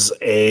was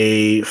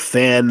a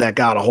fan that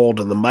got a hold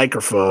of the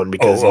microphone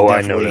because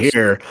I noticed.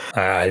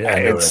 I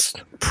noticed.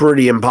 It's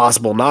pretty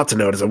impossible not to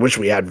notice. I wish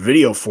we had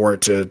video for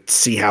it to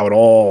see how it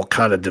all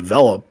kind of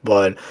developed.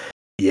 But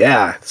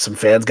yeah, some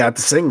fans got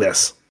to sing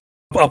this.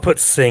 I'll put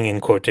sing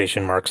in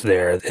quotation marks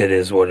there. It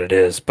is what it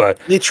is, but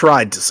they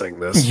tried to sing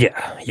this.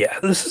 Yeah.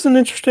 This is an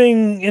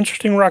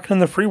interesting Rockin' in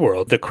the Free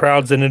World. The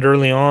crowd's in it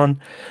early on,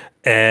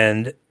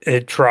 and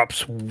it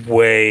drops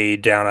way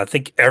down. I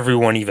think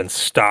everyone even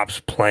stops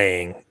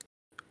playing,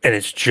 and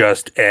it's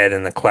just Ed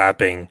and the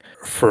clapping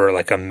for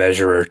like a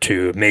measure or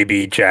two.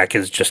 Maybe Jack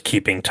is just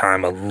keeping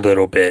time a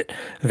little bit,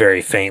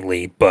 very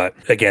faintly, but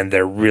again,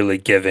 they're really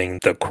giving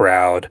the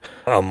crowd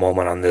a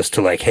moment on this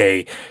to like,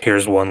 hey,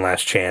 here's one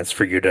last chance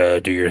for you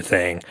to do your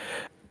thing.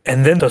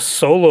 And then the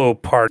solo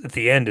part at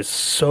the end is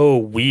so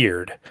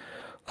weird.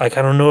 Like,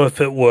 I don't know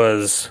if it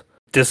was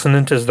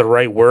dissonant is the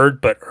right word,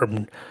 but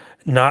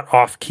not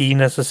off key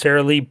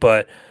necessarily,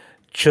 but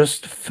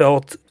just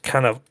felt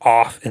kind of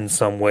off in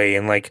some way,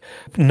 and like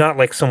not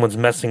like someone's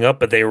messing up,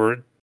 but they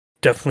were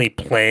definitely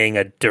playing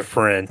a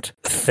different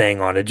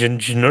thing on it.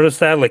 Did you notice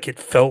that? Like, it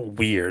felt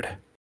weird.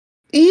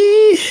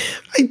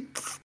 I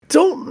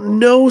don't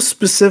know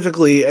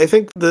specifically. I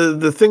think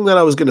the thing that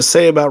I was going to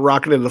say about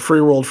Rockin' in the Free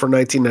World for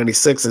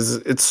 1996 is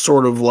it's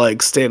sort of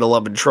like State of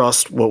Love and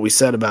Trust, what we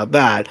said about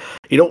that.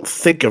 You don't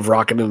think of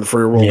Rockin' in the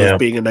Free World as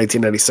being a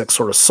 1996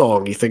 sort of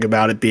song. You think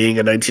about it being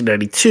a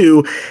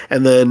 1992,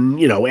 and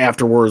then,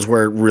 afterwards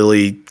where it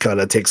really kind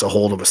of takes a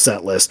hold of a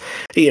set list.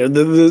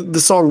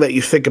 The song that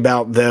you think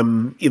about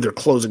them either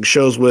closing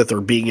shows with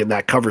or being in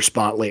that cover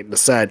spot late in the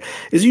set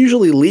is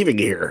usually Leaving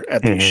Here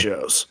at these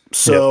shows.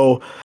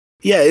 So...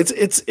 Yeah,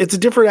 it's a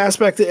different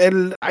aspect,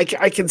 and I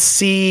can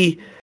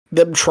see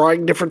them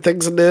trying different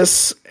things in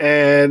this,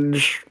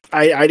 and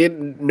I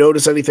didn't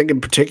notice anything in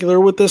particular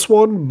with this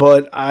one,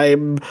 but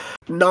I'm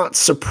not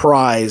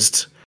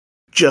surprised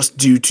just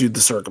due to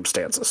the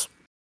circumstances.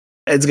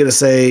 Ed's going to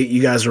say,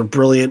 you guys were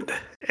brilliant,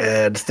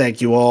 and thank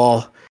you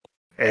all,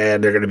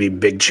 and they're going to be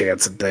big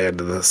chants at the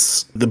end of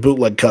this. The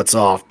bootleg cuts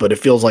off, but it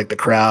feels like the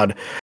crowd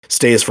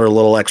stays for a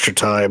little extra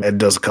time and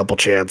does a couple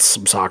chants,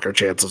 some soccer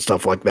chants and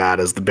stuff like that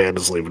as the band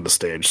is leaving the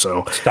stage.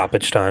 So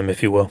stoppage time,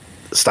 if you will.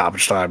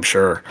 Stoppage time,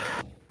 sure.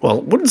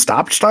 Well, wouldn't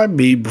stoppage time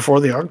be before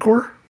the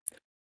encore?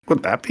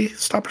 Wouldn't that be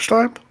stoppage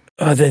time?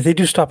 They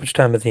do stoppage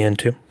time at the end,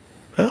 too.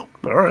 Oh,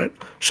 all right.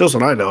 Shows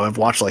what I know. I've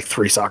watched like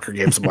 3 soccer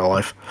games in my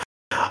life.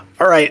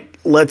 All right,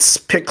 let's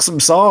pick some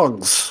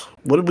songs.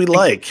 What did we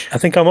like? I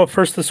think I'm up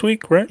first this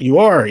week, right? You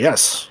are,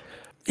 yes.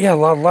 Yeah, a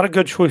lot of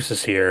good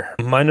choices here.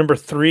 My number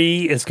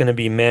 3 is going to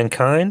be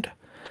Mankind.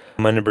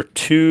 My number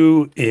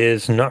 2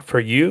 is Not For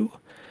You.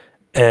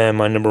 And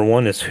my number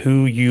 1 is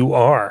Who You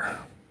Are.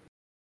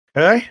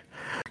 Okay.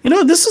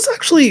 This is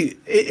actually,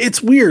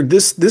 it's weird.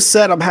 This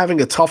set, I'm having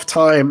a tough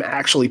time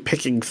actually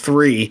picking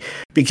 3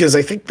 because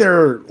I think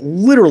they're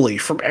literally,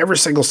 from every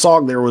single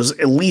song, there was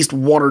at least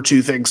 1 or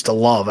 2 things to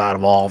love out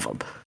of all of them.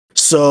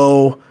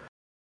 So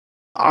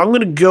I'm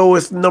going to go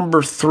with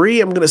number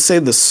 3. I'm going to say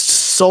the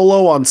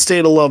solo on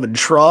State of Love and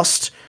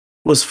Trust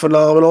was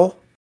phenomenal.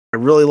 I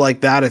really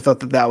like that. I thought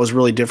that was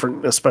really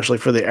different, especially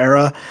for the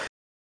era.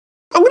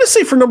 I'm going to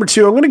say for number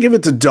 2, I'm going to give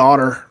it to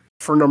Daughter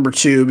for number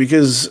 2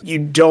 because you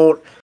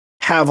don't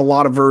have a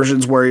lot of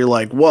versions where you're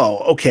like, whoa,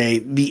 okay,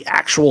 the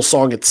actual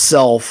song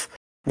itself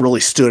really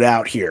stood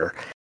out here.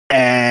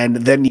 And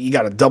then you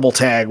got a double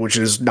tag, which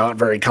is not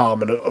very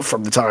common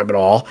from the time at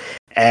all.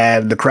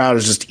 And the crowd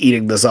is just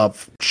eating this up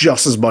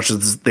just as much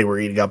as they were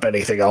eating up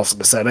anything else in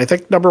the set. And I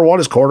think number 1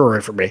 is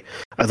Corduroy for me.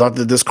 I thought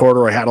that this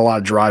Corduroy had a lot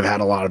of drive,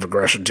 had a lot of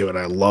aggression to it.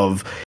 I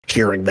love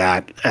hearing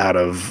that out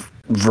of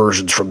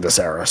versions from this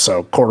era.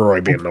 So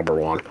Corduroy being number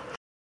 1.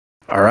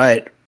 All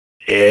right.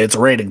 It's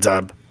rating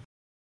time.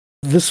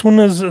 This one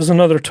is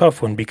another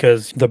tough one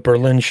because the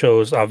Berlin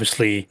shows,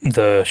 obviously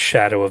the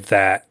shadow of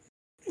that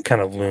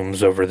kind of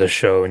looms over the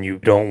show, and you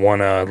don't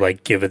want to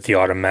give it the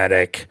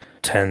automatic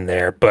 10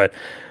 there. But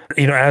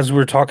as we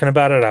were talking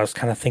about it, I was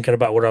kind of thinking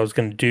about what I was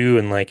going to do,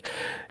 and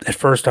at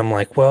first I'm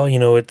like, well,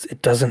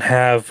 it doesn't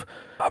have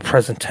a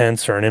present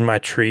tense or an In My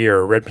Tree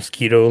or a Red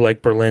Mosquito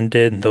like Berlin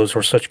did, and those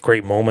were such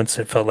great moments.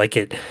 It felt like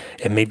it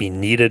maybe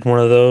needed one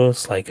of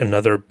those, like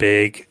another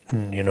big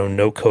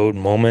no code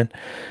moment.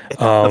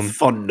 The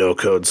fun no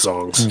code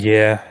songs.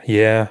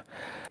 Yeah.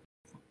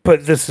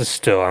 But this is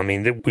still,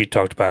 we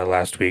talked about it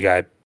last week.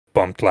 I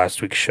bumped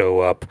last week's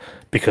show up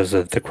because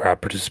of the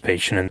crowd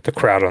participation, and the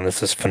crowd on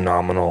this is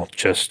phenomenal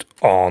just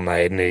all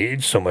night.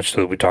 And so much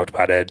so that we talked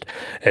about it.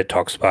 Ed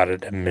talks about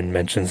it and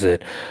mentions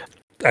it.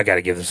 I got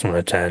to give this one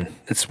a 10.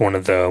 It's one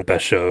of the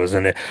best shows,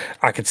 and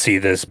I could see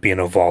this being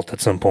a vault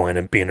at some point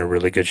and being a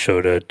really good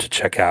show to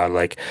check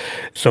out.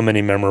 So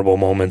many memorable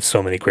moments,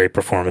 so many great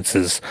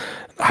performances.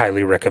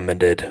 Highly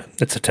recommended.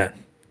 It's a 10.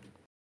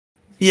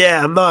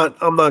 Yeah, I'm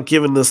not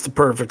giving this the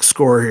perfect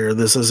score here.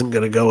 This isn't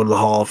going to go in the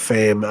Hall of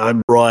Fame.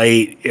 I'm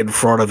right in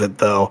front of it,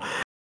 though.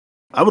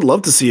 I would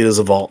love to see it as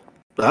a vault.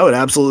 I would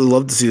absolutely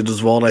love to see it as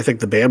a vault. I think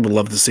the band would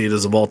love to see it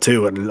as a vault,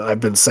 too. And I've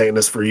been saying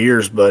this for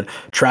years, but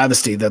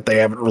travesty that they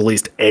haven't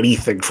released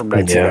anything from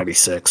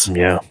 1996.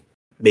 Yeah.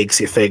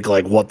 Makes you think,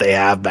 what they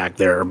have back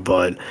there.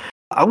 But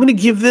I'm going to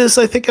give this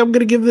a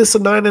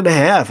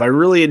 9.5. I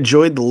really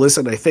enjoyed the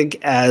listen. I think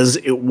as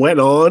it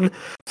went on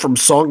from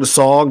song to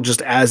song,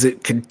 just as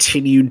it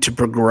continued to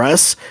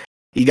progress,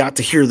 you got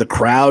to hear the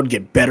crowd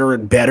get better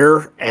and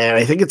better. And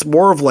I think it's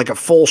more of a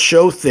full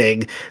show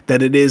thing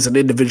than it is an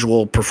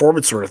individual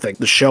performance sort of thing.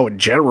 The show in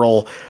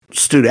general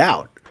stood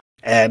out,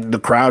 and the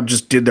crowd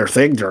just did their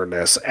thing during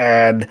this.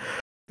 And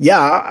yeah,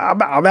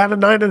 I'm at a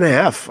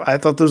 9.5. I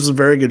thought this was a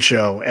very good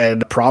show,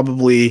 and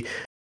probably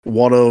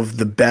one of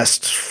the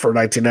best for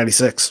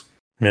 1996.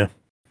 Yeah.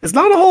 It's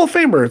not a Hall of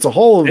Famer. It's a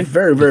Hall of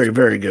very, very,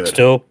 very good.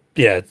 Still,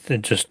 yeah,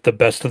 just the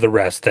best of the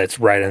rest that's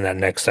right in that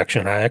next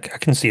section. I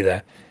can see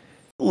that.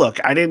 Look,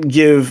 I didn't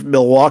give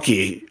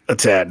Milwaukee a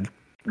 10.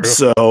 True.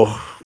 So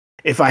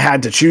if I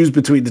had to choose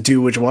between the two,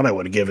 which one I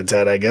would have given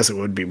 10, I guess it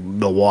would be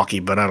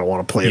Milwaukee, but I don't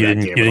want to play that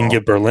game. You didn't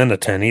give Berlin a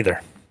 10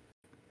 either.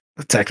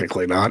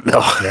 Technically not, no.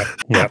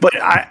 Yeah. But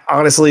I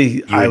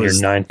honestly, I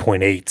was your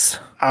 9.8s.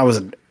 I was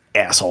an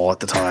asshole at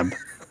the time.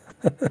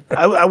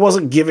 I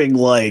wasn't giving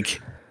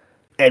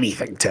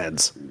anything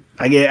 10s.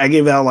 I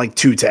gave out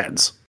 2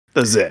 10s.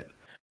 That's it.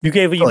 You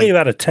gave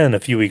out a 10 a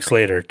few weeks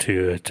later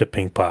to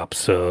Pink Pop,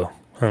 so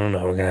I don't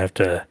know. We're gonna have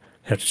to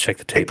check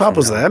the tape. Pink Pop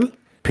was then?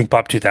 Pink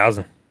Pop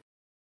 2000.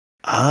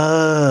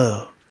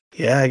 Oh,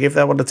 yeah, I gave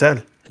that one a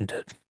 10. You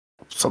did.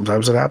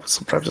 Sometimes it happens,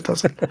 sometimes it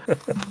doesn't.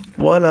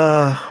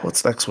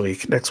 What's next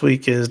week? Next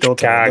week is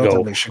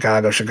Chicago,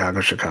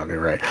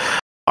 right?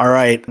 All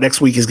right,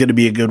 next week is going to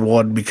be a good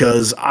one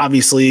because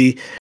obviously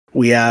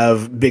we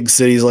have big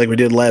cities like we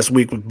did last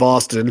week with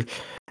Boston,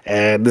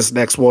 and this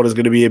next one is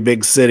going to be a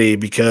big city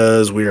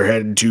because we are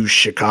heading to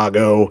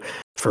Chicago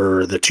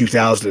for the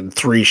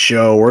 2003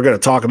 show. We're going to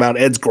talk about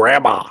Ed's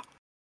Grandma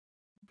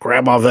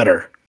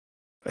Vetter.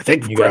 I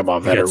think Grandma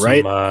Vetter,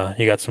 right?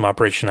 You got some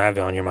Operation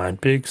Ivy on your mind.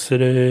 Big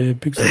city.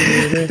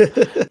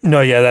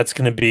 No, yeah, it's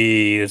gonna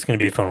be a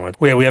fun one.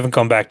 We haven't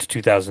come back to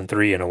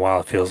 2003 in a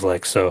while. It feels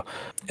like so,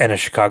 and a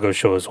Chicago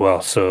show as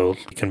well. So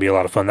it can be a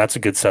lot of fun. That's a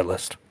good set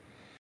list.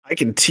 I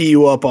can tee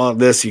you up on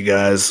this, you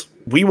guys.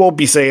 We won't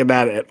be saying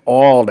that at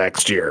all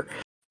next year.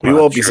 We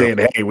won't be saying,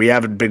 hey, we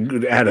haven't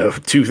been at a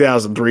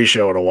 2003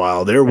 show in a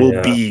while. There will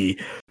be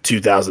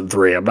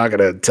 2003. I'm not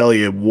going to tell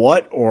you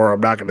what, or I'm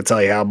not going to tell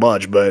you how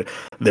much, but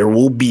there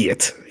will be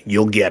it.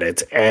 You'll get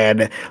it.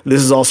 And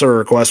this is also a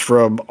request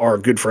from our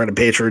good friend and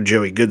patron,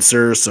 Joey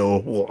Goodsir.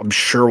 So I'm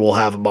sure we'll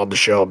have him on the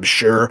show. I'm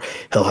sure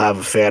he'll have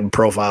a fan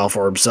profile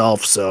for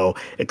himself. So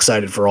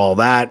excited for all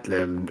that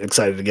and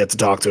excited to get to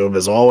talk to him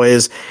as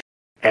always.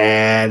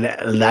 And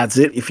that's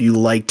it. If you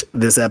liked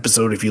this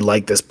episode, if you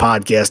like this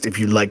podcast, if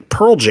you like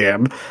Pearl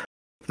Jam,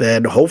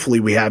 then hopefully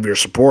we have your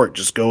support.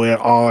 Just go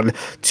on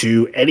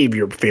to any of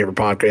your favorite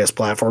podcast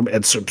platform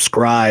and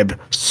subscribe.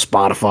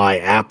 Spotify,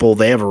 Apple,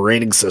 they have a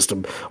rating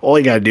system. All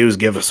you got to do is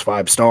give us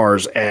 5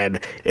 stars, and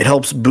it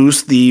helps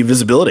boost the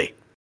visibility.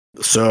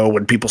 So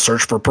when people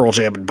search for Pearl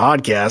Jam and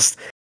podcast,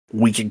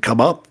 we can come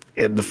up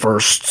in the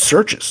first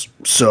searches.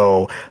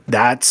 So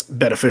that's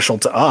beneficial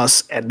to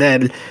us. And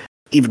then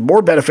even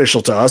more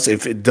beneficial to us,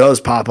 if it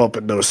does pop up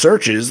in those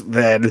searches,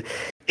 then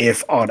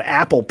if on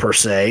Apple per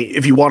se,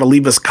 if you want to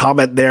leave us a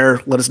comment there,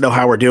 let us know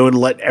how we're doing,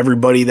 let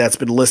everybody that's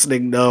been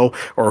listening know,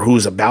 or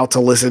who's about to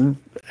listen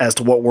as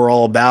to what we're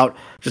all about,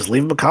 just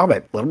leave them a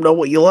comment. Let them know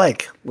what you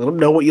like. Let them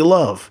know what you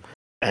love.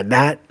 And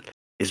that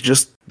is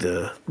just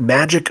the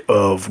magic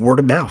of word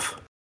of mouth.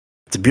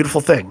 It's a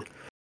beautiful thing.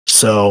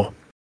 So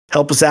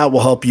help us out.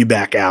 We'll help you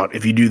back out.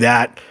 If you do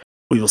that,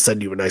 we will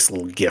send you a nice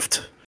little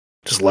gift.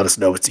 Just let us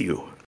know it's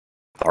you.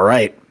 All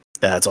right,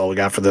 that's all we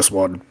got for this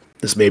one.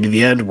 This may be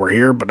the end. We're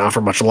here, but not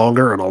for much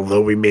longer. And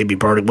although we may be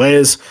parting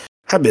ways,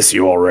 I miss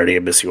you already. I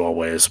miss you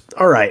always.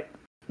 All right,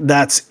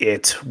 that's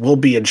it. We'll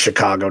be in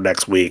Chicago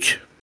next week.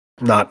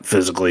 Not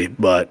physically,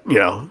 but,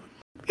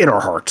 in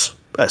our hearts,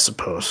 I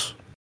suppose.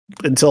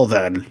 Until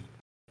then,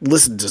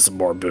 listen to some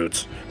more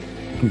Boots.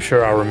 I'm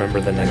sure I'll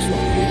remember the next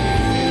one.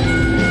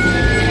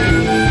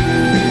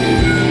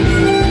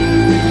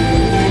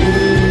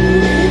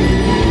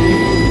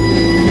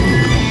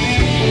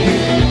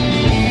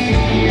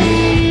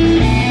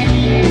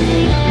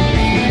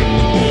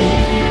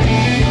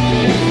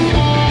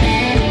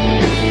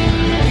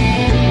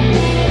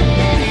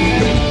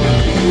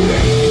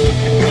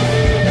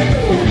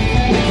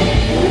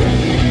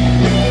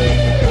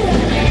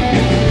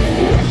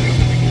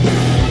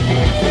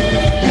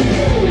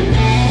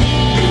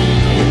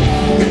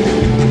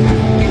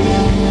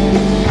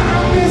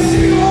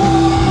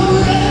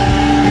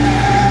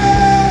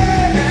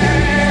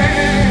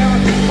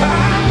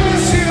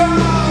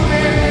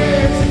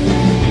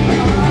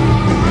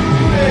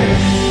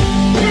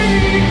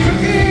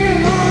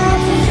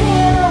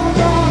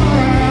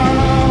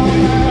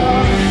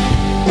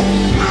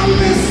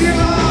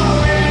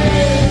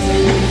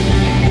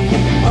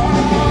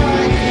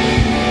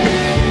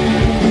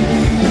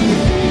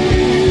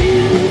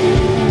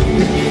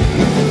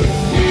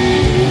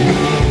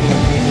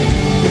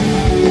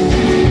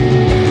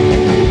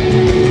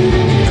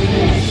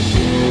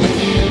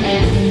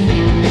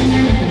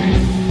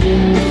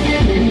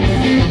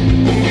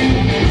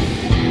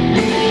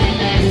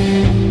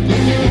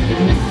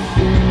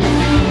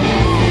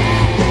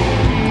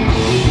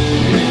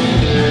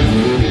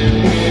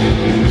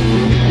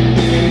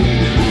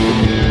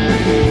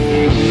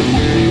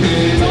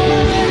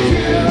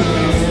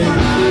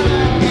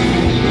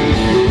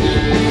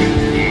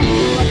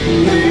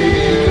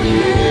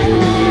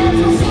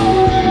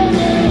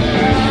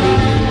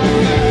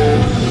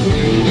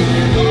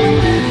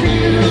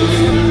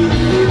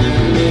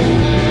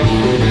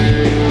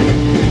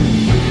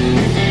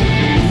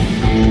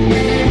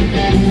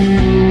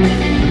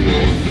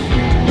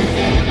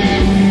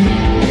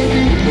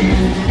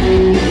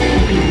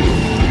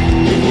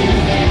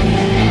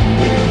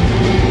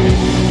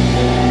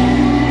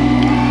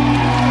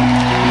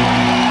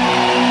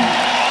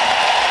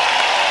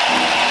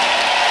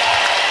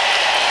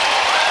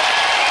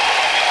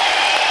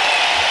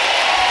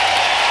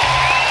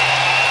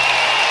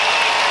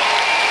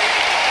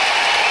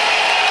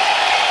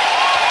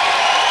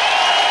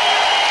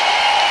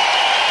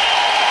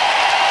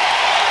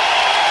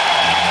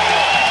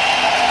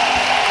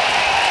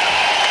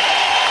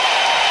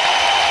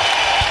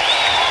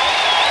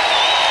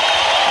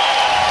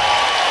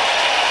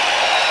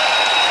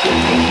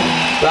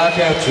 Back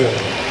at you.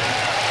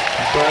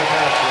 Back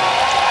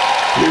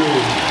at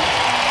you. You.